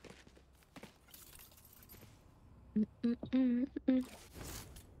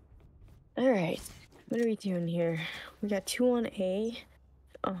 Alright, what are we doing here? We got 2 on A.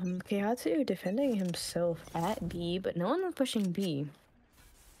 Keihatsu defending himself at B, but no one was pushing B.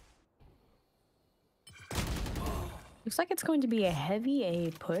 Looks like it's going to be a heavy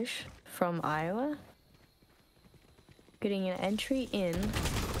A push from Iowa. Getting an entry in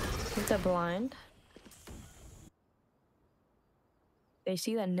with the blind. They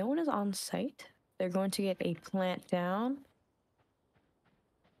see that no one is on site. They're going to get a plant down.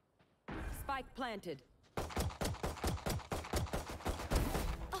 Spike planted.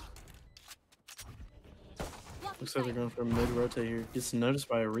 Looks like they're going for a mid-rotate here. Gets noticed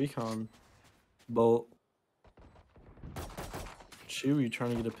by a recon bolt. Chewy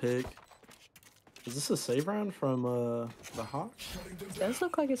trying to get a pick. Is this a save round from the Hawks? It does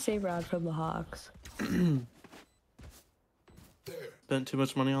look like a save round from the Hawks. Spent too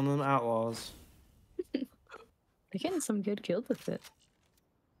much money on them outlaws. They're getting some good kills with it.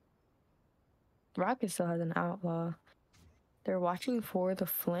 Rocket still has an outlaw. They're watching for the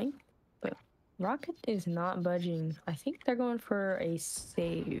flank, but Rocket is not budging. I think they're going for a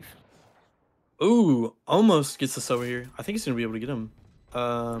save. Ooh, almost gets us over here. I think he's gonna be able to get him.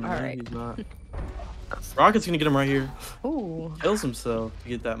 Alright. He's not. Rocket's gonna get him right here. Ooh. Kills himself to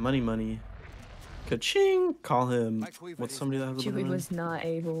get that money. Ka-ching! Call him. What's somebody that has a Chewy was not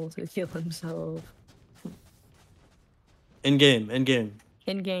able to kill himself. In game. In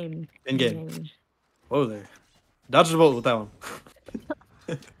game. Whoa there. Dodged a bullet with that one.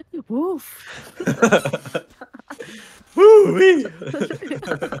 Woof. Woo-wee!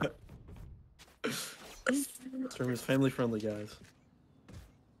 This room is family friendly, guys.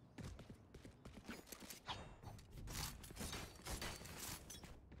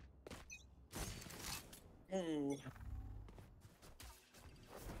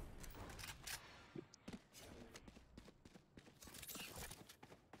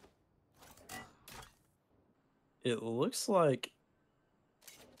 It looks like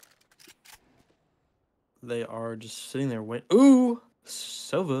they are just sitting there waiting. Ooh!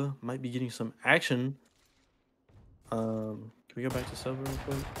 Sova might be getting some action. Can we go back to Sova real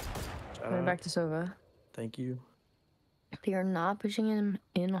quick? Going back to Sova. Thank you. They are not pushing him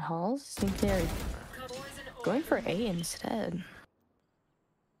in halls. I think they're going for A instead.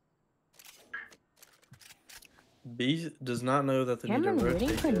 B does not know that they need to Cameron rotate.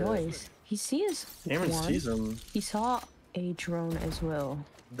 waiting for noise. He sees Cameron one. sees him. He saw a drone as well.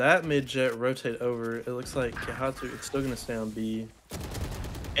 That mid-jet rotate over. It looks like Gehatsu is still going to stay on B.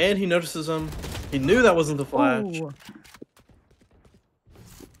 And he notices him. He knew that wasn't the flash. Ooh.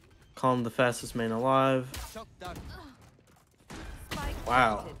 Call him the fastest man alive.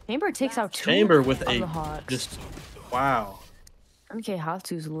 Wow. Chamber takes out 2 Chamber with of a the Hawks. just wow. MK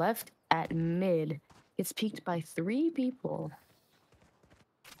Hatu's left at mid. Gets peeked by 3 people.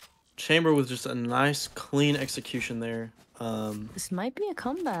 Chamber with just a nice clean execution there. This might be a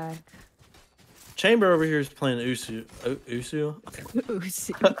comeback. Chamber over here is playing Usu. Usu?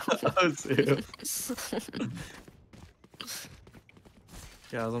 Usu.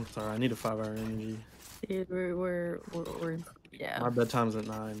 Guys, I'm sorry. I need a 5-hour energy. Dude, we're yeah. My bedtime's at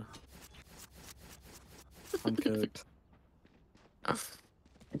 9. I'm cooked.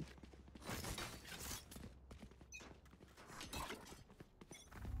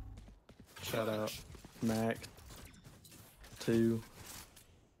 Shout out Mac 2.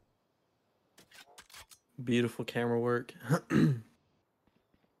 Beautiful camera work.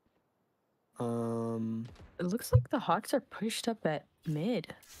 It looks like the Hawks are pushed up at mid.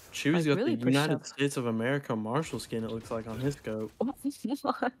 Chewy's Like, got really the pushed United up. States of America Marshall skin, it looks like, on his scope. What?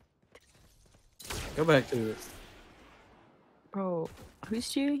 Go back to it. Bro, who's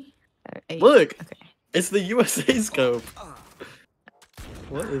Chewy? 8. Look! Okay. It's the USA scope.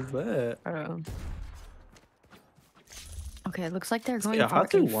 What is that? Okay, it looks like they're going Yeah, for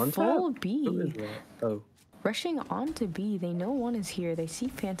Hatu a one full tap? Who is B. that? Oh. Rushing on to B. They know one is here. They see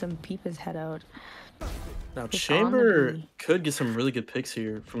Phantom peep his head out. Now, It's on the Chamber B. could get some really good picks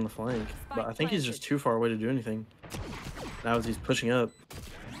here from the flank, but I think he's just too far away to do anything. Now as he's pushing up.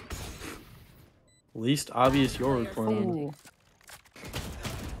 Least obvious Yoru playing. Ooh.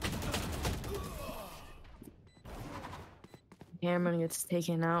 Cameron gets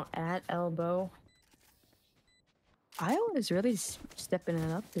taken out at elbow. Iowa is really stepping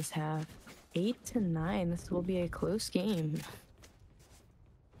it up this half. 8-9. This will be a close game.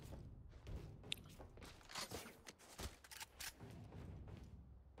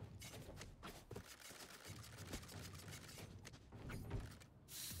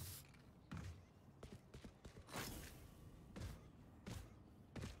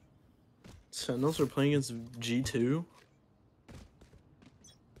 Sentinels are playing against G2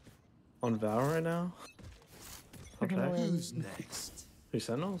 on Valorant right now. We're gonna Okay. win. Who's next? Who,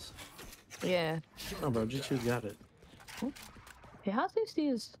 Sentinels? Yeah. No, bro, G2's got it. Hey, how thirsty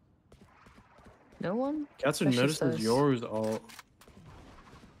is no one? Katsu That's notices just us. Yoru's ult.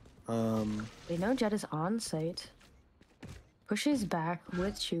 They know Jet is on site. Pushes back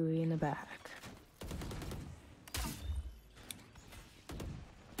with Chewy in the back.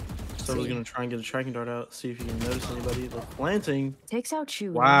 So we're gonna try and get a tracking dart out, see if you can notice anybody. They're planting. Takes out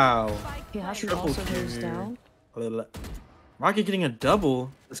Chewy. Wow. Hey, Hashi Triple also kill goes here. down. Rocket getting a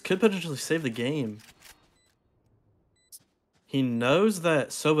double. This could potentially save the game. He knows that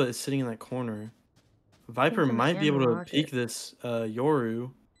Sova is sitting in that corner. Viper Phantom might be and able to Rocket. peek this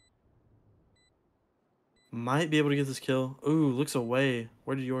Yoru. Might be able to get this kill. Ooh, looks away.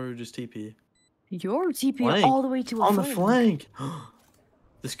 Where did Yoru just TP? Your TP Flank. all the way to a On the flank. flank.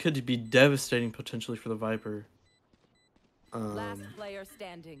 This could be devastating potentially for the Viper. Last player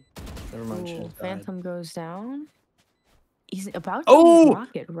standing. Never mind. She Ooh, just died. Phantom goes down. He's about to Oh! hit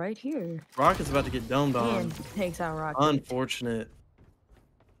Rocket right here. Rocket's about to get domed on. And takes out Rocket. Unfortunate.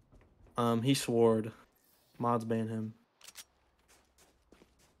 He swored. Mods ban him.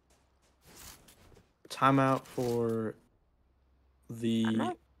 Timeout for the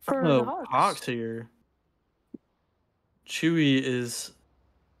Timeout for the Hawks. Hawks. Here. Chewy is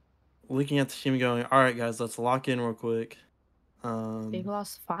looking at the team and going, all right, guys, let's lock in real quick. They've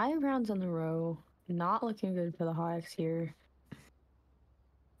lost 5 rounds in a row. Not looking good for the Hawks here.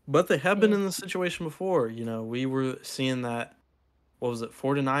 But they have been Yeah. in this situation before. You know, we were seeing that, what was it,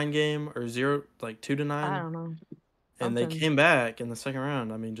 4-9 game or 2-9? I don't know. And they Something. came back in the second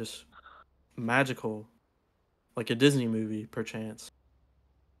round. I mean, just magical. Like a Disney movie, perchance.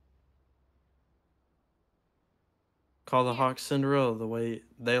 Call the Hawks Cinderella the way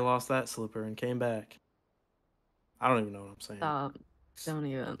they lost that slipper and came back. I don't even know what I'm saying. Stop. Don't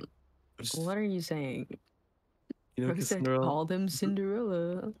even. Just- What are you saying? you know, Bro because said Cinderella, call them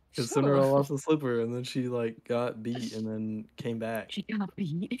Cinderella. 'cause Shut Cinderella up. lost the slipper and then she like got beat and then came back. She got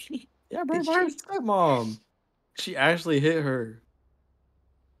beat. Yeah, bro, Did by her she? stepmom. She actually hit her.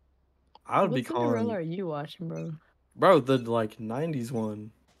 I would What be Cinderella calling, are you watching, bro? bro, the like 90s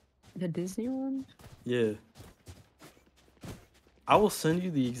one. The Disney one? Yeah. I will send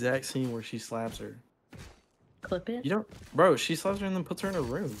you the exact scene where she slaps her. Clip it? You don't, bro, she slaps her and then puts her in a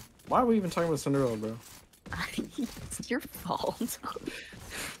room. Why are we even talking about Cinderella, bro? It's your fault.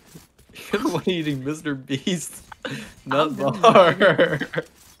 You're the one eating Mr. Beast nut done bar.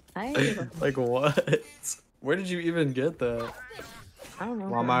 I Like, what? Where did you even get that? don't know.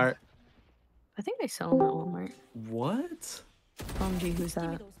 bro. Walmart. I think they sell them at Walmart. What? OMG, who's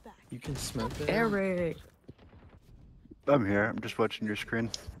that? You can smoke it. Eric. I'm here. I'm just watching your screen.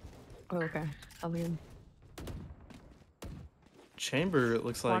 Oh, okay. I'll leave. Chamber, it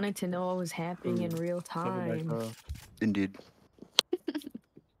looks like. Wanted to know what was happening in real Cover back time. up. Indeed.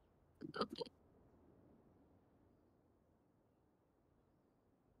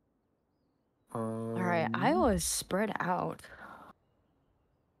 Alright, I was spread out.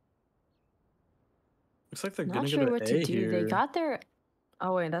 Looks like they're Not gonna sure go what to A to do. here. They got their.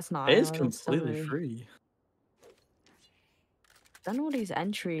 Oh wait, that's not. A is that's completely Dunwoody. free. Dunwoody's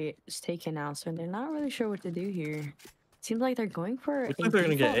entry is taken out, so they're not really sure what to do here. Seems like they're going for Looks a like they're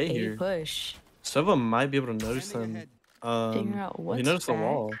gonna get default A here. push. Sova might be able to notice Scanning them. ahead. Figure out He what's noticed the back.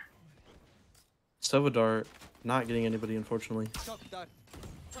 wall. Sova dart, not getting anybody, unfortunately. Shot that.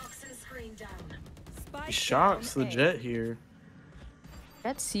 He shocks the Jet here.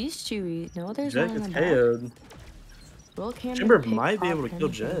 That sees Chewy. No, there's Jet one in gets the back. KO'd. Will Cameron Chamber pick might be able off to kill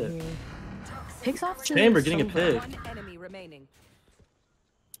anything Jet. here? Picks off the Chamber getting a Sova. pick. One enemy remaining.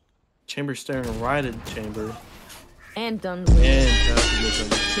 Chamber staring right at Chamber. And Dunwoody. And Johnson gets him.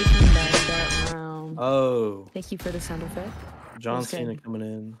 Taking back that round. Oh, Thank you for the sound effect. John was good. Cena coming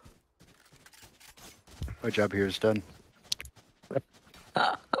in. My job here is done.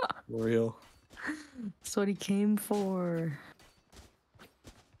 For real. That's what he came for.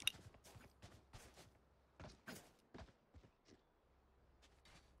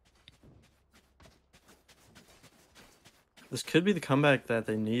 This could be the comeback that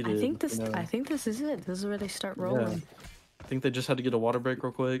they needed. I think this. you know. I think this is it. This is where they start rolling. I think they just had to get a water break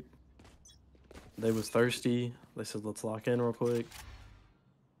real quick. They was thirsty. They said, let's lock in real quick.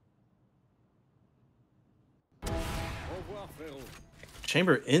 Au revoir, frérot.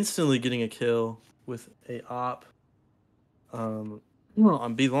 Chamber instantly getting a kill with a op on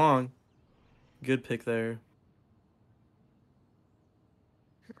B long. Good pick there.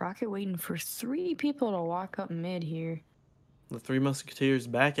 Rocket waiting for 3 people to walk up mid here. The Three Musketeers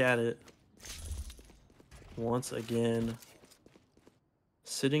back at it. Once again.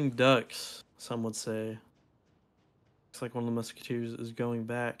 Sitting ducks, some would say. Looks like one of the Musketeers is going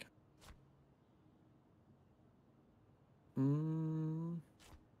back. Yoru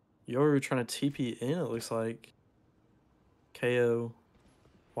trying to TP in, it looks like. KO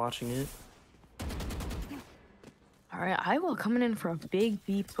watching it. Alright, Iowa coming in for a big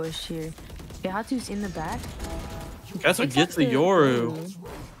B push here. Yatu's in the back. That's what Picks gets up the Yoru.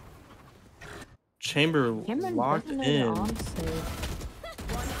 Chamber Cameron locked doesn't in. know the onside.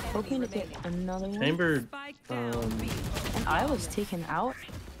 Hoping to get another one. Chamber, Spike down B. And Iowa's taken out.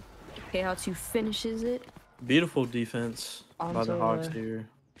 Yatu finishes it. beautiful defense by the Hawks Onto, here.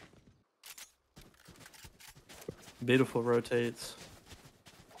 Beautiful rotates.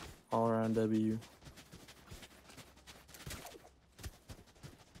 All around W.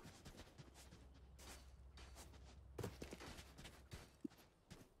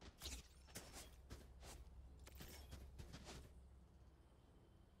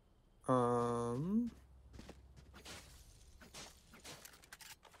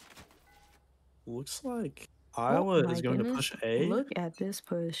 Looks like Iowa my is going to goodness. push A. Look at this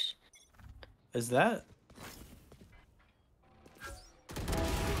push. Is that?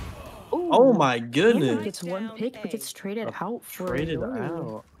 Ooh, Oh my Cameron goodness! gets one Down pick, but A. gets traded out for Traded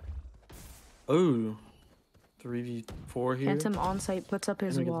Yoru. out. Oh, 3v4 here. Phantom onsite puts up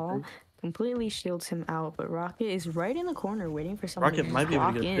his Cameron gets a wall, pick. completely shields him out, but Rocket is right in the corner waiting for someone Rocket to might be able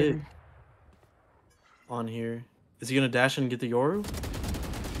to walk get a in. pick on here. Is he gonna dash in and get the Yoru?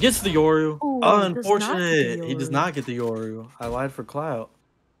 Gets the Yoru. Ooh, does not get the Unfortunate. He does Yoru. not get the Yoru. I lied for clout.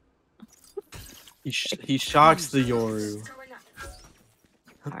 He shocks the Yoru.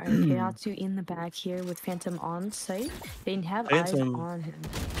 Alright, Kayatsu in the back here with Phantom on site. They have Phantom. eyes on him.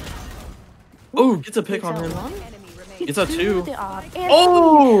 Oh, gets a pick Takes on out him. one. Enemy remaining. Gets a Two two. with the op, and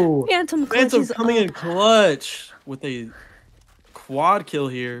Oh! Phantom Phantom clutches coming in up. clutch with a quad kill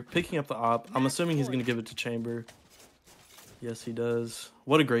here, picking up the op. I'm assuming he's gonna give it to Chamber. Yes, he does.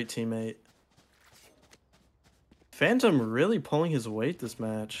 What a great teammate. Phantom really pulling his weight this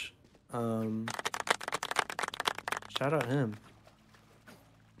match. Shout out him.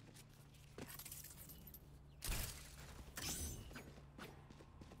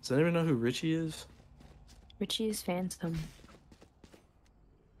 Does anyone know who Richie is? Richie is Phantom.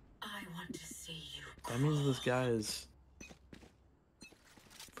 That means this guy is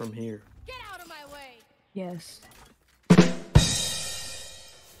from here. Get out of my way. Yes.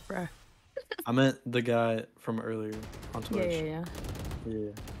 Bruh. I meant the guy from earlier on Yeah, Twitch. yeah, yeah. Yeah.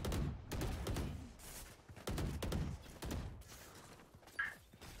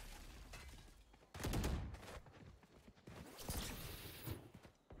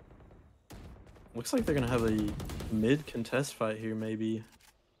 Looks like they're gonna have a mid contest fight here, maybe.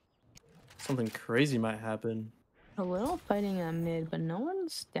 Something crazy might happen. A little fighting at mid, but no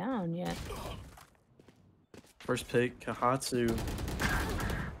one's down yet. First pick, Kahatsu.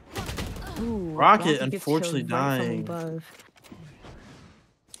 Ooh, Rocket gets unfortunately killed right from dying. above.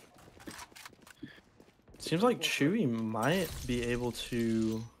 Seems like Chewy might be able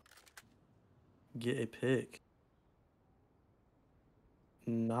to get a pick.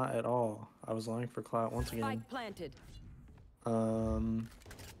 Not at all. I was lying for clout once again. Spike planted.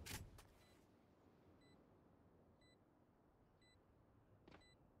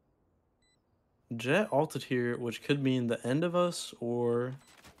 Jet ulted here, which could mean the end of us or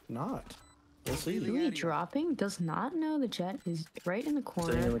not. We'll see. Chewy dropping, does not know the Jet is right in the Sitting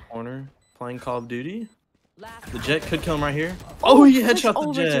in corner. the corner, playing Call of Duty. Last The Jet could kill him right here. Oh, he Push headshot the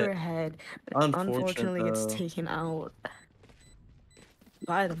over to her Jet. head. Unfortunate, Unfortunately, gets though. taken out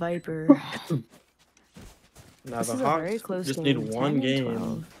by the Viper. Now This the is a very Hawks close just game, need one 10 and game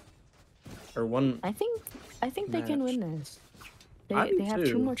 12. or one. I think they can match. win this. I do They have two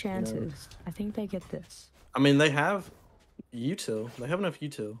too, more you know. chances. I think they get this. I mean, they have util. They have enough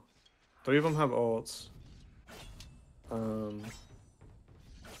util. 3 of them have ults.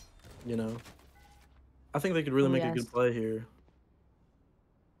 You know, I think they could really Oh, make a yes. good play here.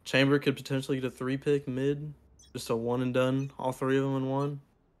 Chamber could potentially get a 3-pick mid, just a one and done. All 3 of them in one.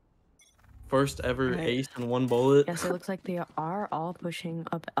 First ever Right. ace in 1 bullet. Yes, it looks like they are all pushing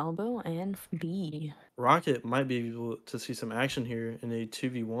up elbow and B. Rocket might be able to see some action here in a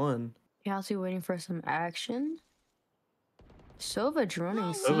 2v1. Kehatsu waiting for some action. Sova droning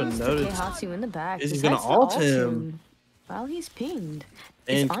Sova sees the noticed. Kehatsu in the back. Is he gonna decides to ult him? While he's pinged.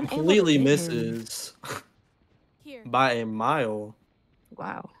 He's And unable to completely hit him. misses by a mile.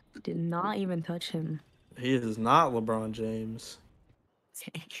 Wow. Did not even touch him. He is not LeBron James.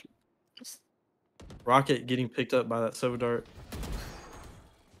 Rocket getting picked up by that Sova dart.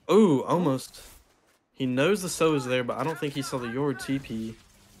 Ooh, almost. He knows the Sova's there, but I don't think he saw the Yord TP.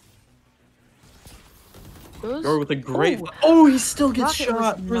 Yord with a great... Ooh. Oh, he still gets Rocket was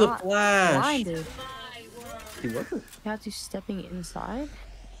shot through the not flash. blinded. He wasn't. Kehatsu stepping inside.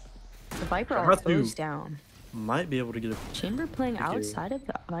 The Viper Kehatsu ult goes down. might be able to get a... Chamber playing Thank you. outside of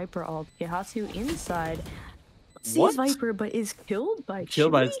the Viper ult. Kehatsu inside. What? Sees Viper, but is killed by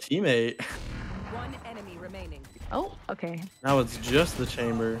Killed by his Chewy? teammate. one enemy remaining. Oh, okay. Now it's just the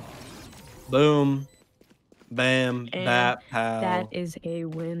chamber. Boom. Bam. And Bat. Pow. that is a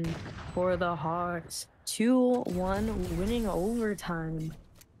win for the Hawks. 2-1 winning overtime.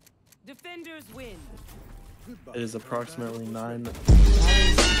 Defenders win. It is approximately 9, 10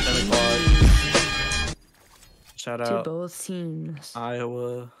 That is o'clock. Shout to out both teams.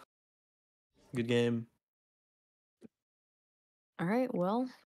 Iowa. Good game. All right, well,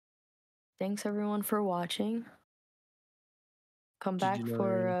 thanks everyone for watching. Come back GG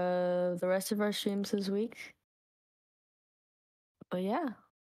for the rest of our streams this week. But yeah.